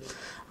வருது.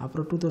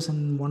 அப்புறம்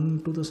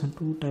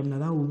 2001-2002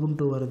 டைமில் தான்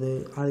உபுண்டு வருது.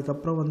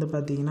 அதுக்கப்புறம் வந்து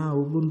பார்த்திங்கன்னா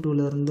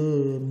உபுண்டுலேருந்து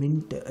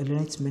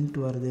லினக்ஸ் மின்ட்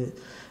வருது.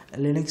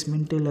 லினக்ஸ்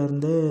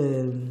மின்ட்டிலேருந்து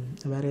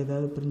வேறு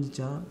ஏதாவது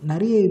பிரிஞ்சிச்சா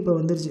நிறைய இப்போ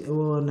வந்துருச்சு.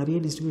 நிறைய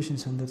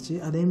டிஸ்ட்ரிபியூஷன்ஸ் வந்துருச்சு.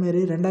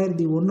 அதேமாரி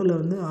 2001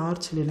 வந்து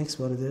ஆர்ச் லினக்ஸ்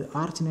வருது.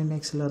 ஆர்ச்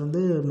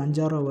லினக்ஸ்லேருந்து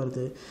மஞ்சாரோ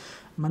வருது.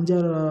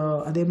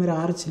 அதேமாரி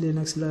ஆர்ச்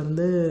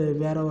லினக்ஸ்லேருந்து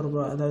வேறு ஒரு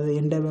அதாவது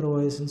எண்டவர்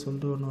ஓஎஸ்ன்னு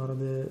சொல்லிட்டு ஒன்று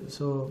வருது.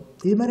 ஸோ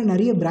இது மாதிரி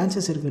நிறைய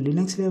பிரான்ச்சஸ் இருக்குது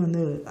லினக்ஸ்லேயே.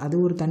 வந்து அது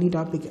ஒரு தனி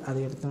டாபிக். அதை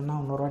எடுத்தோம்னா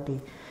இன்னொரு வாட்டி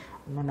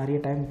இன்னும் நிறைய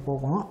டைம்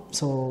போகும்.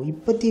 ஸோ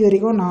இப்போத்தி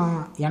வரைக்கும்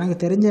எனக்கு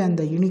தெரிஞ்ச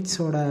அந்த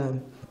யூனிக்ஸோட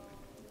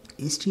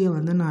ஹிஸ்ட்ரியை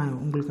வந்து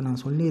உங்களுக்கு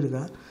நான்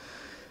சொல்லியிருக்கேன்.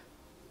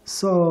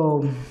 ஸோ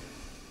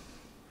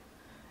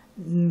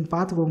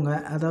பார்த்துக்கோங்க.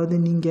 அதாவது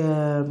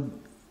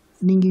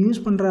நீங்கள்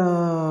யூஸ் பண்ணுற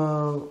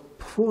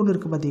ஃபோன்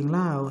இருக்குது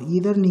பார்த்தீங்களா,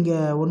 இதர்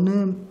நீங்கள்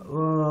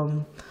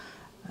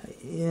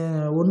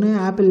ஒன்று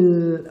ஆப்பிள்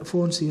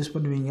ஃபோன்ஸ் யூஸ்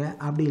பண்ணுவீங்க,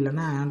 அப்படி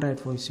இல்லைன்னா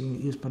ஆண்ட்ராய்ட் ஃபோன்ஸ்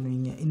யூஸ்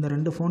பண்ணுவீங்க. இந்த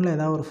 2 ஃபோனில்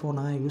ஏதாவது ஒரு ஃபோனை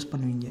தான் யூஸ்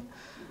பண்ணுவீங்க.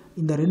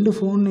 இந்த 2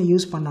 ஃபோனை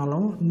யூஸ்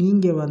பண்ணாலும்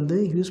நீங்கள் வந்து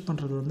யூஸ்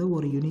பண்ணுறது வந்து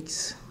ஒரு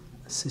யூனிக்ஸ்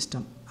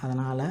சிஸ்டம்.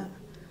 அதனால்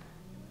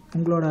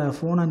உங்களோட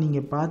ஃபோனை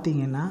நீங்கள்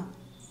பார்த்தீங்கன்னா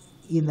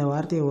இந்த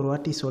வார்த்தையை ஒரு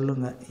வாட்டி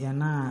சொல்லுங்கள்.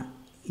 ஏன்னா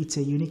it's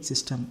a unique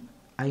system,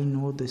 I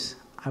know this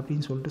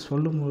அப்படின்னு சொல்லிட்டு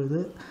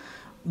சொல்லும்பொழுது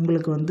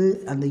உங்களுக்கு வந்து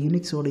அந்த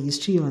யூனிக்ஸோட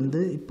ஹிஸ்ட்ரி வந்து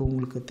இப்போ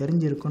உங்களுக்கு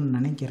தெரிஞ்சிருக்குன்னு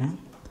நினைக்கிறேன்.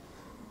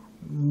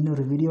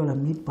 இன்னொரு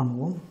வீடியோவில் மீட்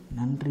பண்ணுவோம்.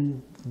 நன்றி,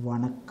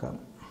 வணக்கம்.